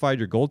solidified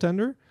your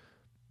goaltender,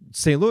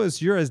 St.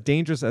 Louis, you're as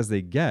dangerous as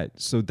they get.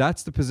 So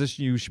that's the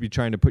position you should be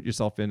trying to put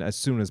yourself in as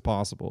soon as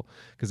possible.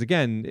 Because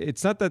again,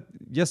 it's not that,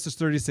 yes, there's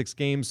 36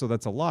 games, so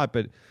that's a lot,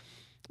 but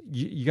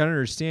you got to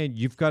understand,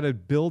 you've got to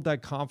build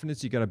that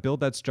confidence, you got to build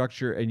that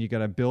structure, and you got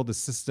to build a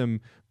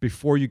system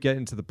before you get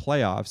into the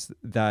playoffs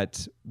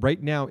that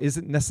right now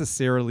isn't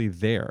necessarily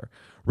there.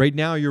 Right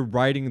now, you're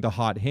riding the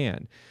hot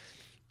hand.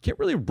 Can't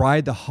really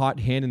ride the hot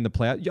hand in the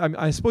playoffs.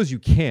 I suppose you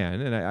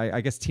can, and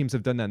I guess teams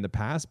have done that in the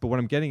past, but what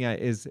I'm getting at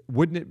is,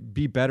 wouldn't it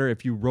be better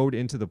if you rode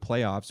into the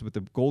playoffs with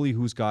the goalie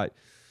who's got,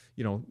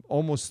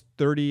 almost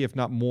 30, if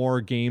not more,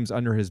 games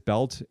under his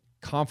belt,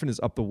 confidence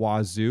up the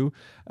wazoo,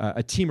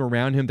 a team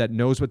around him that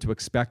knows what to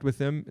expect with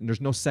him, and there's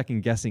no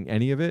second guessing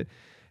any of it,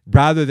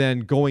 rather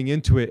than going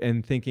into it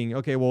and thinking,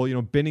 okay, well,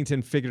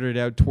 Binnington figured it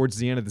out towards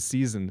the end of the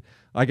season,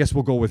 I guess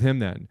we'll go with him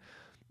then.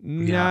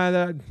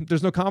 Nah,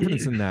 there's no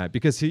confidence in that,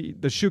 because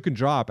the shoe can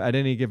drop at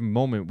any given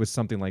moment with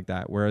something like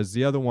that, whereas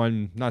the other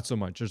one, not so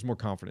much. There's more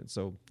confidence.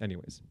 So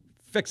anyways,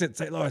 fix it,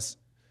 St. Louis.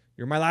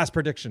 You're my last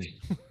prediction.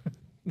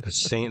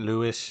 St.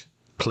 Louis,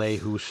 play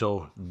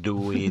Husso,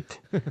 do it.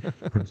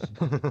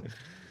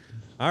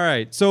 All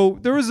right. So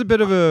there was a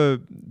bit of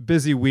a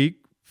busy week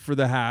for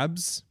the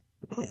Habs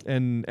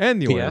and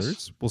the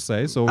Oilers, we'll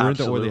say. So we're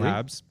into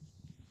Oilers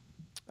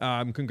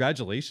Habs.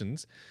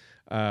 Congratulations.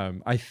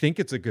 I think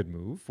it's a good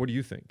move. What do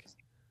you think?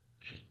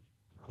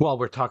 Well,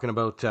 we're talking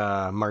about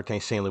Martin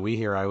St. Louis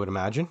here, I would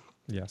imagine.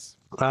 Yes.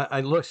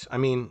 I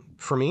mean,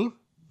 for me,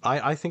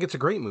 I think it's a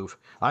great move.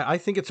 I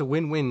think it's a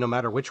win-win no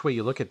matter which way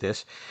you look at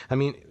this. I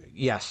mean,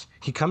 yes,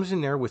 he comes in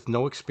there with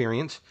no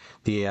experience.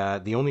 The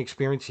only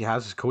experience he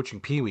has is coaching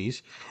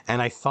Pee-wees.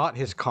 And I thought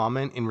his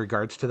comment in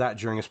regards to that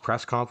during his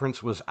press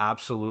conference was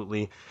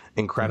absolutely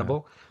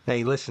incredible. Yeah.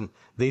 Hey, listen,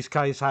 these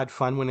guys had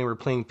fun when they were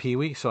playing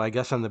Pee-wee, so I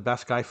guess I'm the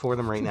best guy for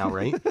them right now,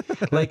 right?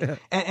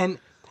 and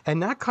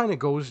that kind of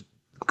goes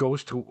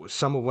to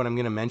some of what I'm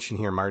going to mention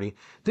here, Marty.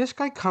 This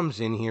guy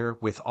comes in here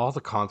with all the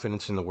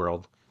confidence in the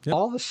world. Yep.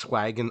 All the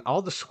swag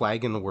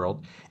in the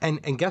world,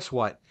 and guess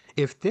what?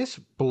 If this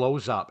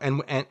blows up,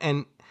 and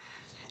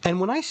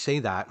when I say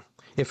that,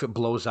 if it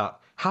blows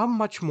up, how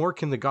much more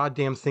can the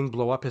goddamn thing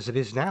blow up as it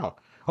is now?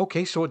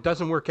 Okay, so it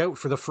doesn't work out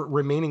for the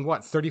remaining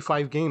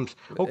 35 games.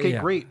 Okay,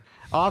 great.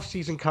 Off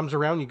season comes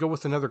around, you go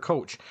with another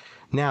coach.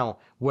 Now,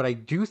 what I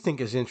do think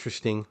is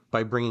interesting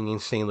by bringing in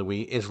St.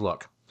 Louis is,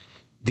 look,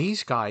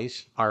 these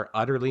guys are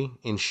utterly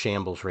in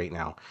shambles right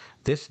now.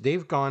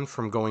 They've gone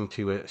from going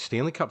to a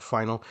Stanley Cup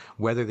final,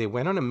 whether they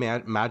went on a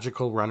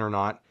magical run or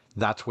not,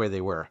 that's where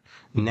they were.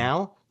 Mm-hmm.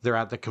 Now they're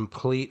at the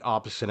complete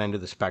opposite end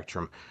of the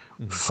spectrum,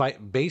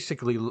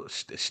 basically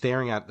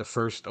staring at the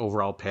first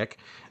overall pick,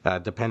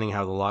 depending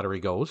how the lottery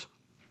goes.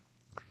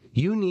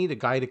 You need a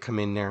guy to come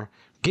in there,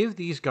 give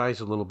these guys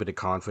a little bit of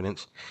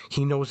confidence.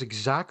 He knows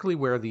exactly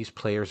where these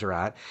players are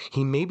at.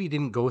 He maybe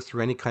didn't go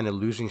through any kind of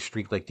losing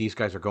streak like these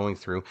guys are going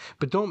through,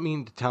 but don't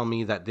mean to tell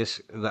me that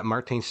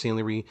Martin St.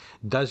 Louis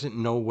doesn't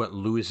know what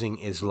losing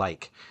is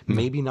like.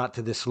 Maybe not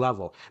to this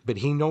level, but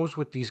he knows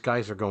what these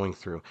guys are going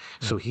through.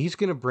 So he's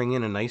going to bring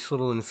in a nice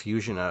little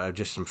infusion of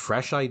just some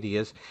fresh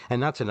ideas,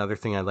 and that's another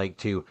thing I like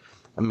too.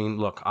 I mean,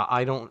 look,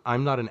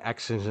 I'm not an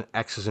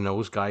X's and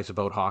O's guys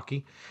about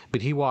hockey,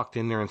 but he walked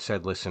in there and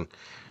said, listen,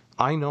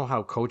 I know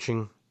how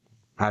coaching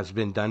has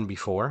been done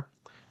before.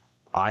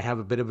 I have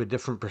a bit of a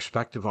different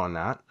perspective on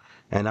that,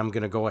 and I'm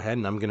going to go ahead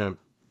and I'm going to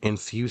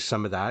infuse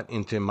some of that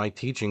into my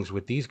teachings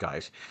with these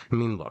guys. I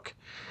mean, look,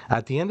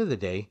 at the end of the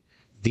day,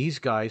 these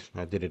guys,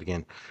 I did it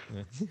again.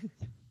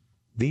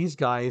 These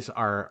guys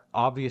are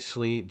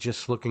obviously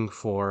just looking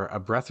for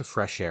a breath of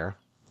fresh air.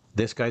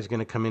 This guy's going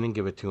to come in and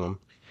give it to them.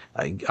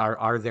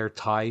 Are there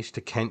ties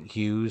to Kent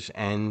Hughes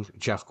and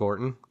Jeff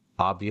Gorton?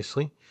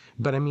 Obviously.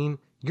 But I mean,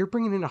 you're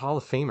bringing in a Hall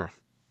of Famer.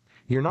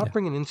 You're not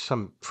bringing in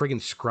some friggin'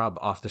 scrub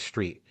off the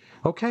street.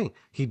 Okay,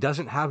 he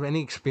doesn't have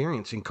any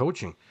experience in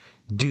coaching.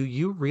 Do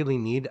you really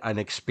need an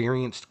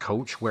experienced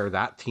coach where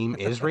that team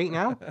is right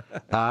now?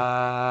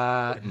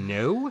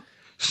 No.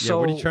 Yeah,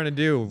 what are you So, trying to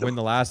do? Win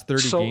the last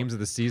 30 so, games of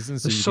the season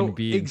so you can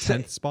be in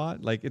 10th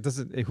spot? Like, it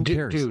doesn't, who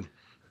cares?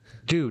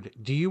 Dude,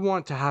 do you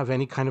want to have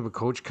any kind of a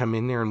coach come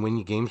in there and win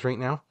you games right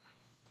now?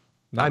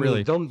 Not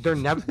really. They're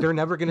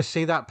never going to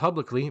say that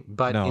publicly,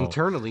 but No.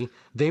 internally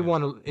they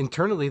want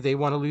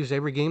to lose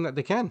every game that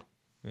they can.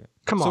 Yeah.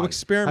 Come on. So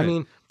experiment. I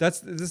mean,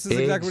 this is exactly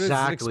what it is. It's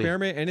an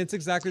experiment, and it's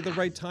exactly the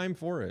right time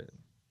for it.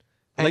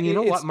 And Like, you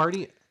know what,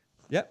 Marty?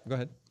 Yeah, go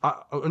ahead.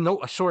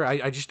 No,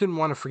 sorry. I just didn't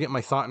want to forget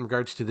my thought in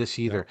regards to this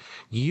either.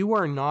 Yeah. You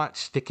are not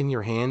sticking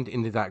your hand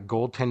into that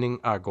coaching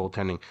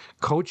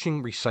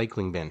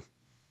recycling bin.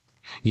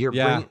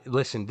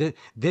 Listen,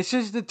 this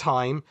is the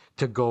time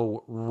to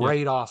go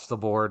right off the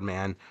board,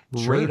 man.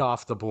 Sure. Right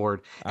off the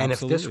board. And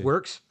Absolutely.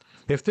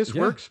 if this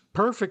works,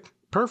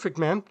 perfect,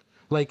 man.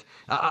 Like,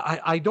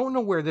 I don't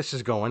know where this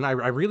is going. I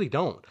really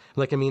don't.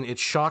 Like, I mean, it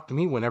shocked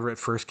me whenever it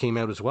first came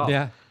out as well.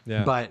 Yeah.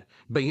 But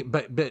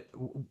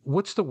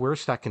what's the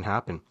worst that can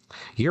happen?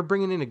 You're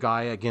bringing in a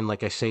guy, again,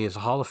 like I say, is a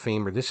Hall of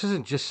Famer. This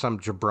isn't just some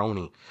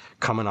jabroni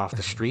coming off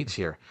the streets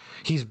here.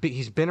 He's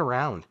been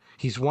around.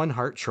 He's won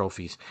Hart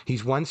trophies.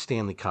 He's won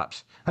Stanley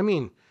Cups. I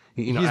mean,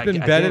 you know, he's been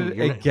betted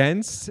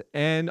against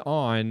and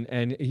on,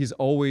 and he's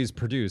always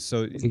produced.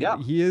 So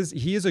he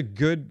is a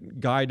good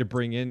guy to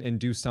bring in and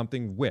do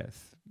something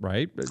with,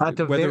 right? At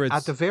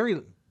the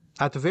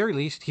very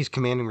least, he's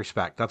commanding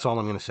respect. That's all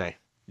I'm going to say.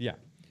 Yeah.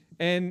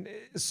 And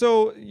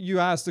so you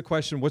asked the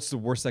question, what's the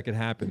worst that could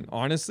happen?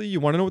 Honestly, you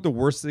want to know what the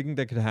worst thing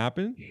that could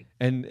happen?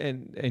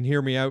 And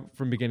hear me out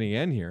from beginning to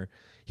end here.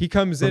 He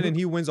comes in and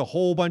he wins a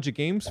whole bunch of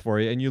games for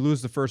you, and you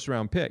lose the first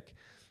round pick.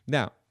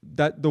 Now,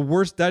 that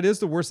is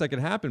the worst that could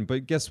happen.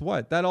 But guess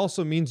what? That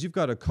also means you've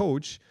got a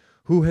coach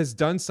who has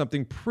done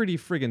something pretty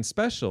friggin'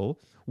 special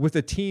with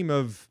a team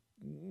of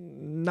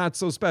not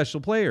so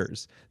special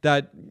players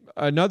that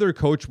another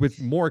coach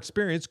with more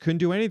experience couldn't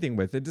do anything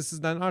with it. This is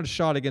not a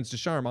shot against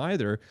Ducharme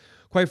either.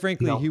 Quite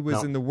frankly, he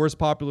was in the worst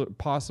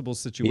possible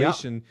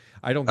situation. Yeah.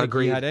 I don't think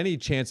he had any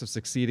chance of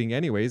succeeding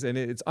anyways, and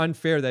it's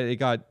unfair that it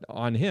got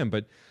on him.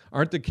 But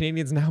aren't the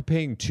Canadians now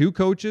paying 2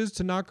 coaches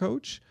to not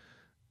coach?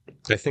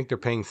 I think they're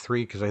paying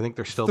 3 because I think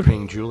they're still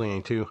paying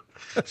Julien too.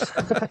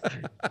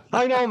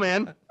 I know,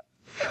 man.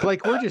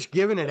 Like, we're just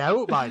giving it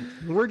out, bud.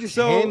 We're just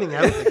handing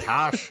out the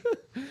cash.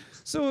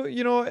 So,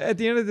 you know, at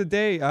the end of the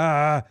day,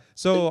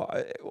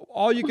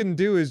 all you can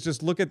do is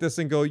just look at this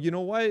and go, you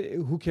know what?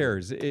 Who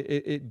cares?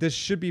 This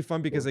should be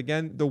fun because,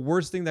 again, the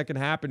worst thing that can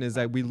happen is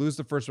that we lose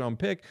the first round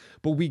pick,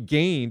 but we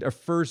gained a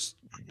first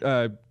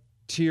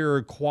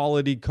tier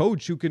quality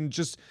coach who can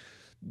just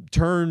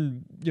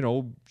turn, you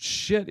know,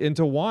 shit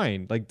into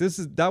wine. Like,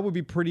 that would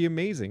be pretty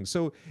amazing.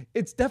 So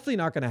it's definitely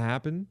not going to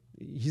happen.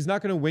 He's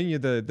not going to win you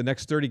the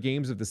next 30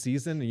 games of the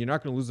season, and you're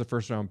not going to lose the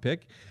first round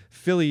pick.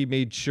 Philly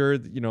made sure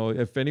that, you know,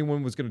 if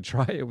anyone was going to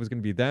try it was going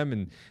to be them,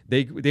 and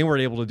they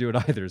weren't able to do it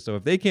either. So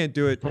if they can't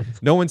do it,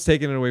 no one's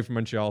taking it away from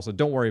Montreal. So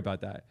don't worry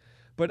about that.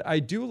 But I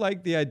do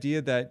like the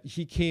idea that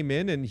he came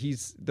in and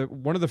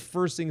one of the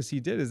first things he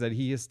did is that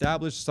he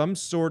established some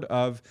sort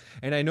of,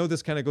 and I know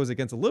this kind of goes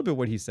against a little bit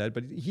what he said,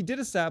 but he did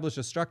establish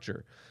a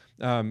structure.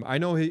 I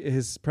know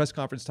his press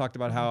conference talked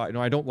about how, you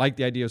know, I don't like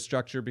the idea of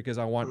structure because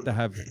I want to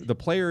have the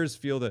players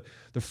feel the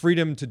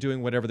freedom to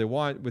doing whatever they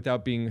want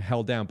without being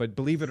held down. But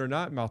believe it or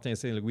not, Martin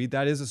St. Louis,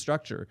 that is a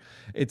structure.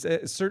 It's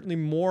certainly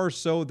more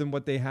so than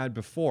what they had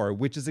before,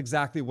 which is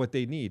exactly what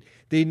they need.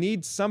 They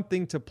need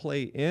something to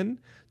play in,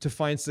 to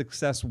find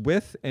success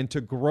with, and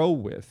to grow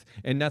with.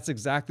 And that's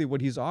exactly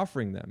what he's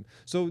offering them.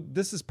 So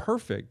this is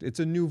perfect. It's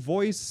a new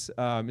voice.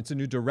 It's a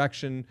new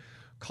direction.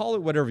 Call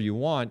it whatever you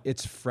want.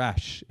 It's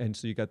fresh. And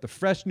so you got the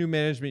fresh new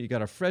management. You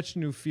got a fresh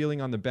new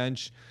feeling on the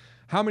bench.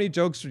 How many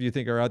jokes do you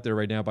think are out there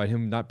right now about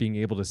him not being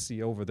able to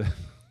see over the...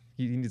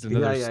 He needs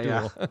another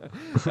stool.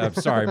 I'm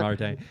sorry,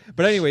 Martin.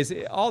 But anyways,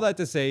 all that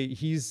to say,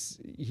 he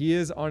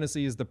is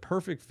honestly the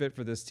perfect fit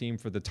for this team,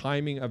 for the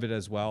timing of it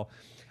as well.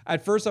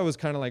 At first, I was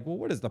kind of like, well,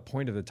 what is the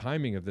point of the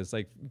timing of this?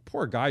 Like,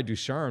 poor guy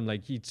Ducharme,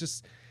 like, he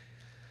just...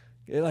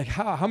 Like,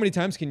 how many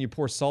times can you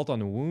pour salt on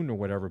the wound or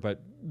whatever?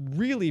 But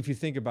really, if you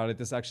think about it,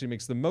 this actually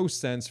makes the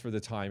most sense for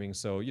the timing.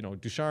 So, you know,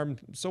 Ducharme,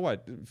 so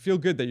what? Feel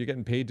good that you're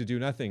getting paid to do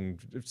nothing.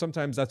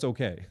 Sometimes that's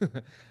okay.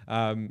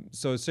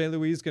 So St.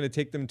 Louis is going to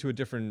take them to a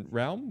different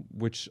realm,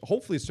 which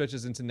hopefully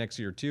stretches into next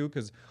year too,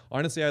 because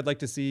honestly, I'd like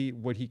to see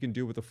what he can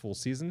do with a full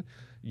season.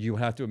 You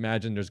have to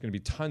imagine there's going to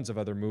be tons of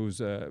other moves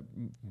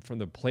from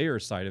the player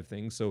side of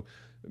things. So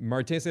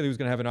Martin St. Louis is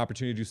going to have an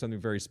opportunity to do something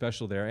very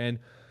special there. And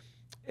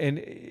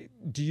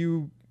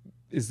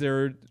is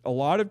there a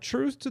lot of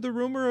truth to the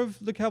rumor of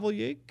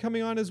Lecavalier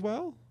coming on as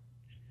well?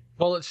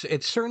 Well,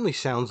 it certainly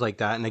sounds like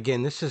that. And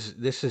again, this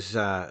is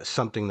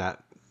something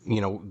that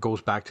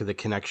goes back to the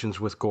connections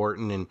with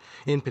Gorton and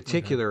in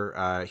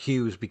particular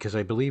Hughes, because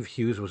I believe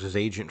Hughes was his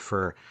agent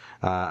for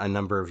a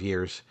number of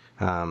years.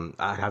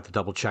 I have to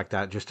double check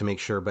that just to make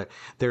sure, but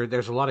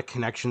there's a lot of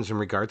connections in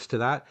regards to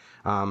that.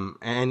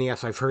 And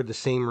yes, I've heard the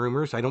same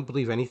rumors. I don't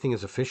believe anything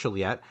is official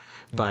yet,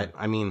 but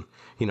I mean,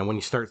 when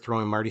you start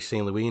throwing Marty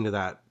St. Louis into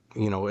that,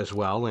 as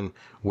well, and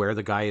where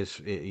the guy is,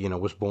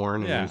 was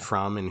born and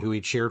from, and who he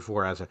cheered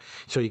for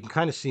so you can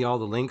kind of see all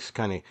the links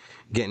kind of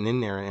getting in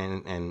there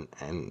and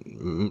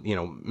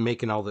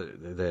making all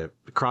the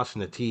crossing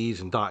the T's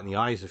and dotting the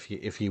I's,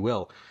 if you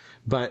will.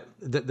 But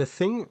the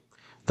thing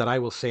that I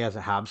will say as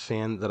a Habs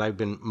fan that I've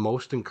been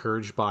most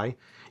encouraged by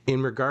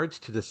in regards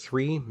to the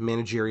 3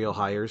 managerial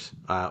hires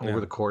over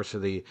the course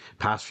of the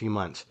past few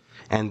months,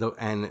 and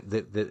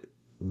the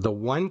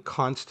one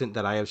constant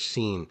that I have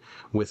seen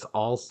with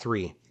all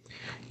 3.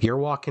 You're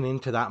walking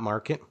into that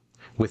market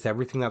with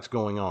everything that's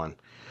going on.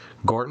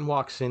 Gorton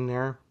walks in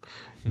there,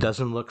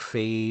 doesn't look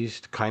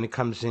phased, kind of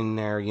comes in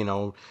there,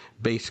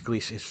 basically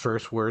his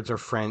first words are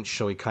French,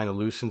 so he kind of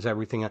loosens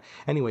everything up.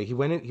 Anyway, he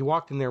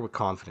walked in there with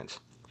confidence.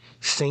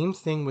 Same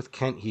thing with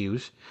Kent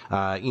Hughes.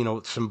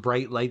 Some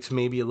bright lights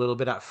maybe a little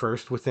bit at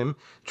first with him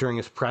during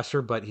his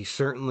presser, but he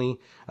certainly,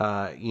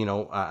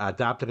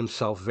 adapted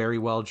himself very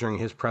well during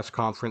his press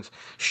conference,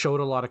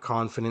 showed a lot of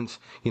confidence,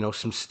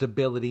 some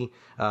stability,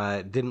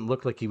 didn't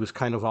look like he was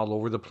kind of all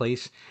over the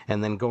place.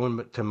 And then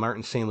going to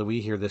Martin St. Louis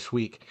here this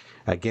week,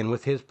 again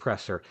with his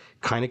presser,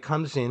 kind of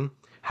comes in,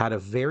 had a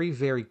very,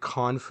 very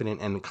confident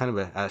and kind of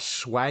a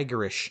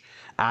swaggerish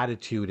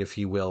attitude, if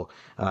you will,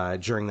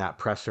 during that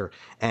presser.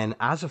 And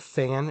as a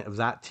fan of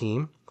that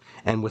team,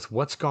 and with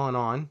what's gone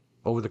on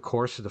over the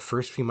course of the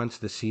first few months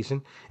of the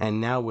season, and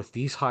now with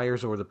these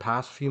hires over the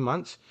past few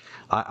months,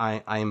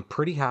 I am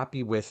pretty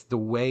happy with the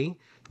way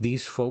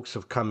these folks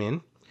have come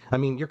in. I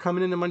mean, you're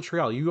coming into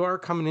Montreal. You are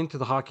coming into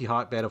the hockey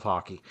hotbed of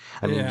hockey.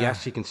 I mean,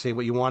 yes, you can say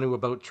what you want to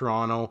about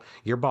Toronto,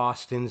 your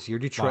Bostons, your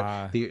Detroit,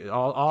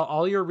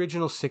 all your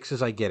original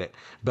 6s. I get it,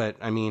 but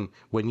I mean,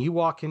 when you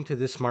walk into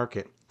this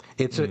market,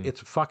 it's a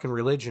fucking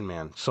religion,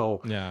 man.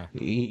 So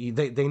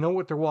they know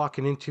what they're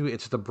walking into.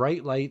 It's the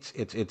bright lights.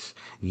 It's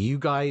you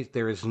guys.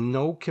 There is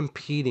no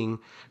competing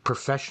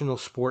professional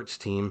sports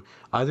team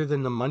other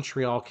than the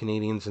Montreal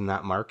Canadiens in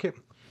that market.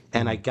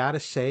 And I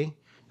gotta say,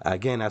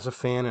 again, as a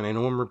fan, and I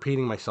know I'm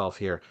repeating myself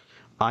here,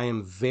 I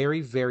am very,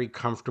 very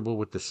comfortable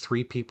with the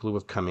 3 people who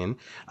have come in.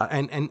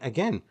 And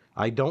again,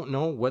 I don't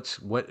know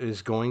what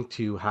is going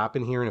to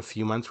happen here in a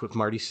few months with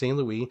Marty St.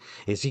 Louis.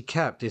 Is he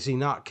kept? Is he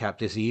not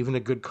kept? Is he even a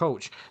good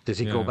coach? Does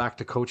he go back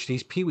to coach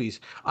these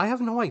Pee-wees? I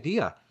have no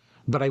idea.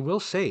 But I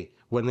will say,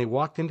 when they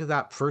walked into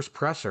that first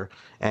presser,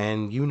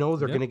 and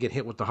they're going to get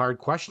hit with the hard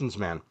questions,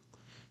 man.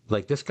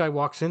 Like, this guy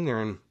walks in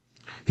there and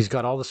he's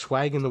got all the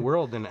swag in the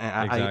world, and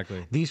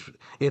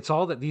it's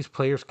all that these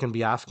players can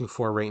be asking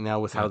for right now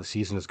with how the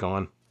season is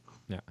going.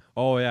 Yeah.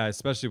 Oh yeah,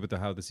 especially with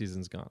how the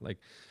season's gone. Like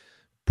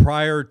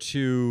prior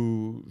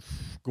to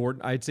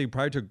Gorton, I'd say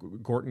prior to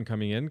Gorton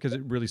coming in, because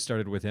it really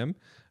started with him.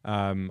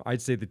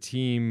 I'd say the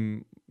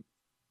team.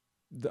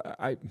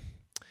 I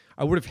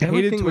would have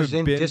hated everything to was have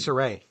in been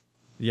disarray.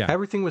 Yeah,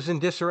 everything was in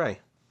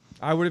disarray.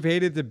 I would have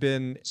hated to have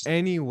been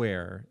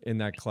anywhere in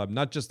that club,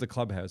 not just the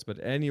clubhouse, but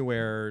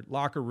anywhere,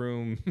 locker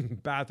room,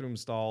 bathroom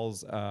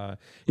stalls,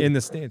 in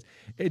the stands.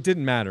 It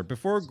didn't matter.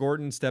 Before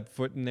Gorton stepped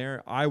foot in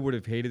there, I would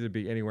have hated to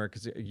be anywhere,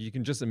 because you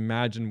can just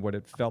imagine what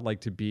it felt like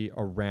to be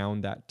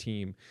around that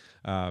team.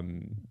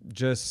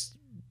 Just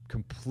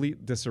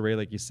complete disarray,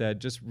 like you said,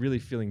 just really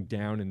feeling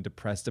down and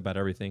depressed about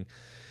everything.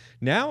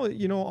 Now,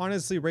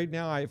 honestly, right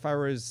now, if I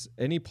was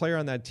any player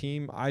on that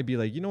team, I'd be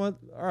like, you know what?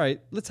 All right,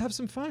 let's have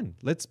some fun.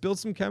 Let's build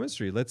some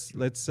chemistry. Let's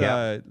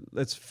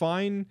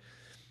find.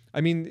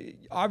 I mean,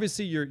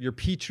 obviously, your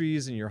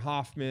Petries and your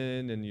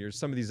Hoffman and your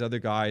some of these other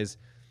guys.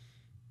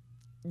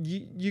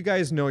 You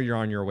guys know you're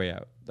on your way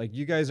out. Like,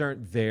 you guys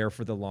aren't there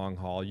for the long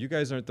haul. You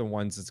guys aren't the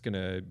ones that's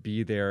gonna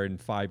be there in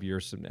 5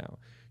 years from now.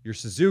 Your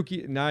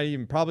Suzuki,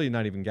 probably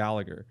not even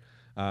Gallagher,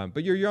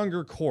 but your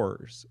younger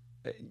cores.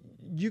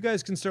 You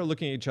guys can start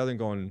looking at each other and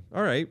going,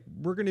 all right,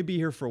 we're going to be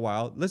here for a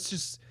while.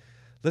 Let's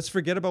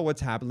forget about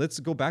what's happened. Let's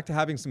go back to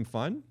having some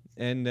fun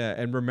and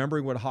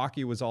remembering what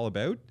hockey was all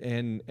about,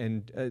 and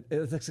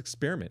let's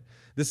experiment.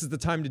 This is the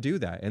time to do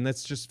that. And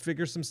let's just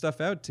figure some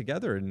stuff out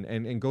together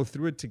and go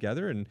through it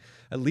together. And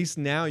at least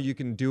now you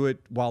can do it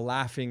while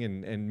laughing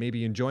and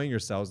maybe enjoying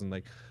yourselves, and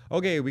like,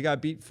 okay, we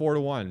got beat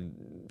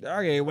 4-1.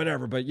 Okay,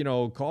 whatever. But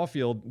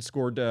Caulfield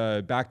scored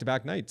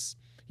back-to-back nights.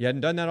 He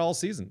hadn't done that all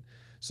season.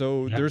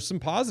 So there's some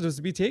positives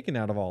to be taken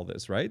out of all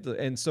this, right?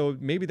 And so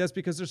maybe that's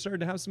because they're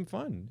starting to have some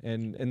fun,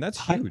 and that's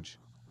huge.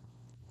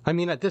 I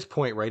mean, at this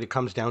point, right, it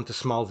comes down to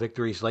small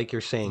victories, like you're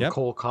saying.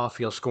 Cole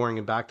Caulfield scoring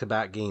in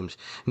back-to-back games.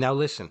 Now,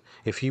 listen,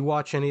 if you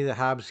watch any of the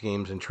Habs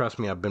games, and trust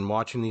me, I've been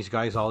watching these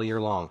guys all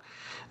year long,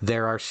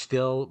 there are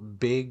still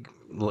big,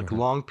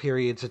 long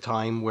periods of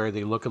time where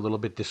they look a little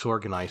bit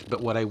disorganized.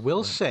 But what I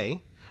will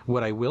say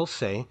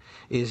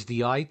is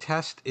the eye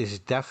test is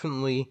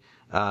definitely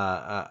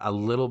a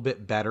little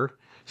bit better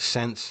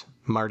since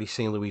Marty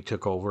St. Louis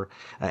took over.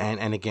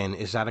 And again,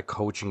 is that a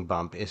coaching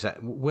bump? Is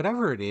that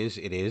whatever it is?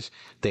 It is.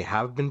 They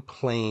have been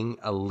playing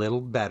a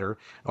little better,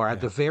 or Yeah.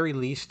 at the very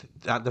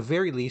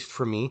least,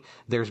 for me,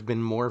 there's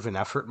been more of an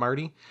effort.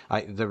 Marty,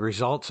 the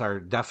results are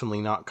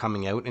definitely not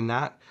coming out in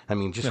that. I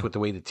mean, just Yeah. with the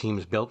way the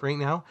team's built right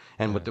now,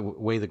 and with the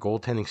way the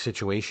goaltending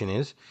situation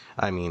is,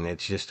 I mean,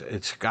 it's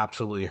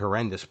absolutely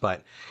horrendous.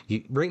 But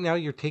right now,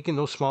 you're taking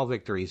those small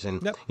victories,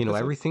 and Yep. you know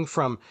That's it.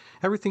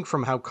 everything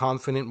from how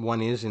confident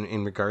one is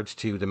in regards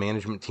to the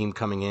management team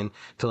coming in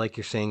to, like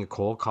you're saying, a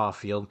Cole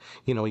Caulfield.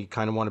 You know, you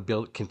kind of want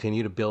to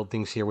continue to build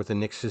things here with the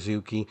Nick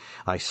Suzuki.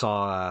 I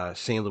saw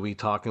St. Louis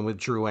talking with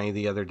Drouin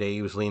the other day.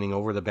 He was leaning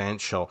over the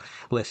bench. So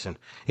listen,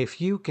 if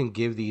you can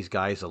give these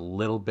guys a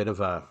little bit of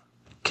a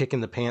kick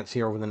in the pants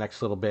here over the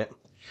next little bit,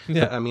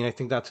 Yeah. I mean, I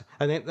think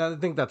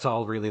that's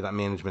all really that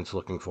management's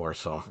looking for.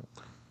 So.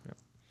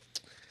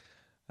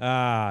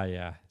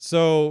 Yeah.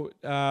 So,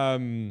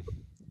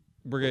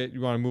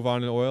 you want to move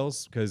on to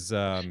Oils? Because,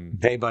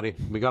 Hey, buddy,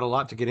 we got a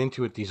lot to get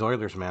into with these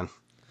Oilers, man.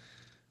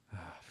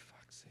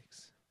 fuck's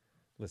sakes.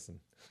 Listen,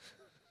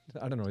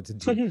 I don't know what to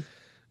do.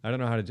 I don't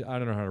know how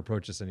to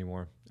approach this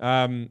anymore.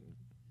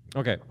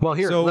 Okay. Well,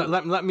 here, So,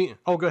 let me.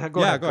 Oh, go ahead.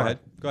 Go yeah, ahead. go ahead.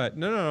 Go ahead.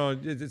 No.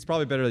 It's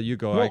probably better that you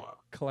go. I Well,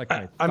 collect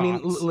my thoughts. I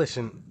mean,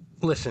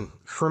 listen.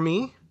 For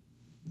me,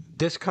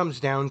 this comes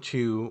down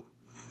to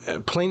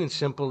plain and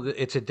simple.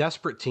 It's a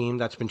desperate team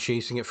that's been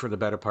chasing it for the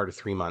better part of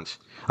 3 months.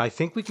 I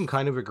think we can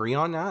kind of agree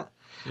on that.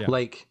 Yeah.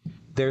 Like,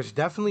 there's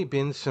definitely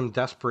been some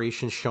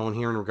desperation shown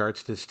here in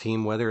regards to this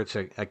team, whether it's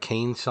a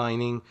Kane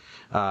signing,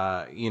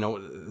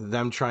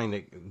 them trying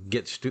to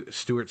get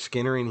Stuart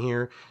Skinner in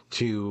here,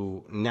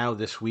 to now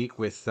this week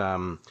with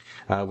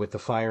the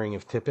firing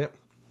of Tippett.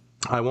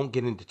 I won't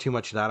get into too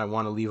much of that. I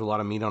want to leave a lot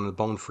of meat on the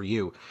bone for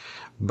you.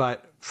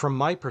 But from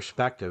my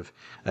perspective,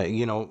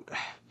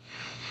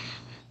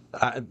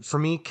 for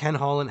me, Ken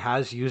Holland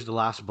has used the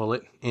last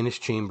bullet in his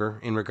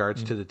chamber in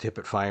regards to the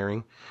Tippett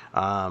firing.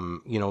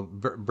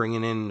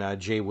 Bringing in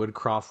Jay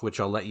Woodcroft, which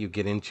I'll let you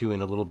get into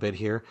in a little bit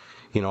here.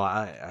 You know,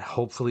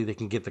 hopefully they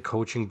can get the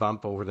coaching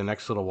bump over the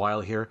next little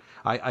while here.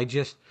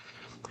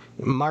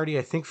 Marty,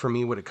 I think for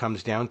me, what it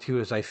comes down to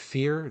is I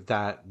fear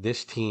that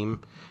this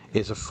team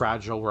is a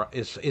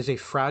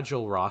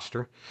fragile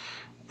roster,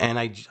 and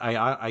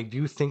I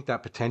do think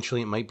that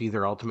potentially it might be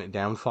their ultimate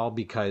downfall,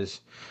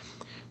 because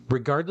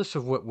regardless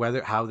of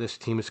how this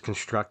team is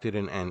constructed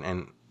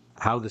and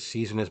how the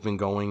season has been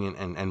going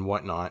and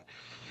whatnot,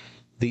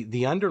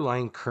 the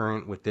underlying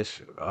current with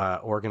this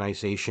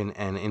organization,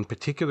 and in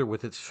particular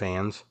with its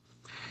fans,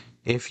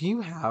 if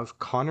you have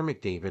Connor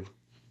McDavid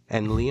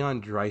and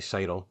Leon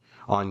Draisaitl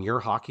on your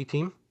hockey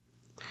team,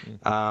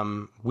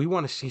 we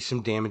want to see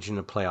some damage in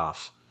the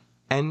playoffs.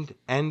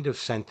 End of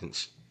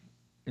sentence.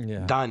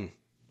 Yeah. Done.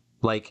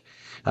 Like,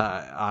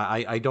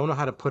 I don't know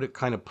how to put it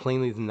kind of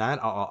plainly than that.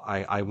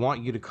 I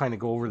want you to kind of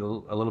go over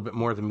a little bit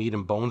more of the meat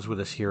and bones with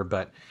us here.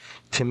 But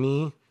to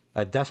me,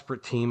 a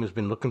desperate team has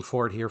been looking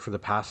for it here for the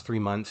past 3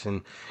 months,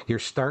 and you're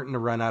starting to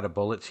run out of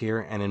bullets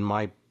here. And in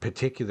my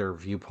particular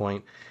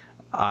viewpoint,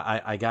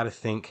 I got to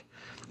think.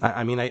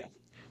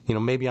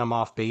 Maybe I'm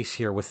off base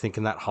here with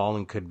thinking that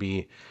Holland could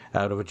be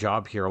out of a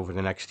job here over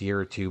the next year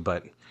or two,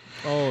 but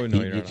Oh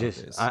no, you're not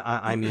just,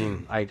 off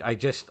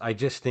base. I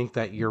just think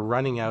that you're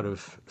running out of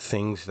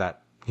things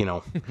that, you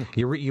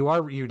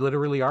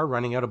literally are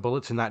running out of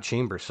bullets in that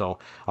chamber. So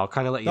I'll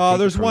kind of let you. Oh, take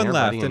there's it from one there,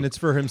 left, buddy, and it's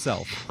for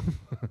himself.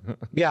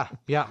 yeah.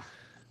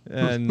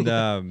 And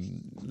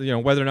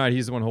whether or not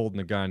he's the one holding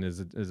the gun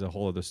is a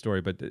whole other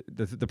story. But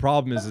the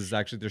problem is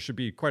actually there should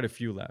be quite a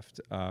few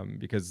left,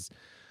 because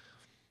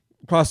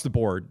across the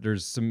board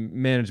there's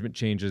some management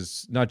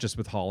changes, not just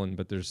with Holland,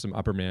 but there's some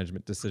upper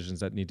management decisions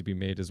that need to be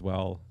made as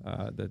well,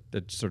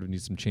 that sort of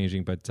need some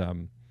changing. But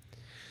I'm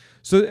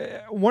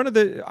going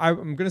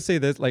to say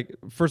this, like,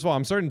 first of all,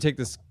 I'm starting to take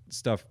this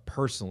stuff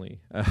personally,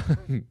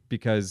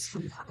 because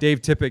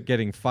Dave Tippett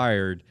getting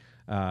fired.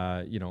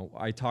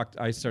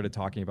 I started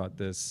talking about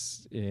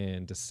this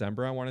in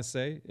December, I want to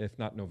say, if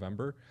not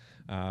November.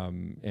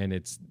 And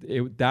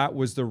that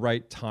was the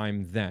right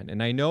time then.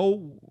 And I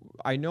know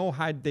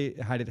had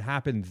it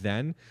happened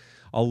then,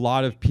 a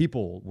lot of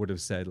people would have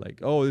said, like,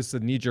 oh, this is a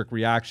knee-jerk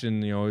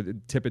reaction,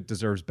 Tippett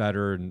deserves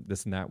better and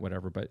this and that,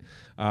 whatever. But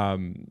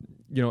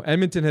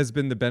Edmonton has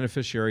been the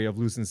beneficiary of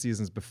losing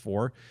seasons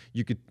before.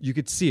 You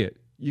could see it.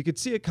 You could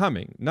see it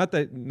coming. Not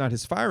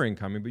his firing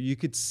coming, but you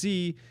could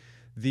see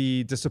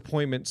the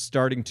disappointment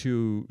starting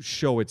to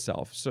show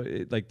itself. So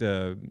the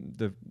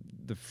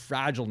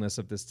fragileness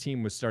of this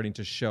team was starting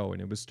to show,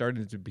 and it was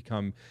starting to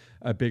become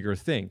a bigger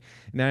thing.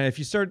 Now, if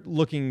you start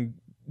looking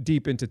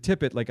deep into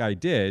Tippett, like I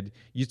did,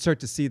 you'd start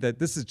to see that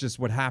this is just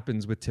what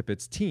happens with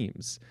Tippett's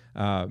teams.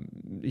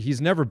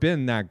 He's never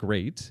been that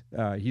great.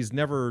 He's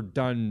never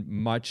done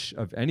much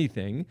of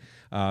anything.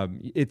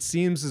 It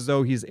seems as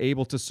though he's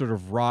able to sort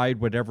of ride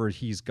whatever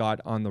he's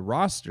got on the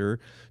roster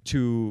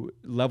to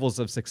levels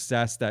of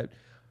success that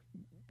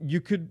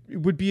it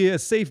would be a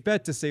safe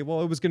bet to say,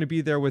 well, it was going to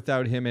be there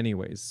without him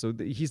anyways. So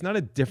he's not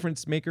a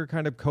difference maker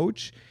kind of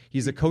coach.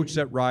 He's a coach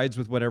that rides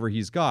with whatever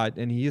he's got,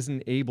 and he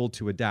isn't able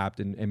to adapt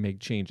and make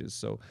changes.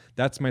 So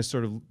that's my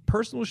sort of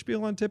personal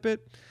spiel on Tippett.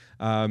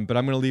 But I'm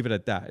going to leave it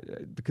at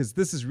that, because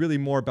this is really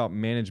more about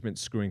management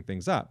screwing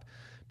things up.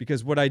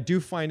 Because what I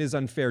do find is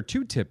unfair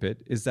to Tippett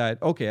is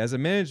that, okay, as a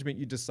management,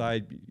 you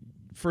decide,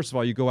 first of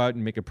all, you go out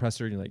and make a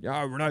presser and you're like,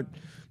 we're not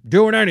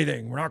doing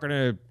anything. We're not going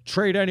to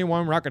trade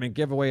anyone. We're not going to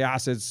give away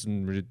assets.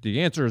 And the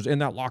answer is in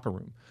that locker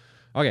room.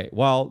 Okay,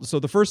 well, so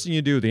the first thing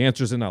you do, the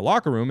answer is in that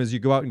locker room, is you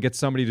go out and get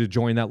somebody to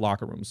join that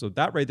locker room. So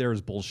that right there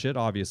is bullshit,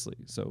 obviously.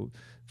 So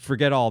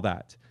forget all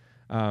that.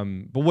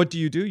 But what do?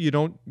 You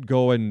don't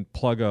go and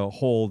plug a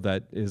hole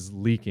that is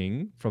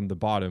leaking from the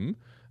bottom.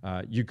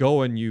 You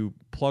go and you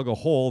plug a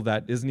hole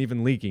that isn't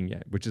even leaking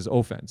yet, which is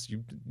offense.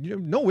 You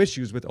have no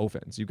issues with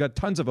offense. You've got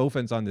tons of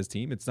offense on this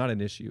team. It's not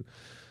an issue.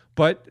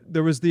 But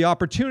there was the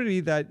opportunity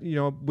that,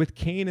 with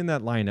Kane in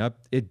that lineup,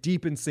 it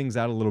deepens things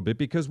out a little bit,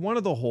 because one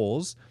of the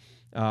holes,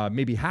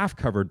 maybe half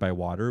covered by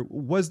water,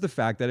 was the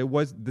fact that it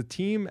was the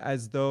team,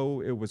 as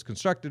though it was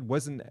constructed,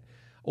 wasn't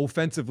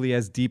offensively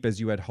as deep as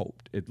you had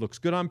hoped. It looks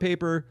good on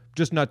paper,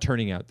 just not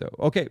turning out though.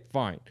 Okay,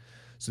 fine.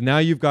 So now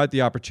you've got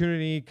the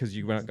opportunity because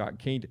you got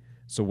Kane.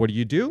 So what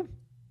do?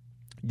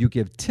 You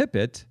give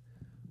Tippett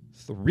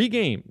 3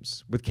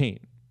 games with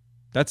Kane.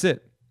 That's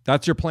it.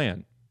 That's your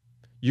plan.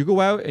 You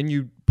go out and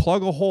you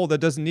plug a hole that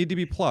doesn't need to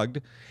be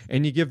plugged,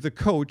 and you give the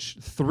coach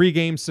 3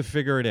 games to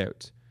figure it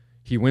out.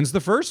 He wins the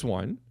first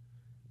one,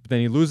 but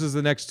then he loses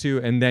the next 2,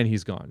 and then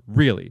he's gone.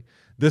 Really.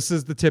 This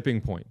is the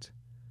tipping point.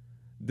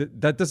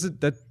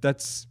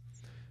 That's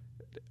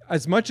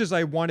as much as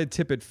I wanted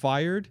Tippett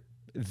fired,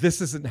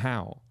 this isn't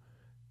how.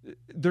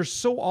 They're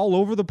so all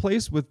over the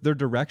place with their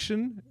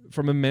direction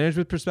from a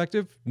management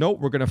perspective. Nope,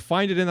 we're going to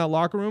find it in that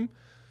locker room.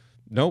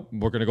 Nope,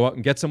 we're going to go out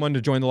and get someone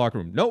to join the locker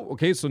room. Nope,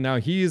 okay, so now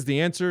he is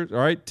the answer. All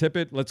right,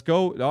 Tippett, let's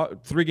go.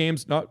 3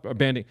 games, not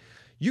abandoning.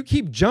 You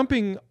keep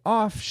jumping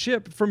off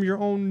ship from your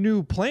own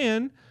new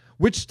plan,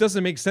 which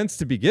doesn't make sense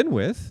to begin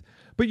with,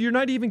 but you're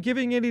not even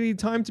giving it any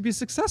time to be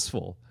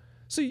successful.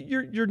 So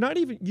you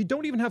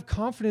don't even have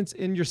confidence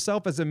in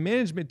yourself as a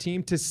management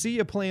team to see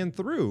a plan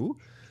through.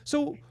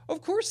 So,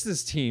 of course,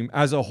 this team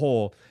as a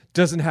whole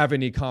doesn't have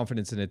any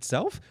confidence in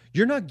itself.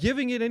 You're not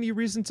giving it any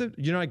reason to,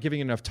 you're not giving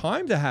enough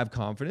time to have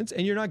confidence,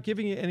 and you're not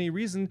giving it any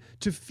reason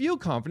to feel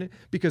confident,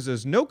 because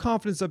there's no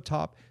confidence up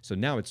top. So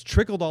now it's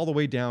trickled all the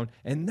way down,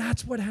 and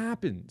that's what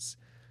happens.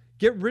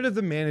 Get rid of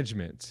the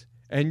management,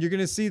 and you're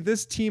going to see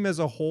this team as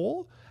a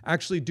whole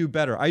actually do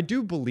better. I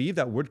do believe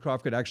that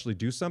Woodcroft could actually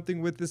do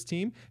something with this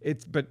team.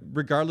 But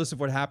regardless of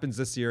what happens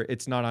this year,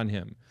 it's not on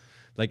him.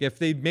 Like, if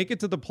they make it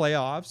to the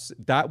playoffs,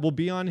 that will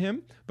be on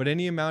him. But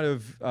any amount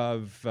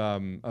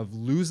of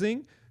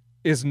losing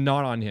is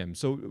not on him.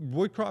 So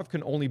Woodcroft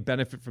can only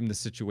benefit from this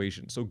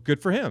situation. So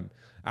good for him.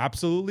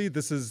 Absolutely,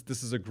 this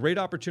is a great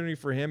opportunity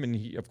for him,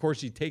 and of course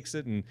he takes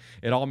it, and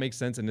it all makes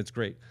sense, and it's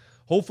great.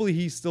 Hopefully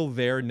he's still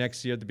there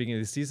next year at the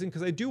beginning of the season,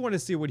 because I do want to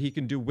see what he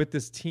can do with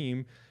this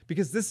team,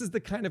 because this is the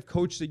kind of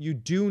coach that you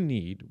do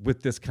need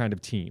with this kind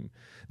of team.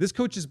 This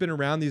coach has been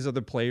around these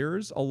other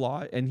players a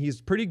lot, and he's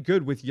pretty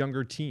good with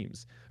younger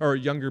teams or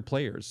younger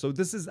players. So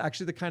this is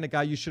actually the kind of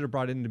guy you should have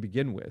brought in to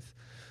begin with,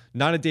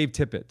 not a Dave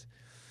Tippett.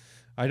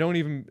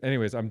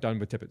 Anyways, I'm done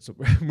with Tippett. So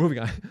moving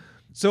on.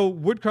 So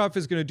Woodcroft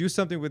is going to do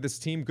something with this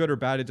team, good or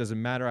bad, it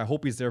doesn't matter. I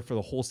hope he's there for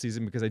the whole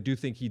season, because I do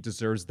think he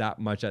deserves that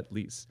much at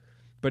least.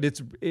 But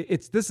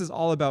this is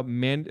all about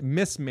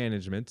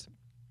mismanagement,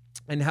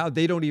 and how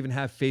they don't even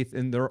have faith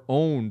in their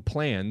own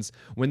plans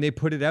when they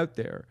put it out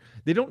there.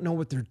 They don't know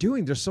what they're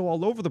doing. They're so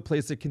all over the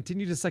place. They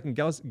continue to second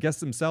guess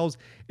themselves.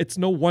 It's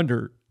no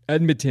wonder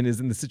Edmonton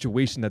is in the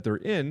situation that they're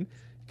in,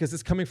 because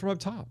it's coming from up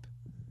top.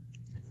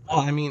 Well,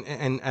 I mean,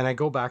 and I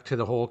go back to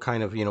the whole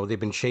kind of, they've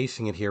been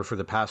chasing it here for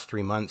the past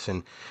 3 months,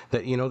 and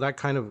that, that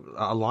kind of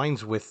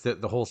aligns with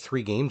the whole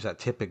 3 games that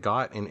Tippett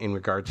got in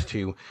regards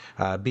to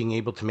being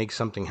able to make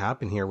something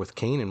happen here with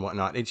Kane and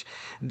whatnot.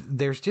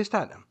 There's just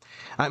that.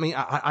 I mean,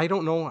 I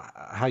don't know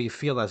how you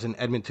feel as an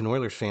Edmonton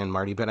Oilers fan,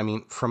 Marty, but I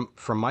mean, from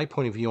my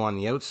point of view on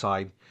the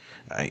outside,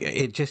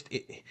 I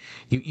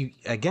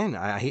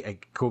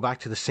go back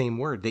to the same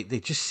word. They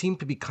just seem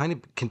to be kind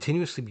of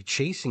continuously be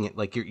chasing it.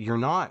 Like you're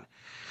not.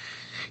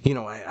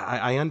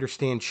 I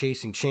understand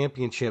chasing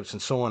championships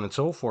and so on and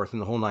so forth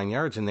and the whole 9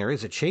 yards, and there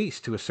is a chase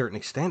to a certain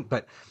extent,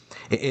 but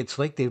it's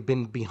like they've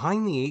been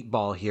behind the 8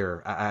 ball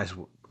here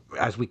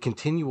as we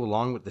continue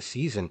along with the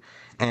season.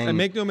 And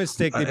make no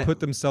mistake, they put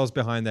themselves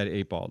behind that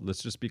 8 ball.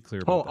 Let's just be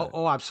clear about that.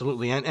 Oh,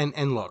 absolutely.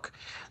 And look,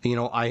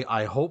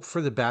 I hope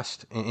for the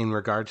best in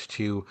regards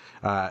to,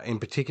 in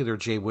particular,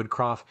 Jay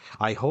Woodcroft.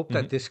 I hope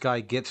that this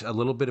guy gets a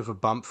little bit of a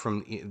bump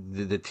from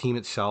the team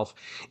itself,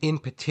 in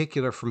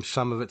particular from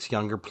some of its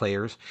younger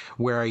players.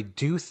 Where I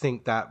do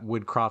think that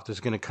Woodcroft is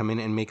going to come in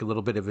and make a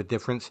little bit of a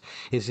difference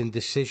is in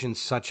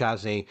decisions such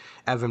as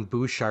Evan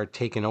Bouchard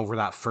taking over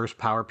that first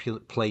power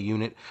play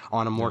unit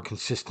on a more more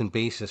consistent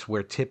basis,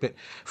 where Tippett,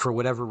 for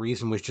whatever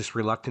reason, was just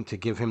reluctant to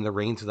give him the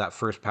reins of that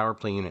first power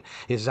play unit.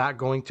 Is that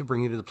going to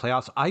bring you to the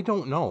playoffs? I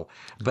don't know.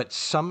 But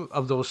some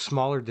of those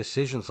smaller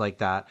decisions like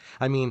that,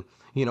 I mean,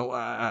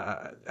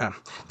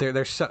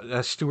 there's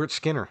Stuart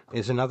Skinner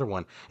is another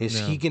one. Is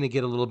he going to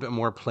get a little bit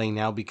more play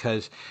now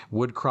because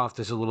Woodcroft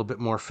is a little bit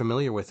more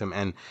familiar with him?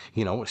 And,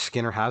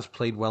 Skinner has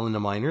played well in the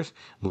minors.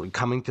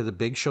 Coming to the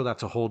big show,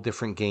 that's a whole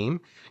different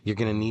game. You're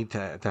going to need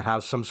to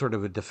have some sort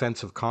of a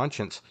defensive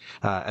conscience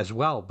as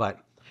well. But,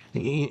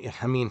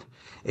 I mean,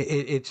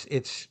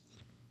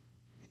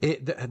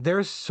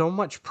 there's so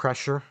much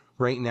pressure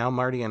right now,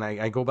 Marty, and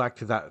I go back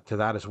to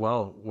that as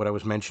well, what I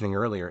was mentioning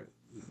earlier.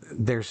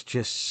 There's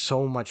just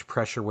so much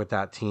pressure with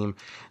that team.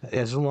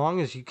 As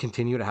long as you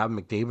continue to have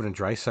McDavid and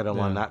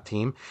Draisaitl on that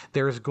team,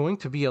 there is going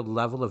to be a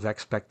level of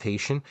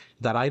expectation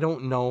that I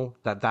don't know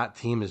that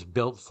team is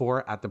built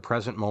for at the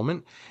present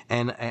moment.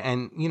 And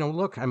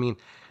look, I mean,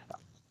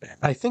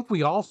 I think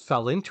we all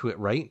fell into it,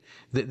 right?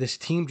 This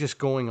team just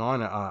going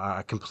on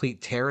a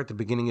complete tear at the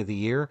beginning of the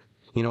year.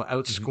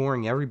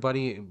 Outscoring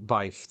everybody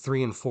by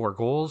 3 and 4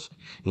 goals.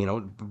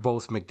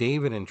 Both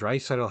McDavid and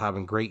Draisaitl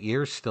having great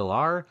years, still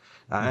are.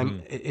 I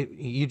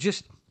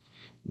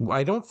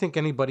don't think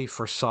anybody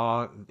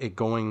foresaw it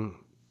going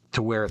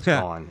to where it's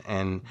gone.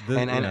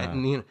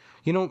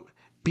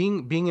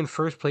 Being in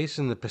first place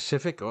in the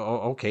Pacific,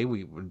 okay,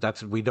 we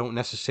don't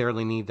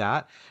necessarily need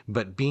that,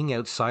 but being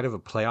outside of a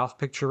playoff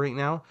picture right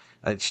now,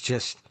 it's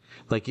just.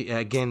 Like,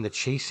 again, the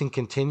chasing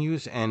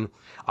continues, and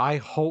I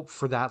hope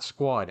for that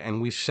squad. And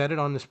we've said it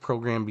on this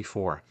program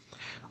before.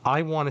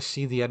 I want to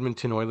see the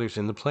Edmonton Oilers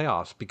in the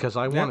playoffs because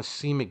I want to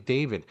see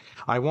McDavid.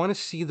 I want to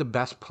see the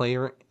best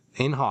player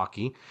in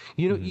hockey.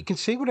 You can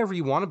say whatever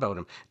you want about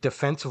him.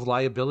 Defensive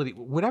liability,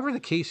 whatever the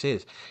case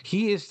is,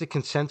 he is the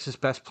consensus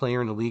best player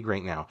in the league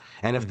right now.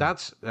 And if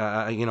that's,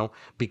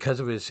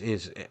 because of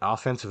his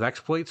offensive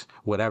exploits,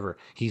 whatever,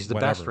 he's the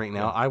best right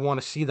now. I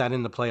want to see that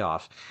in the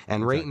playoffs.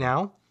 And right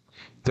now,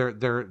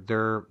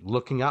 they're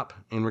looking up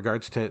in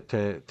regards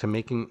to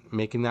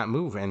making that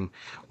move, and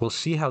we'll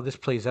see how this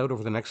plays out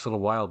over the next little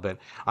while. But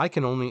I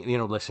can only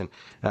listen.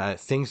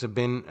 Things have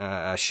been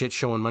a shit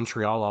show in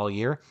Montreal all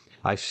year.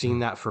 I've seen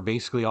that for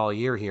basically all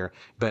year here.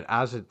 But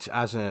as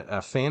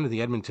a fan of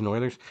the Edmonton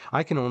Oilers,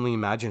 I can only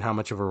imagine how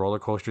much of a roller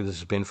coaster this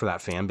has been for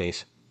that fan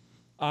base.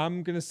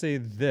 I'm going to say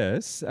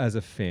this as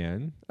a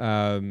fan,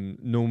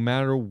 no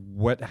matter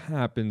what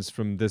happens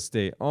from this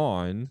day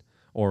on,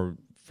 or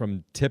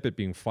from Tippett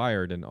being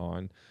fired and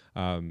on,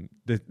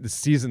 the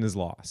season is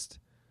lost.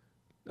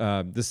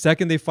 The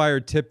second they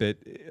fired Tippett,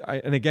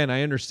 and again,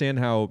 I understand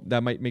how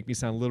that might make me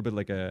sound a little bit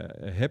like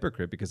a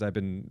hypocrite because I've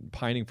been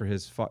pining for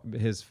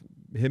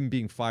him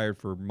being fired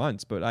for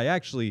months, but I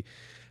actually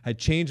had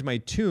changed my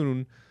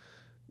tune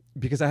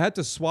because I had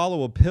to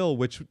swallow a pill,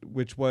 which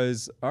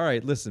was, all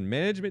right, listen,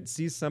 management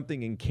sees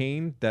something in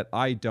Kane that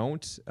I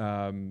don't.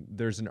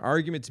 There's an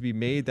argument to be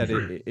made that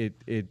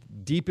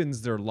it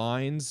deepens their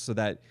lines so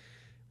that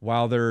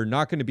while they're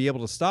not going to be able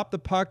to stop the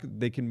puck,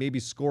 they can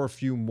maybe score a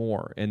few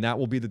more, and that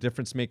will be the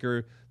difference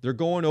maker. They're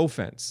going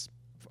offense.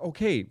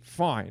 Okay,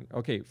 fine.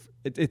 Okay,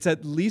 it's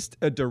at least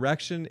a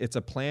direction. It's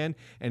a plan,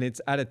 and it's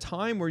at a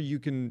time where you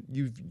can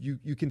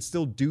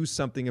still do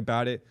something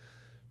about it.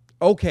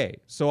 Okay,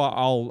 so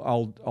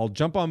I'll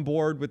jump on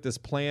board with this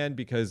plan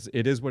because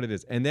it is what it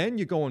is. And then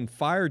you go and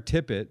fire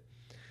Tippett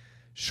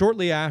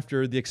shortly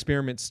after the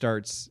experiment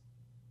starts.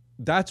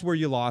 That's where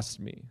you lost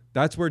me.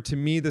 That's where, to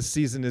me, the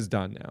season is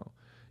done now.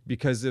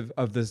 Because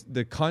of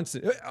the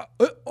constant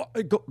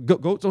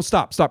go, don't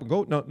stop,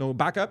 go, no,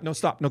 back up, no,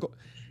 stop, no, go.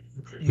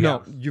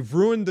 No, you've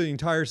ruined the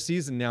entire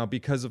season now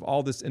because of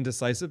all this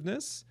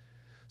indecisiveness.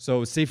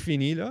 So c'est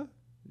fini là,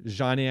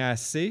 j'en ai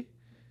assez,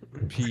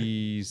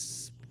 puis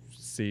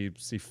c'est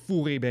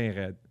fourré bien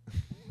raide.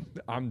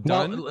 I'm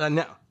done.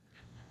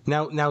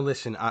 Well, now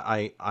listen,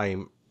 I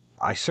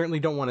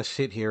certainly don't want to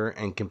sit here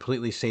and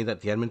completely say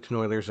that the Edmonton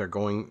Oilers are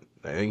going.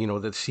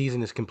 The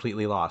season is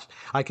completely lost.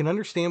 I can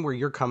understand where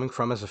you're coming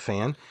from as a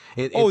fan.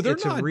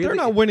 They're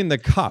not winning the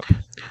cup.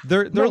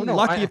 They're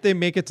lucky if they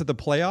make it to the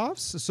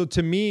playoffs. So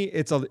to me,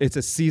 it's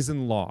a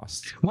season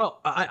lost.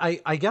 Well,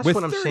 I guess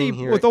what I'm saying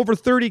here, with over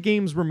 30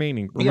 games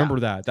remaining,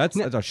 remember that. That's a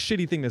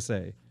shitty thing to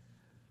say.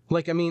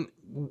 Like, I mean,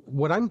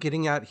 what I'm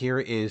getting at here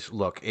is,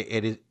 look,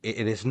 it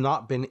has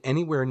not been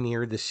anywhere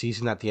near the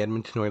season that the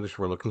Edmonton Oilers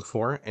were looking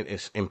for, and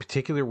it's in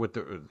particular with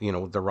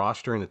the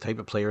roster and the type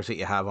of players that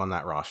you have on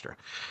that roster.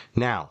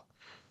 Now,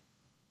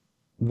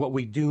 what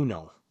we do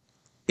know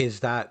is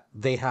that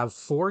they have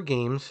 4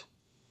 games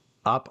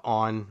up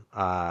on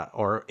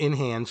or in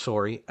hand,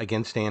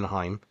 against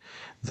Anaheim,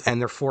 and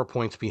they're 4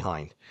 points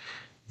behind.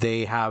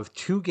 They have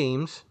 2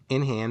 games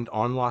in hand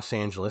on Los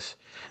Angeles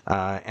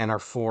and are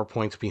 4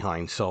 points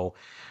behind. So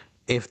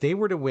if they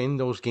were to win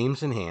those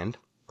games in hand,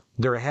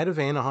 they're ahead of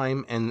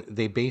Anaheim, and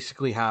they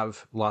basically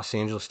have Los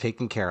Angeles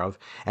taken care of,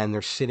 and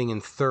they're sitting in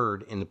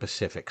 3rd in the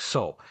Pacific.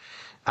 So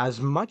as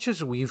much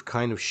as we've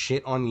kind of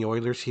shit on the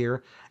Oilers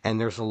here, and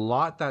there's a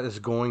lot that is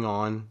going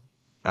on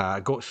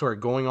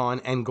going on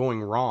and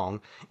going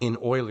wrong in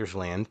Oilers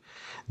land.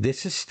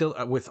 This is still,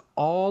 with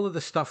all of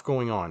the stuff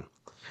going on,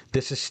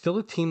 this is still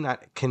a team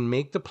that can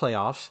make the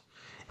playoffs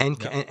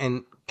and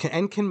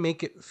Yep. can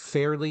make it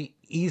fairly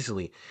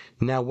easily.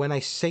 Now, when I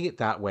say it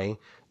that way,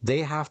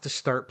 they have to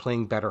start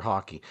playing better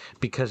hockey,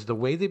 because the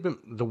way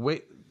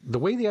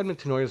the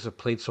Edmonton Oilers have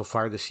played so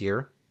far this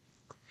year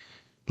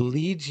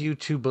leads you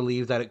to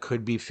believe that it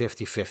could be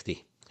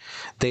 50-50.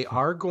 They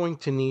are going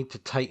to need to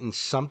tighten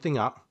something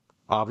up,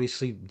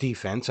 obviously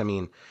defense,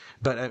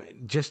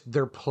 but just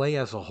their play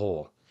as a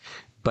whole.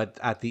 But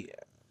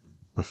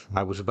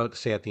I was about to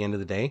say at the end of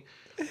the day,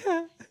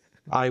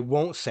 I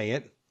won't say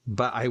it,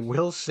 but I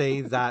will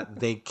say that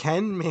they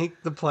can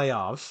make the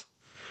playoffs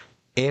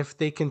if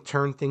they can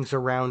turn things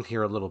around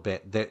here a little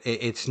bit.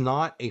 It's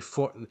not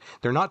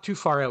they're not too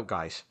far out,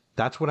 guys.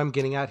 That's what I'm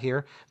getting at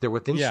here. They're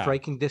within Yeah.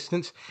 striking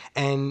distance,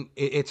 and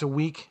it's a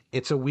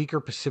weaker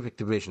Pacific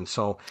Division,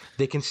 so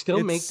they can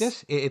still make It's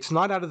this. It's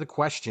not out of the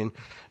question,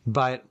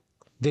 but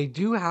they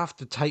do have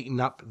to tighten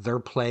up their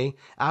play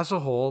as a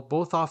whole,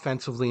 both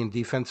offensively and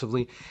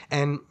defensively.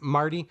 And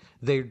Marty,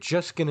 they're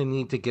just going to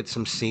need to get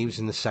some saves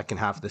in the second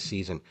half of the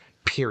season.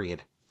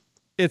 Period.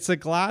 it's a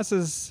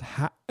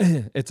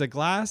it's a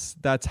glass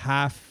that's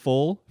half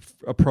full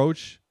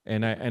approach,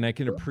 and I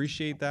can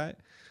appreciate that.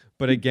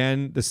 But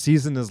again, the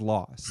season is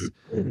lost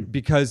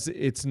because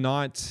it's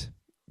not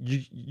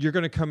you're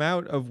going to come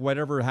out of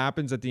whatever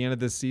happens at the end of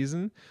this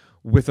season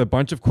with a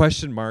bunch of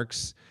question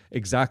marks,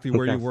 exactly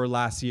where Okay. you were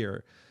last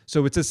year.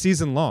 So it's a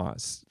season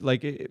loss.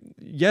 Like,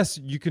 yes,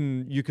 you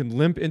can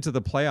limp into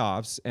the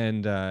playoffs,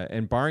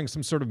 and barring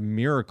some sort of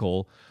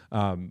miracle,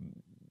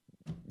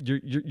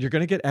 you're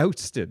going to get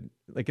ousted,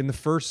 like in the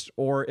first,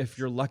 or if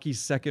you're lucky,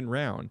 second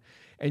round,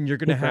 and you're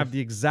going to Okay. have the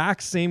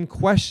exact same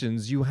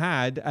questions you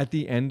had at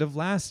the end of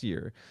last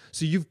year.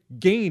 So you've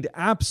gained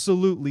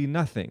absolutely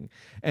nothing.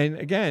 And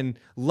again,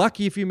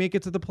 lucky if you make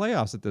it to the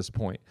playoffs at this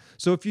point.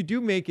 So if you do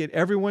make it,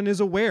 everyone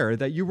is aware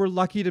that you were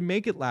lucky to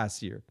make it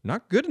last year.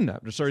 Not good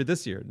enough. Sorry,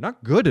 this year.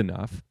 Not good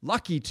enough.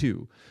 Lucky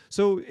too.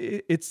 So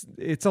it's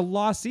a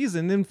lost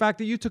season. In fact,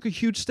 that you took a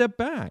huge step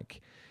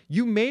back.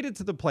 You made it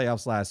to the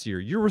playoffs last year.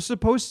 You were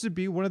supposed to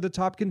be one of the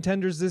top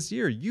contenders this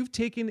year. You've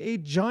taken a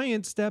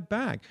giant step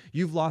back.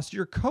 You've lost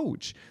your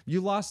coach. You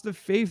lost the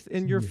faith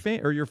in your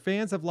your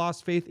fans have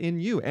lost faith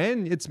in you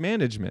and its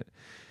management.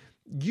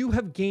 You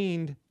have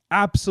gained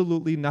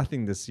absolutely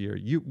nothing this year.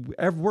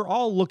 We're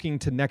all looking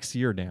to next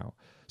year now.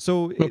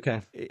 So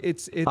Okay.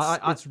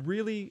 it's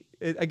really,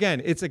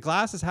 again, it's a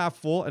glass is half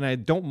full, and I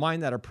don't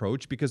mind that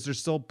approach because there's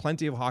still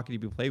plenty of hockey to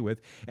be played with,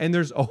 and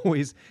there's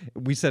always,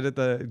 we said it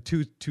the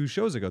two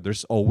shows ago,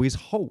 there's always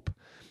hope,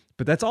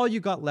 but that's all you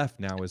got left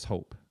now is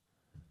hope.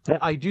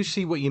 I do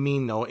see what you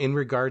mean, though, in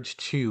regards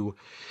to.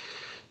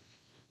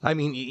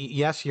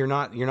 Yes, you're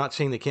not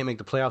saying they can't make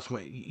the playoffs.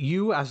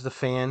 You, as the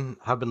fan,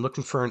 have been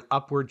looking for an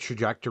upward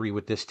trajectory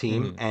with this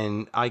team,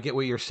 and I get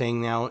what you're saying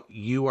now.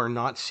 You are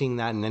not seeing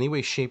that in any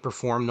way, shape, or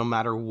form. No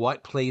matter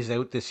what plays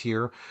out this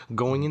year,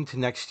 going into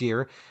next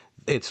year,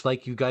 it's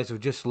like you guys have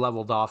just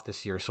leveled off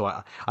this year. So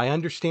I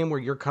understand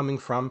where you're coming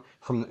from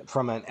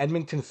an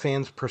Edmonton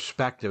fan's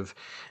perspective.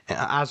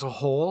 As a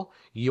whole,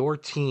 your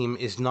team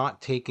is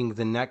not taking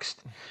the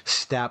next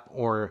step,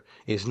 or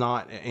is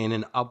not in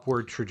an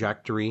upward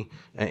trajectory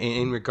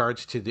in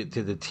regards to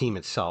the team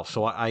itself.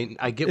 So I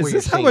get Is what you're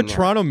this how saying a there.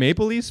 Toronto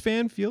Maple Leafs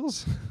fan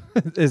feels?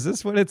 Is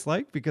this what it's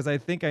like? Because I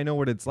think I know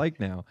what it's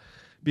like now.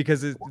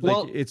 Because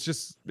Well, it's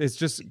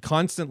just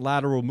constant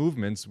lateral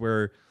movements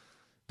where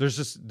there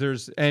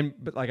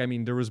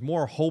was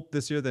more hope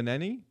this year than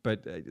any,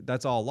 but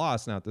that's all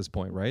lost now at this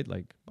point, right?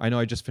 Like, I know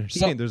I just finished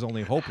saying there's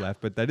only hope left,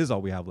 but that is all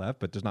we have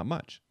left, but there's not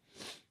much.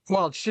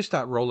 Well, it's just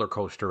that roller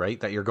coaster, right,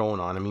 that you're going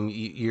on.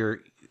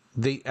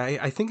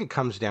 I think it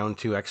comes down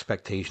to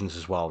expectations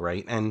as well,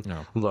 right? And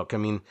No. look,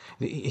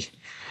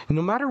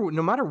 no matter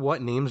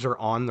what names are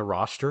on the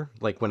roster,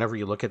 like whenever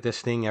you look at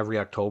this thing every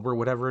October,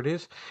 whatever it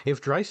is,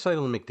 if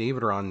Draisaitl and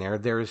McDavid are on there,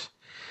 there's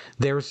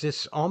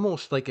this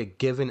almost like a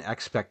given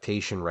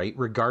expectation, right?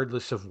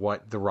 Regardless of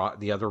what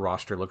the other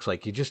roster looks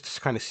like, you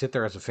just kind of sit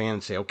there as a fan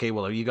and say, okay,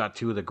 well, you got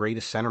two of the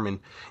greatest centermen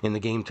in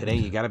the game today.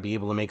 You got to be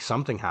able to make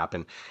something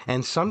happen.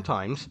 And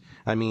sometimes,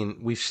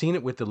 we've seen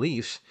it with the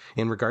Leafs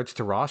in regards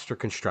to roster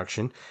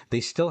construction.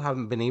 They still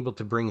haven't been able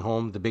to bring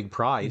home the big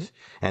prize,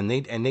 and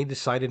they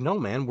decided, no,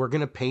 man, we're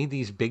going to pay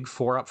these big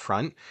four up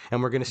front,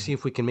 and we're going to see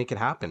if we can make it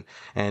happen.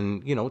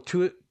 And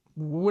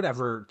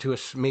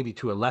maybe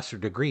to a lesser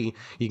degree,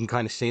 you can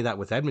kind of say that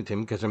with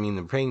Edmonton, because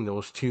they're paying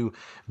those two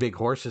big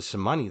horses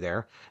some money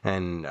there,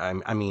 and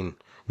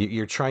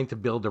you're trying to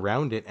build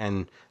around it,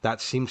 and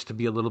that seems to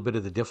be a little bit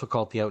of the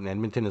difficulty out in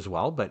Edmonton as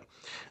well. But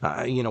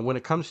when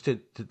it comes to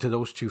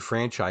those two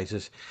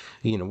franchises,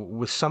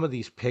 with some of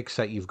these picks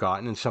that you've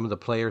gotten and some of the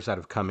players that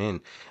have come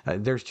in,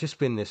 there's just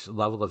been this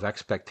level of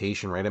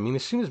expectation, right?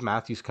 As soon as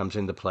Matthews comes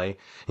into play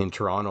in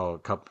Toronto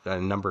a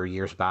number of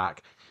years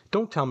back,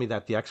 don't tell me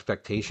that the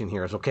expectation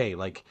here is okay.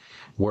 Like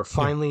we're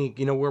finally,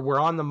 we're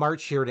on the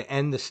march here to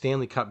end the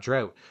Stanley Cup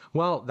drought.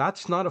 Well,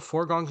 that's not a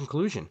foregone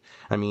conclusion.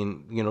 I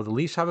mean, the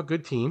Leafs have a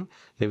good team.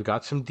 They've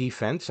got some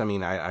defense. I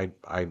mean, I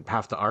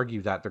have to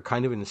argue that they're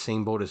kind of in the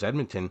same boat as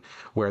Edmonton,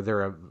 where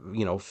they're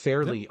a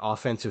fairly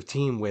offensive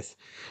team with,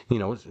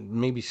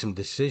 maybe some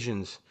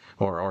decisions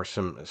or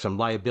some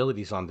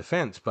liabilities on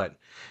defense. But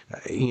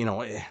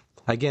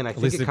again, I At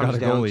think least it they've got comes a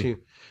down goalie. to.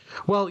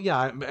 Well,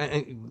 yeah,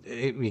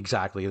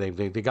 exactly.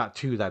 They got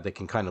two that they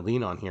can kind of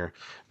lean on here,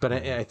 but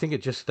I think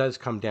it just does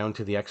come down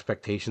to the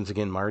expectations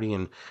again, Marty.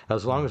 And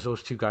as long as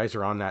those two guys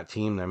are on that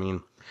team, I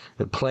mean,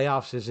 the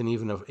playoffs isn't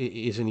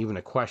even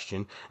a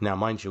question. Now,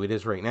 mind you, it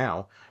is right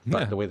now, but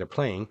Yeah. the way they're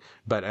playing.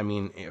 But I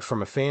mean,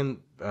 from a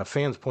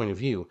fan's point of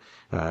view,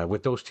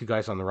 with those two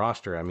guys on the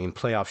roster, I mean,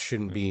 playoffs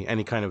shouldn't be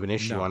any kind of an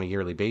issue No. on a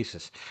yearly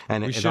basis,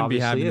 and We it shouldn't be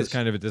obviously having this is.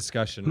 kind of a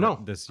discussion No,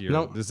 this year.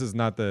 no, This is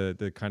not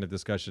the kind of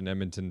discussion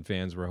Edmonton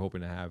fans were hoping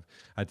to have.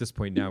 At this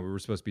point now, we were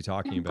supposed to be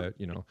talking about,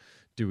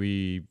 do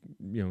we,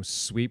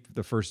 sweep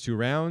the first two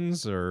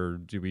rounds or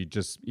do we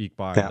just eke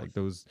by? yeah. Like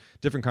those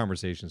different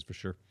conversations for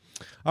sure.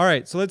 All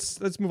right, so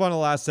let's move on to the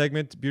last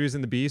segment, Beauties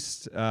and the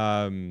Beast.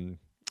 And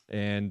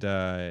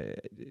I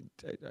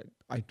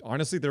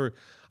honestly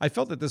I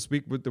felt that this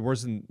week there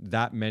wasn't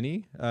that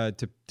many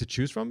to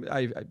choose from.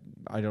 I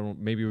don't know,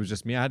 maybe it was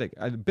just me. I had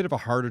a bit of a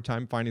harder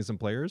time finding some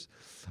players.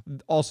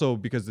 Also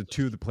because the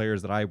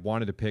players that I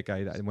wanted to pick,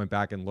 I went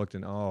back and looked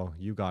and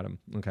you got them.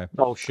 Okay.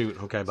 Oh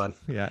shoot. Okay, bud.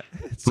 Yeah.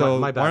 So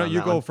my bad why don't on you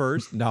that go one.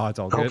 first? No, it's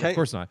all good. Okay. Of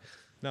course not.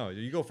 No,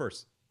 you go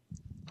first.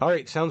 All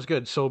right, sounds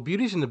good. So,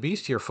 Beauties and the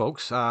Beast here,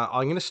 folks.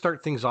 I'm going to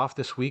start things off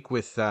this week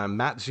with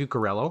Matt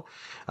Zuccarello.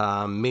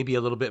 Maybe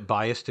a little bit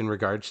biased in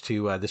regards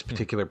to this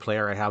particular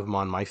player. I have him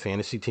on my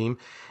fantasy team.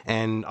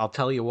 And I'll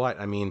tell you what,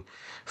 I mean,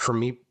 for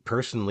me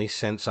personally,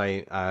 since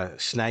I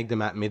snagged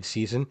him at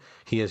midseason,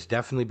 he has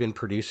definitely been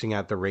producing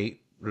at the rate.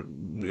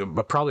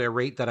 Probably a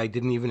rate that I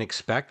didn't even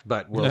expect,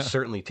 but will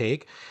certainly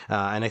take.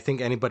 And I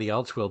think anybody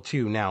else will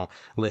too. Now,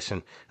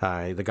 listen,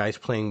 the guy's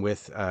playing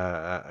with,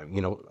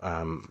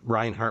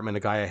 Ryan Hartman, a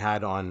guy I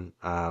had on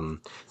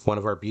one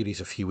of our beauties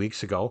a few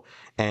weeks ago,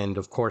 and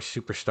of course,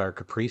 superstar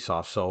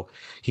Kaprizov. So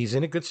he's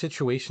in a good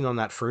situation on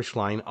that first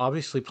line,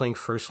 obviously playing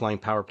first line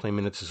power play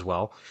minutes as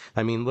well.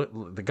 I mean, look,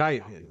 the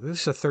guy,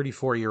 this is a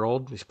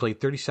 34-year-old. He's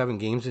played 37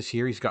 games this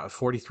year. He's got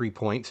 43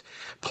 points,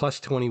 plus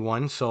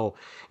 21. So,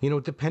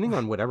 depending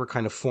on whatever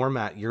kind of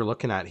format you're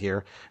looking at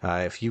here,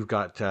 if you've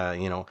got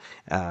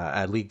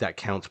a league that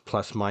counts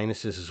plus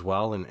minuses as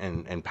well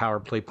and power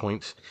play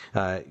points,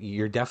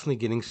 you're definitely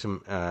getting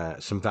some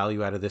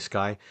value out of this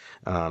guy.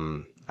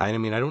 I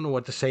mean, I don't know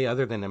what to say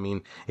other than, I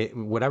mean,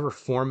 whatever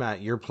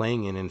format you're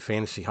playing in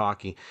fantasy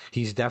hockey,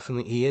 he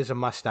is a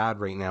must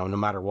add right now, no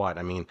matter what.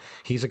 I mean,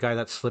 he's a guy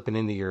that's slipping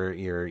into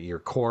your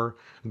core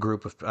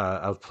group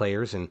of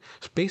players and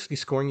basically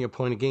scoring you a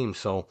point a game.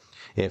 So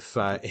if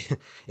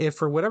if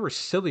for whatever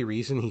silly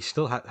reason he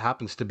still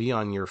happens to be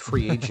on your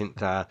free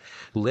agent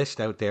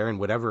list out there in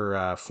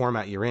whatever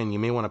format you're in, you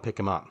may want to pick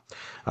him up.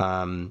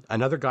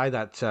 Another guy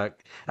that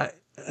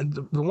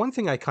the one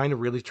thing I kind of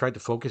really tried to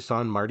focus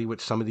on, Marty,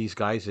 with some of these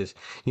guys is,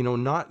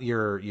 not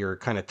your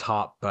kind of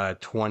top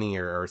 20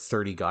 or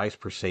 30 guys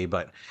per se,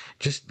 but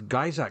just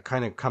guys that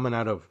kind of coming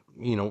out of,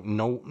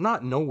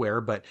 not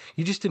nowhere, but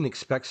you just didn't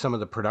expect some of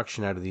the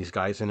production out of these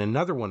guys. And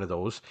another one of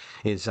those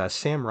is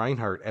Sam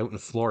Reinhart out in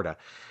Florida.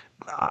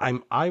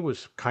 I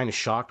was kind of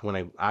shocked when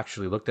I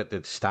actually looked at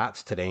the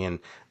stats today, and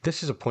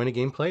this is a point a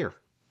game player,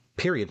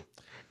 period.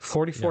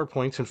 44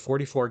 points in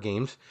 44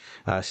 games,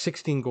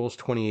 16 goals,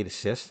 28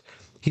 assists.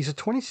 He's a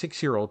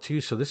 26-year-old too,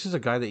 so this is a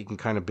guy that you can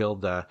kind of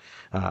build a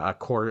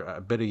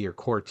bit of your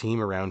core team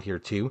around here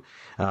too.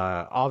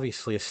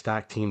 Obviously, a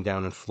stacked team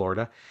down in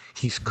Florida.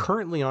 He's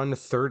currently on the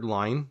third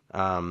line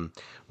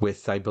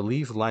with, I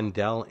believe,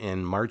 Lundell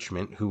and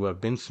Marchment, who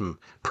have been some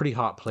pretty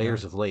hot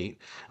players of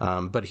late.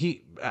 But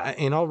he,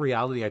 in all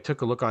reality, I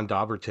took a look on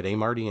Dauber today,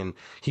 Marty, and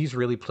he's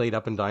really played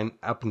up and down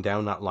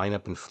that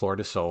lineup in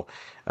Florida. So,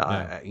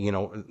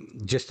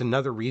 just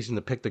another reason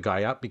to pick the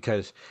guy up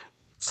because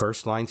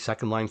first line,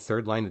 second line,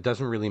 third line, it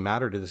doesn't really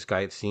matter to this guy.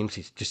 It seems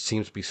he just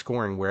seems to be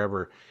scoring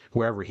wherever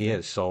he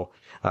is. So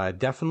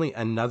definitely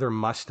another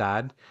must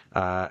add,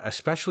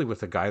 especially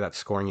with a guy that's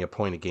scoring you a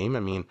point a game. I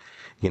mean,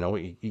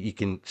 you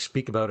can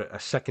speak about a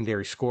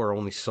secondary score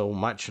only so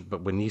much,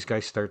 but when these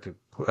guys start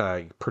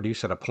to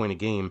produce at a point a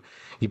game,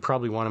 you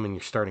probably want them in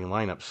your starting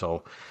lineup.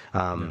 So.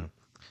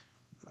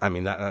 I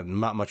mean,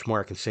 not much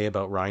more I can say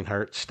about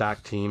Reinhart.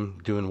 Stacked team,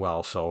 doing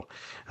well. So,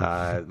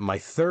 my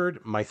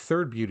third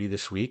beauty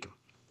this week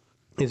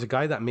is a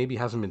guy that maybe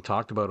hasn't been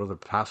talked about over the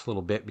past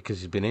little bit because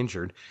he's been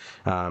injured,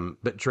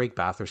 but Drake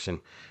Batherson.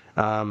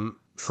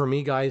 For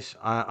me, guys,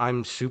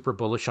 I'm super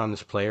bullish on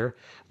this player.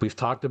 We've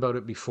talked about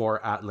it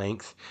before at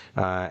length,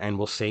 and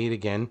we'll say it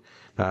again.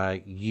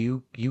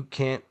 You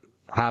can't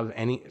have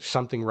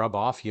something rub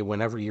off you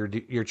whenever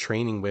you're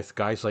training with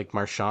guys like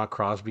Marchand,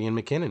 Crosby, and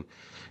McKinnon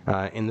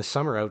in the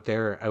summer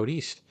out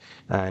east.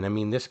 And I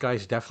mean, this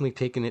guy's definitely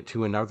taken it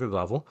to another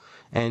level.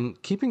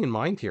 And keeping in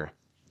mind here,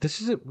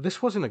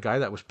 this wasn't a guy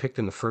that was picked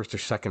in the first or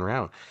second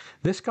round.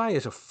 This guy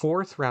is a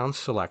fourth round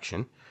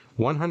selection,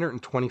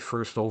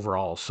 121st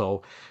overall.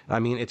 So, I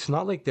mean, it's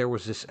not like there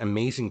was this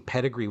amazing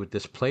pedigree with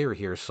this player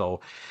here. So,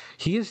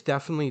 he has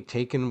definitely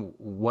taken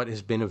what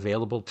has been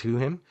available to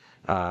him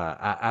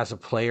as a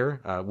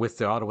player with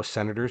the Ottawa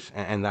Senators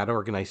and that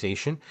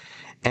organization,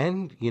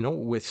 and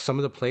with some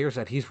of the players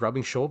that he's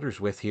rubbing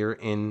shoulders with here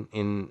in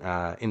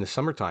the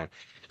summertime.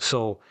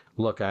 So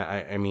look,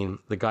 I mean,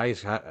 the guy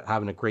is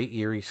having a great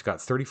year. He's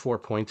got 34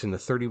 points in the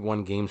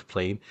 31 games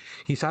played.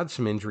 He's had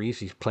some injuries.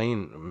 He's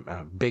playing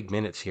big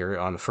minutes here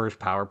on the first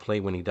power play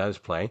when he does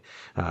play.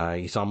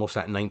 He's almost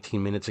at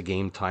 19 minutes a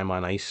game time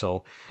on ice.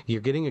 So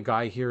you're getting a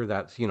guy here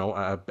that's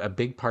a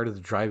big part of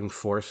the driving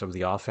force of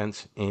the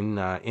offense in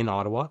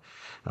Ottawa.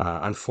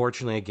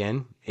 Unfortunately,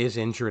 again, is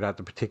injured at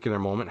the particular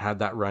moment. Had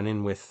that run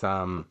in with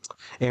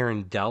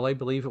Aaron Dell, I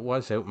believe it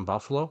was, out in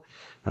Buffalo.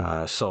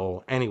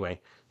 So anyway.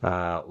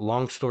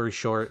 Long story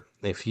short,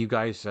 if you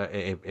guys,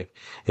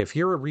 if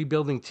you're a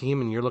rebuilding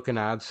team and you're looking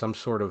to add some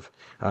sort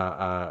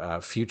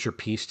of future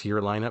piece to your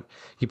lineup,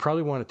 you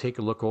probably want to take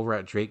a look over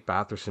at Drake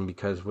Batherson,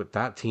 because with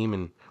that team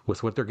and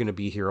with what they're going to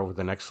be here over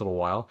the next little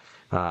while,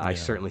 I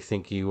certainly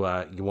think you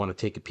want to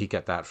take a peek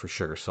at that for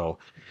sure. So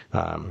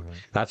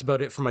that's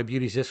about it for my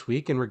beauties this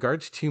week. In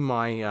regards to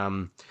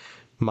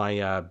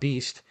my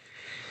beast,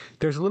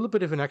 there's a little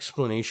bit of an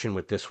explanation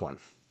with this one.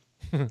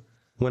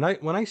 When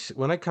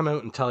I come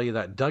out and tell you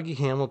that Dougie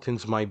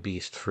Hamilton's my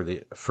beast for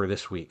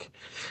this week,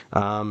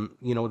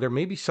 there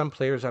may be some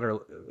players that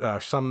are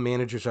some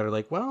managers that are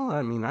like, well,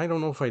 I mean, I don't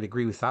know if I'd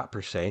agree with that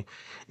per se,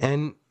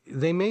 and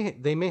they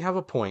may have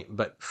a point,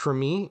 but for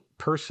me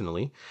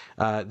personally,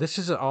 this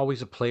is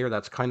always a player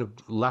that's kind of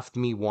left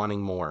me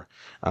wanting more.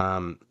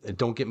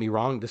 Don't get me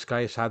wrong, this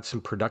guy has had some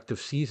productive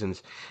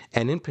seasons,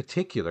 and in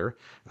particular,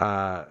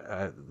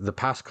 the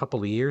past couple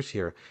of years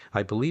here,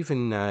 I believe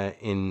in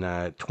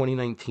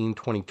 2019,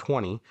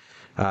 2020,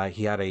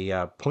 he had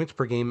a points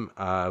per game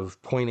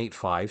of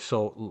 0.85.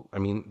 So I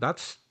mean,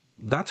 that's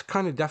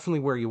kind of definitely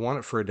where you want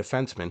it for a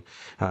defenseman.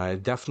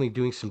 Definitely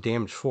doing some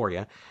damage for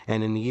you.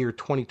 And in the year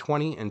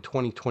 2020 and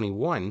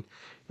 2021,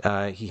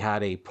 he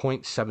had a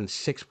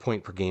 0.76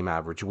 point per game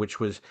average, which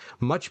was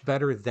much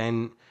better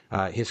than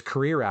his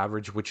career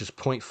average, which is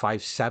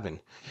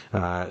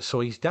 0.57. So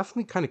he's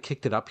definitely kind of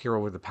kicked it up here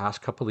over the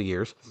past couple of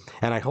years.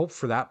 And I hope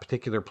for that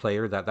particular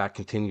player that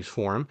continues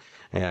for him.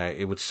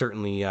 It would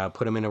certainly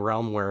put him in a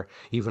realm where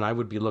even I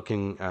would be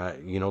looking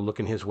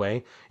his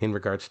way in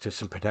regards to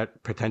some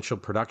potential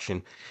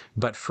production.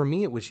 But for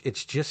me,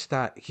 it's just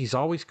that he's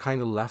always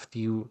kind of left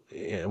you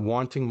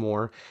wanting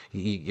more.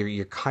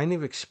 You're kind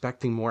of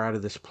expecting more out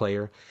of this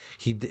player.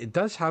 He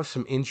does have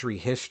some injury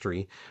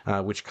history,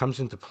 which comes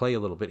into play a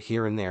little bit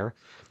here and there.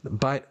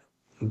 But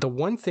the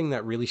one thing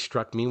that really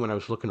struck me when I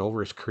was looking over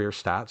his career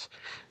stats,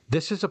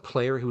 this is a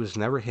player who has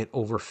never hit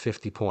over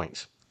 50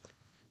 points.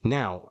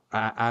 Now,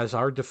 as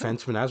our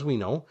defenseman, as we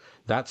know,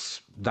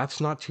 that's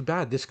not too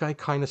bad. This guy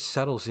kind of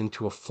settles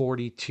into a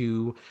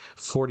 42,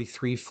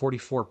 43,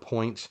 44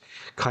 points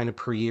kind of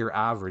per year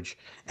average.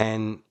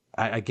 And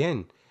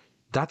again,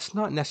 that's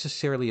not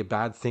necessarily a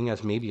bad thing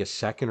as maybe a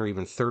second or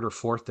even third or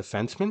fourth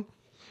defenseman.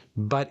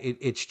 But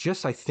it's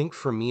just, I think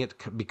for me,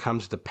 it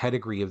becomes the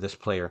pedigree of this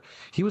player.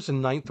 He was a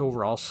 9th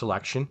overall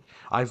selection.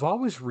 I've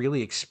always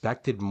really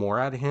expected more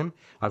out of him.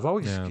 I've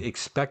always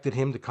expected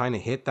him to kind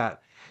of hit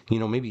that,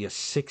 maybe a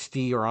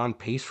 60 or on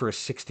pace for a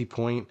 60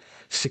 point,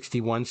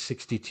 61,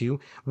 62,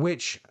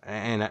 which,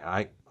 and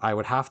I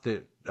would have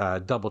to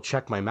double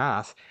check my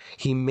math.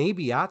 He may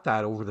be at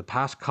that over the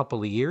past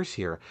couple of years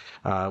here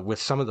with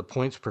some of the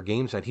points per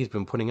games that he's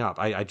been putting up.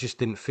 I just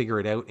didn't figure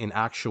it out in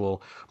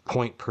actual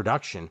point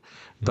production.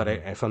 But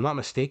if I'm not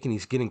mistaken,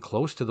 he's getting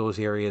close to those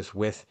areas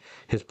with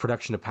his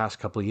production the past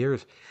couple of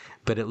years.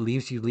 But it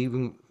leaves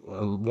you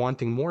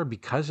wanting more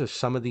because of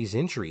some of these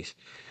injuries.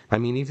 I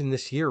mean, even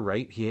this year,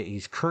 right?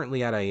 He's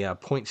currently at a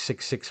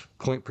 0.66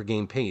 point per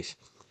game pace,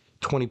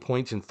 20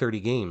 points in 30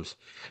 games.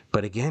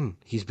 But again,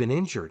 he's been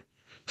injured.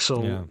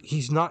 So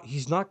he's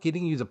not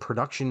getting you the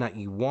production that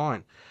you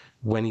want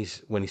when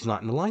he's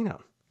not in the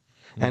lineup.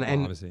 And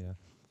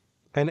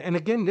and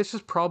again, this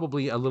is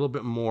probably a little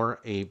bit more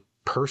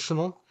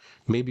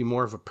maybe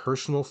more of a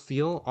personal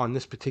feel on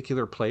this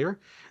particular player.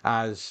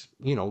 As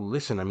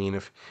listen, I mean,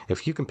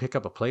 if you can pick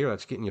up a player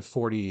that's getting you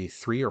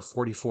 43 or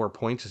 44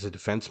 points as a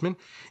defenseman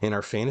in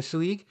our fantasy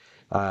league,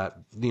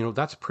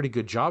 that's a pretty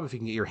good job if you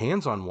can get your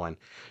hands on one.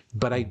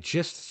 But I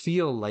just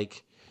feel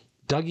like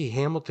Dougie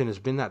Hamilton has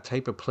been that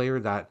type of player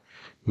that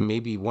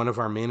maybe one of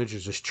our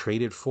managers is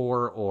traded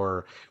for,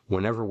 or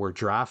whenever we're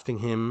drafting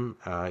him,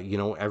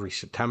 every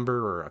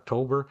September or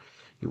October,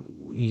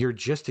 you're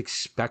just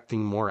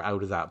expecting more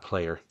out of that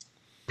player,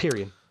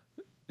 period.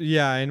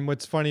 Yeah, and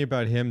what's funny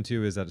about him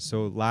too is that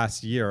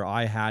last year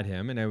I had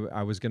him and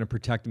I was going to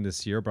protect him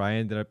this year, but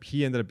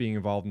he ended up being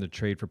involved in the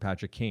trade for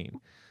Patrick Kane.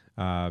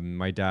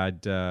 My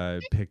dad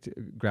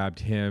grabbed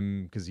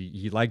him because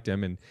he liked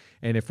him, and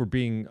if we're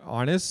being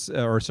honest,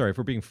 if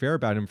we're being fair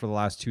about him, for the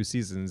last 2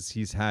 seasons,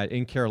 he's had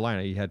in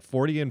Carolina, he had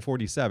 40 and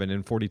 47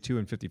 and 42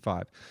 and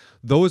 55.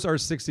 Those are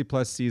 60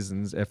 plus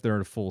seasons if they're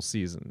in a full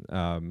season.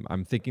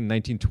 I'm thinking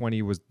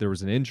 1920 there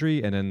was an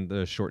injury, and then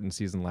the shortened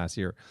season last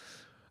year.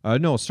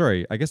 No,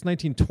 sorry. I guess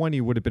 1920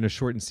 would have been a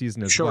shortened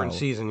season as well. Shortened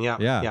season,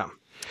 yeah.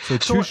 So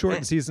two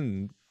shortened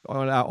season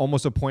on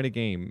almost a point a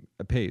game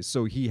pace.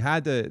 So he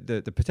had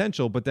the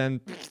potential, but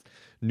then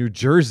New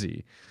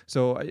Jersey.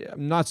 So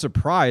I'm not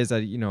surprised that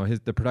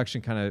the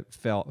production kind of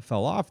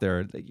fell off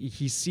there.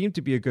 He seemed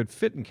to be a good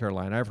fit in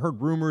Carolina. I've heard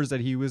rumors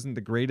that he wasn't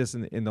the greatest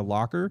in the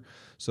locker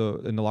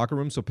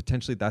room. So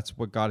potentially that's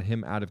what got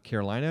him out of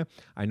Carolina.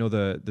 I know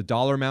the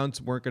dollar amounts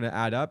weren't going to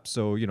add up.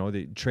 So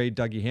they trade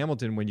Dougie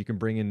Hamilton when you can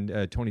bring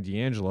in Tony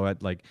DeAngelo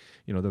at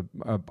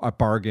a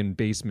bargain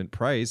basement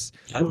price.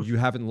 You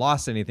haven't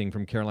lost anything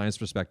from Carolina's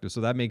perspective, so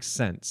that makes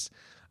sense.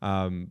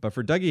 But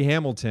for Dougie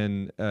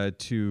Hamilton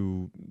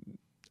to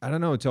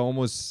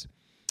almost,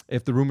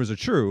 if the rumors are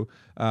true,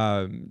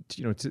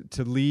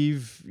 to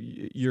leave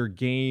your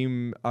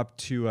game up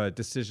to a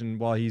decision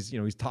while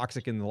he's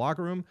toxic in the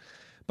locker room,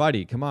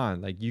 buddy, come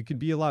on, like you could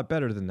be a lot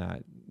better than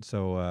that.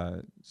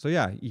 So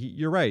yeah,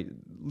 you're right.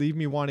 Leave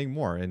me wanting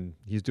more, and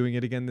he's doing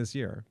it again this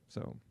year.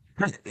 So,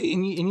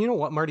 and you know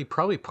what, Marty,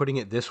 probably putting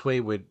it this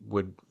way would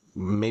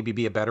maybe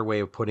be a better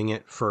way of putting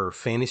it for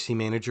fantasy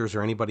managers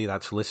or anybody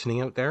that's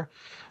listening out there.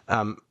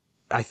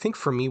 I think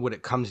for me, what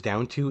it comes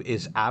down to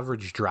is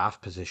average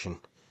draft position.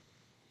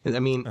 I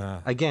mean,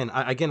 again,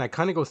 I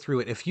kind of go through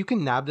it. If you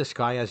can nab this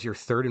guy as your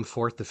third and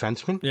fourth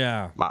defenseman,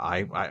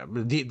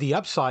 the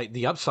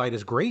upside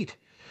is great.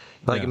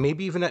 Like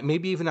maybe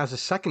even as a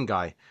second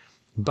guy.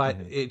 But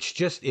it's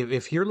just,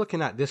 if you're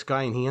looking at this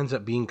guy and he ends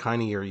up being kind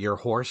of your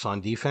horse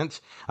on defense,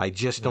 I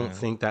just don't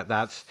think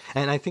that's,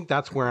 and I think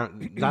that's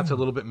that's a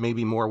little bit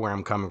maybe more where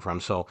I'm coming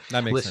from. So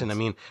listen, sense. I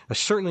mean,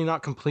 certainly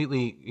not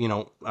completely,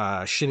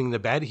 shitting the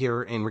bed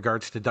here in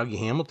regards to Dougie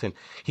Hamilton.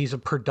 He's a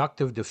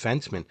productive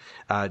defenseman.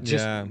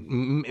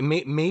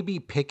 Maybe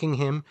picking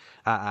him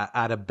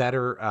at a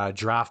better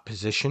draft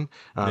position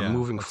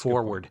moving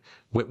forward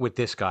with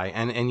this guy.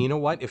 And you know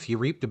what? If you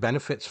reap the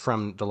benefits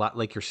from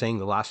like you're saying,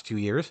 the last 2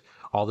 years,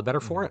 all the better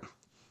for it.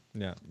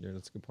 Yeah,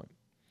 that's a good point.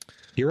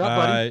 You're up,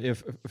 buddy.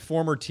 If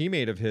former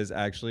teammate of his,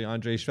 actually,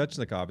 Andrei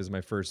Svechnikov is my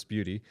first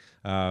beauty.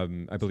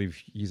 I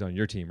believe he's on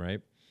your team,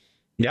 right?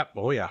 Yep.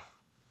 Oh yeah.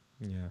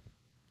 Yeah.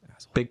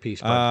 Asshole. Big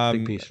piece, bud.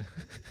 Big piece.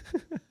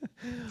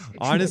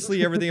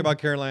 Honestly, everything about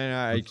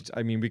Carolina,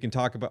 I mean, we can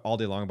talk about all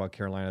day long about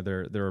Carolina.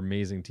 They're an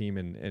amazing team,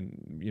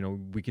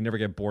 and we can never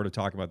get bored of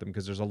talking about them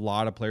because there's a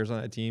lot of players on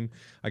that team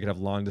I could have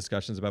long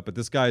discussions about. But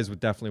this guy is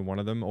definitely one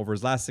of them. Over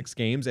his last 6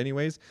 games,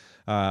 anyways,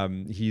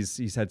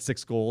 he's had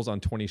 6 goals on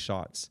 20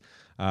 shots.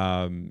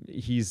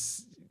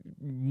 He's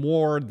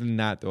more than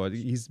that, though.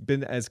 He's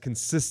been as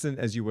consistent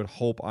as you would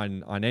hope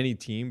on any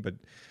team, but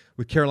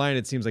with Carolina,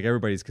 it seems like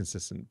everybody's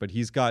consistent, but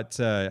he's got,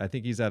 I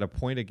think he's at a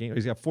point a game.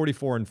 He's got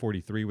 44 and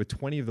 43 with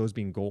 20 of those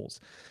being goals.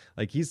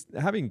 Like is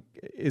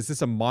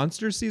this a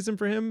monster season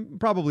for him?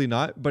 Probably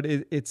not, but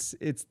it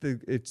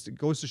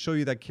goes to show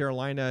you that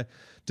Carolina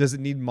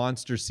doesn't need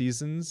monster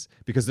seasons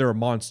because they're a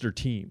monster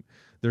team.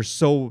 They're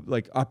so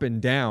up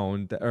and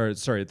down,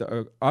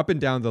 up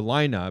and down the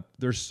lineup.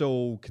 They're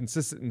so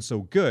consistent and so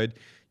good.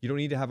 You don't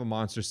need to have a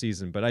monster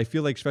season, but I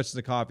feel like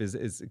Svechnikov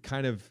is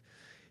kind of,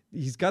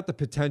 he's got the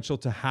potential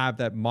to have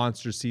that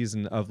monster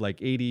season of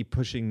 80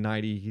 pushing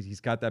 90. He's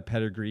got that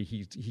pedigree.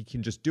 He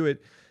can just do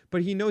it,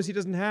 but he knows he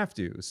doesn't have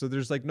to. So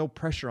there's no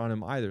pressure on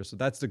him either. So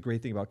that's the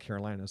great thing about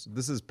Carolina. So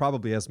this is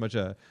probably as much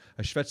a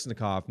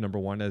Svechnikov number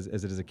one as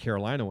it is a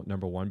Carolina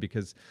number one,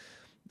 because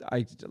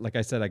like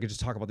I said, I could just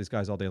talk about these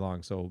guys all day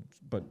long. So,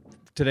 but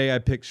today I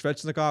picked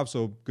Svechnikov.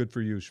 So good for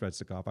you,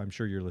 Svechnikov. I'm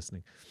sure you're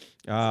listening.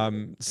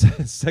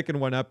 Second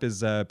one up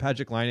is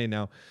Patrik Laine.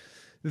 Now,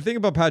 the thing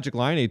about Patrik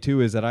Laine too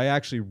is that I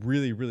actually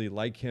really, really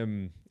like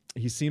him.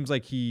 He seems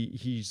like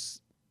he's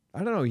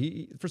I don't know.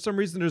 He for some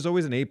reason there's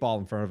always an 8 ball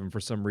in front of him for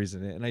some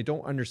reason, and I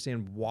don't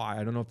understand why.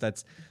 I don't know if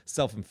that's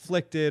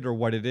self-inflicted or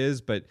what it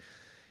is, but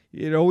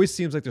it always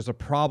seems like there's a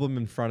problem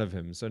in front of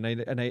him. So and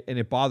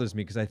it bothers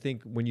me because I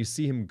think when you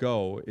see him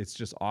go, it's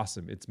just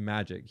awesome. It's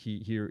magic.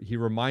 He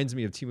reminds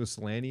me of Timo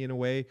Solani in a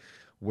way,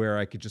 where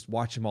I could just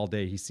watch him all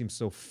day. He seems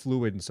so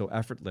fluid and so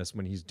effortless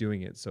when he's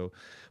doing it. So,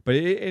 but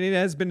it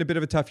has been a bit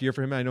of a tough year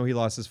for him. I know he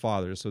lost his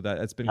father, so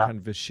that's been kind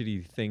of a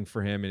shitty thing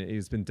for him, and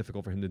it's been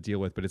difficult for him to deal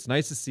with. But it's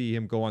nice to see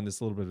him go on this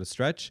little bit of a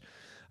stretch,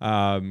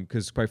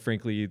 because quite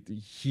frankly,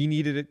 he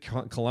needed it.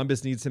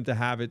 Columbus needs him to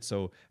have it.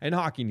 So, and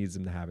hockey needs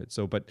him to have it.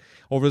 So, but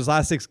over his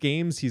last 6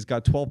 games, he's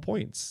got 12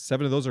 points.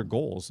 7 of those are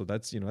goals. So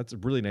that's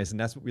really nice, and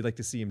that's what we like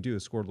to see him do,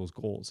 is score those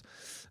goals.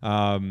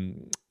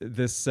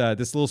 This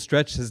little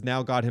stretch has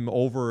now got him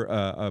over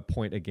a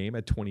point a game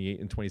at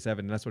 28 and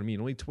 27, and that's what I mean.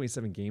 Only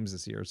 27 games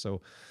this year.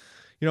 So,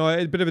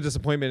 a bit of a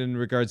disappointment in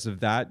regards of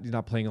that. He's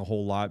not playing a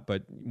whole lot,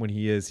 but when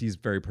he is, he's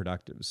very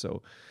productive.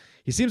 So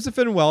he seems to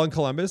fit in well in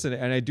Columbus,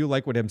 and I do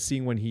like what I'm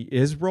seeing when he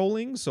is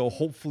rolling. So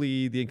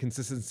hopefully the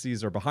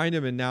inconsistencies are behind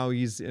him, and now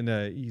he's in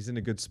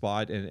a good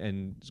spot,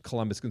 and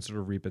Columbus can sort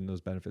of reap in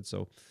those benefits.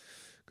 So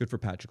good for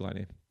Patrick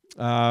Laine.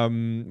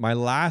 My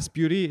last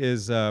beauty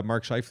is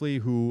Mark Scheifele,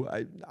 who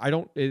I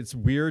don't. It's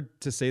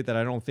weird to say that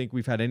I don't think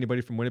we've had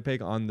anybody from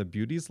Winnipeg on the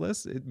beauties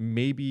list. It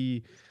may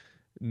be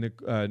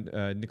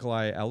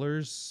Nikolai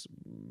Ehlers,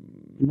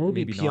 Maybe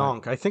maybe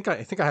not. Pionk. I think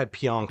I had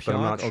Pionk, but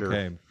I'm not sure.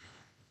 Okay.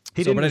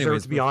 He So, didn't but deserve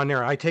anyways, to be on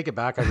there. I take it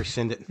back. I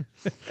rescind it.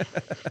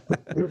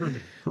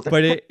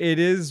 but it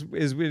is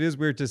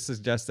weird to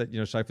suggest that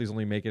Scheifele's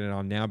only making it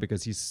on now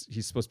because he's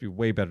supposed to be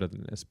way better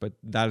than this. But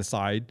that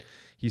aside,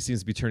 he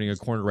seems to be turning a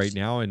corner right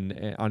now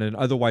and on an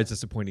otherwise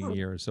disappointing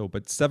year. So,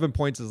 but 7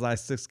 points his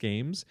last 6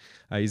 games.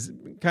 He's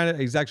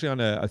actually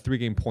on a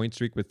 3-game point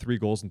streak with 3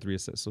 goals and 3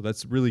 assists. So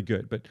that's really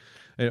good. But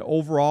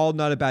overall,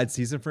 not a bad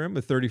season for him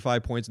with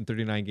 35 points in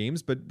 39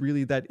 games. But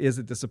really, that is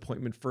a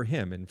disappointment for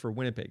him and for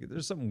Winnipeg.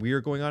 There's something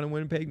weird going on in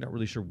Winnipeg. Not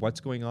really sure what's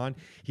going on.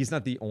 He's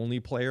not the only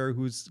player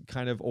who's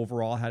kind of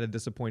overall had a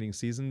disappointing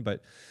season,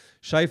 but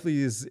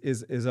Scheifele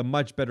is a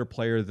much better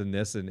player than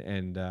this,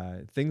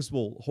 and things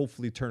will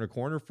hopefully turn a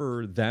corner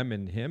for them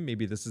and him.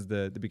 Maybe this is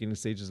the beginning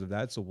stages of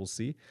that, so we'll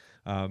see.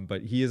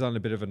 But he is on a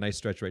bit of a nice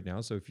stretch right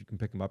now, so if you can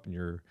pick him up in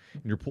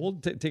your pool,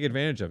 take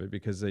advantage of it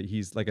because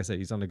he's, like I said,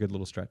 he's on a good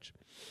little stretch.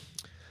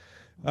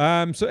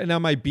 So and now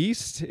my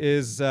beast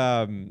is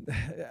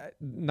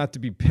not to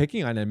be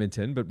picking on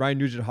Edmonton, but Ryan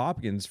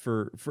Nugent-Hopkins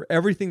for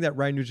everything that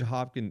Ryan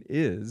Nugent-Hopkins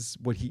is.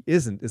 What he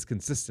isn't is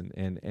consistent,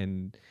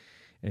 and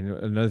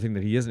another thing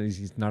that he isn't is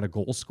he's not a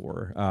goal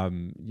scorer.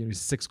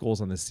 He's 6 goals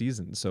on the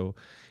season. So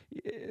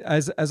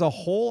as a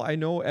whole, I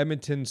know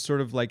Edmonton sort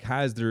of like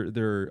has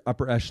their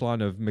upper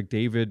echelon of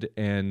McDavid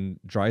and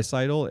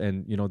Draisaitl,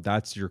 and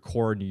that's your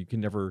core, and you can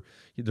never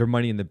their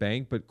money in the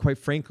bank. But quite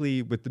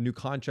frankly, with the new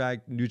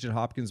contract, Nugent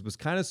Hopkins was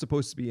kind of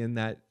supposed to be in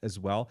that as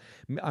well.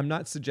 I'm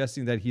not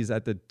suggesting that he's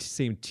at the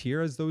same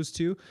tier as those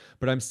two,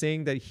 but I'm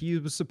saying that he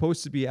was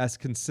supposed to be as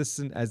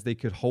consistent as they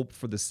could hope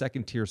for the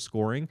second tier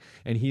scoring,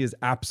 and he is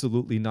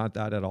absolutely not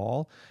that at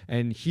all.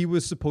 And he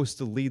was supposed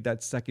to lead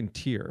that second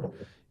tier.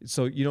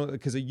 So,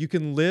 because you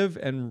can live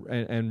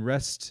and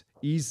rest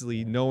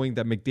easily knowing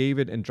that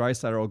McDavid and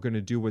Draisaitl are going to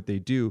do what they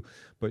do,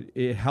 but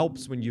it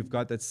helps when you've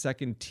got that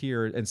second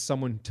tier and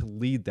someone to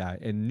lead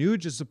that. And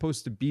Nuge is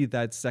supposed to be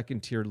that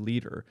second tier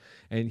leader,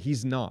 and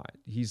he's not.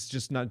 He's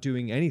just not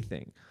doing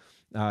anything.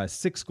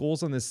 6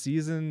 goals on this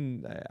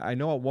season. I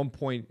know at one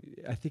point,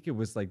 I think it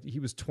was like he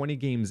was 20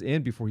 games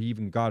in before he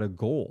even got a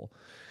goal.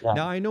 Yeah.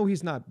 Now, I know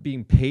he's not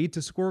being paid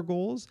to score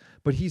goals,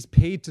 but he's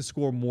paid to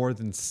score more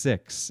than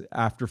 6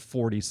 after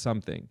 40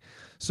 something.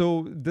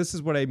 So this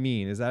is what I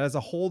mean, is that as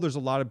a whole, there's a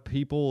lot of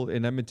people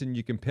in Edmonton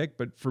you can pick,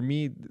 but for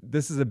me,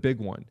 this is a big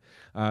one.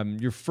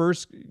 Your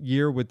first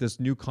year with this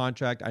new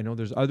contract, I know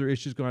there's other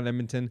issues going on in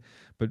Edmonton,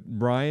 but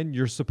Brian,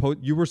 you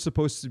were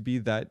supposed to be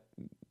that,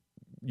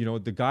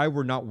 the guy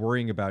we're not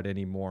worrying about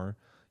anymore.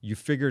 You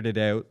figured it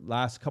out.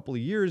 Last couple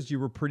of years, you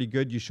were pretty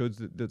good. You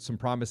showed some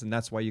promise, and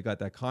that's why you got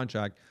that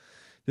contract.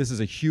 This is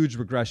a huge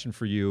regression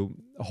for you.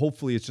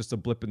 Hopefully, it's just a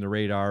blip in the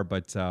radar,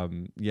 but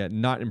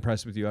not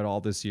impressed with you at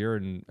all this year.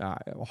 And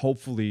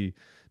hopefully,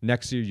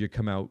 next year you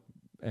come out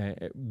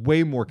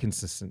way more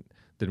consistent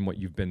than what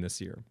you've been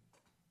this year.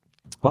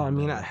 Well, I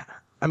mean,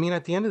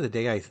 at the end of the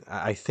day,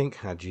 I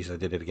think, I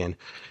did it again.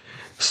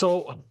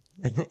 So,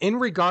 in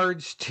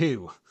regards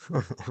to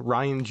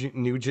Ryan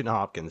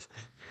Nugent-Hopkins,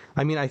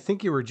 I mean, I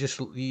think you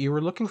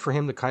were looking for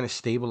him to kind of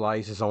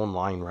stabilize his own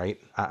line, right?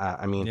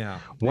 I mean, yeah,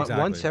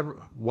 exactly.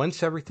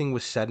 once everything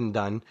was said and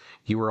done,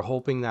 you were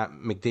hoping that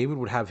McDavid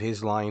would have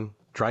his line,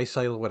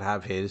 Draisaitl would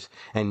have his,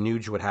 and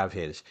Nuge would have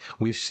his.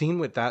 We've seen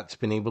what that's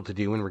been able to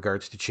do in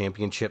regards to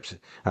championships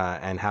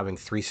and having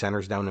 3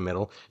 centers down the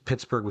middle.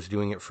 Pittsburgh was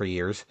doing it for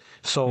years.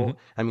 So,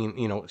 I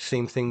mean,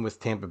 same thing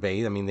with Tampa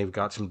Bay. I mean, they've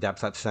got some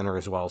depth at center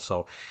as well.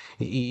 So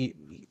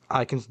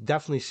I can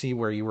definitely see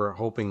where you were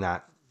hoping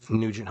that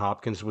Nugent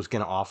Hopkins was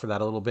going to offer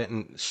that a little bit,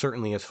 and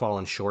certainly has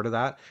fallen short of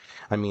that.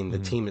 I mean, the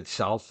team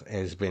itself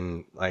has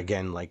been,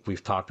 again, like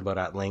we've talked about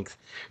at length,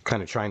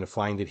 kind of trying to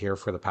find it here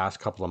for the past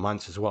couple of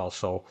months as well.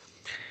 So,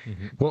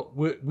 well,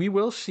 we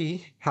will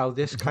see how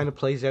this kind of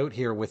plays out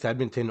here with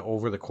Edmonton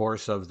over the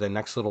course of the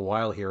next little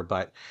while here.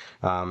 But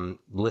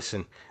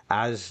listen,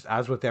 as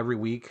with every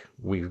week,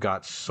 we've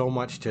got so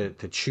much to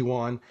chew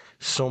on,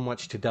 so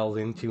much to delve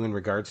into in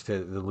regards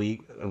to the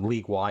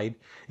league wide.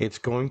 It's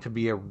going to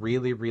be a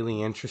really,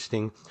 really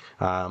interesting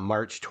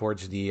march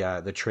towards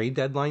the trade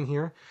deadline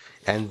here.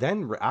 And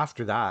then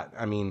after that,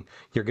 I mean,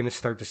 you're going to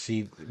start to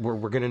see,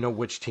 we're going to know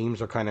which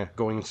teams are kind of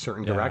going in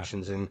certain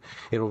directions. And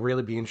it'll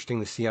really be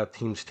interesting to see how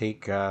teams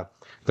take their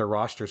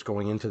rosters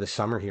going into the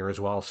summer here as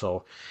well.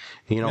 So,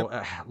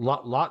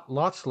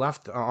 lots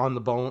left on the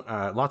bone,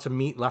 lots of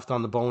meat left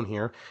on the bone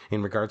here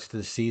in regards to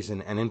the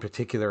season, and in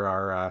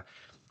particular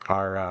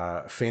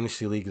our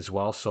fantasy league as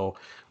well. So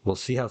we'll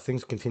see how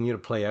things continue to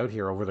play out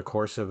here over the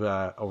course of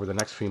over the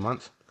next few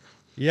months.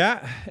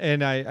 Yeah,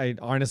 and I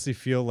honestly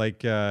feel like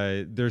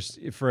there's,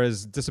 for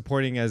as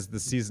disappointing as the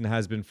season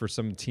has been for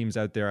some teams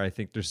out there, I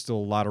think there's still a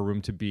lot of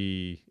room to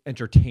be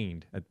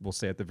entertained. We'll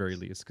say at the very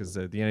least, because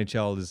the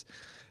NHL is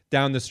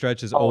down the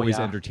stretch is always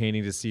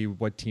entertaining to see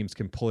what teams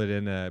can pull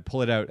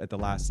it out at the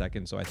last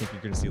second. So I think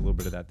you're going to see a little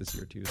bit of that this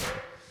year too.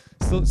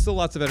 So still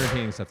lots of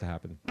entertaining stuff to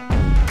happen.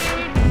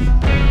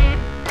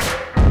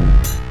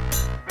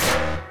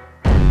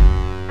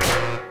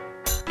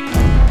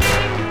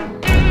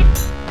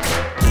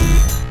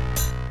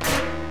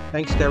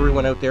 Thanks to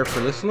everyone out there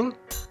for listening.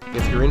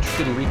 If you're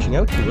interested in reaching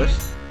out to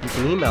us, you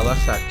can email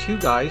us at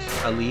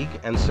 2guys.a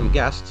league.and some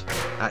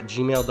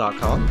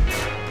guests@gmail.com.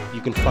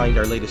 You can find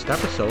our latest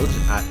episodes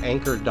at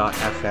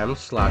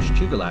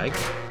anchor.fm/2galag,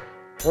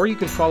 or you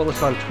can follow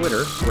us on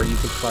Twitter, where you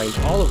can find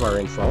all of our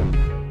info.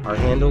 Our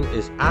handle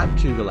is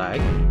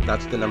 @2galag,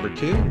 that's the number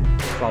 2,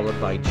 followed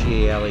by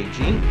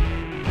GALAG.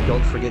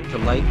 Don't forget to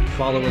like,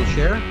 follow, and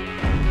share.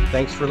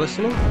 Thanks for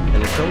listening,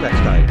 and until next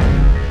time.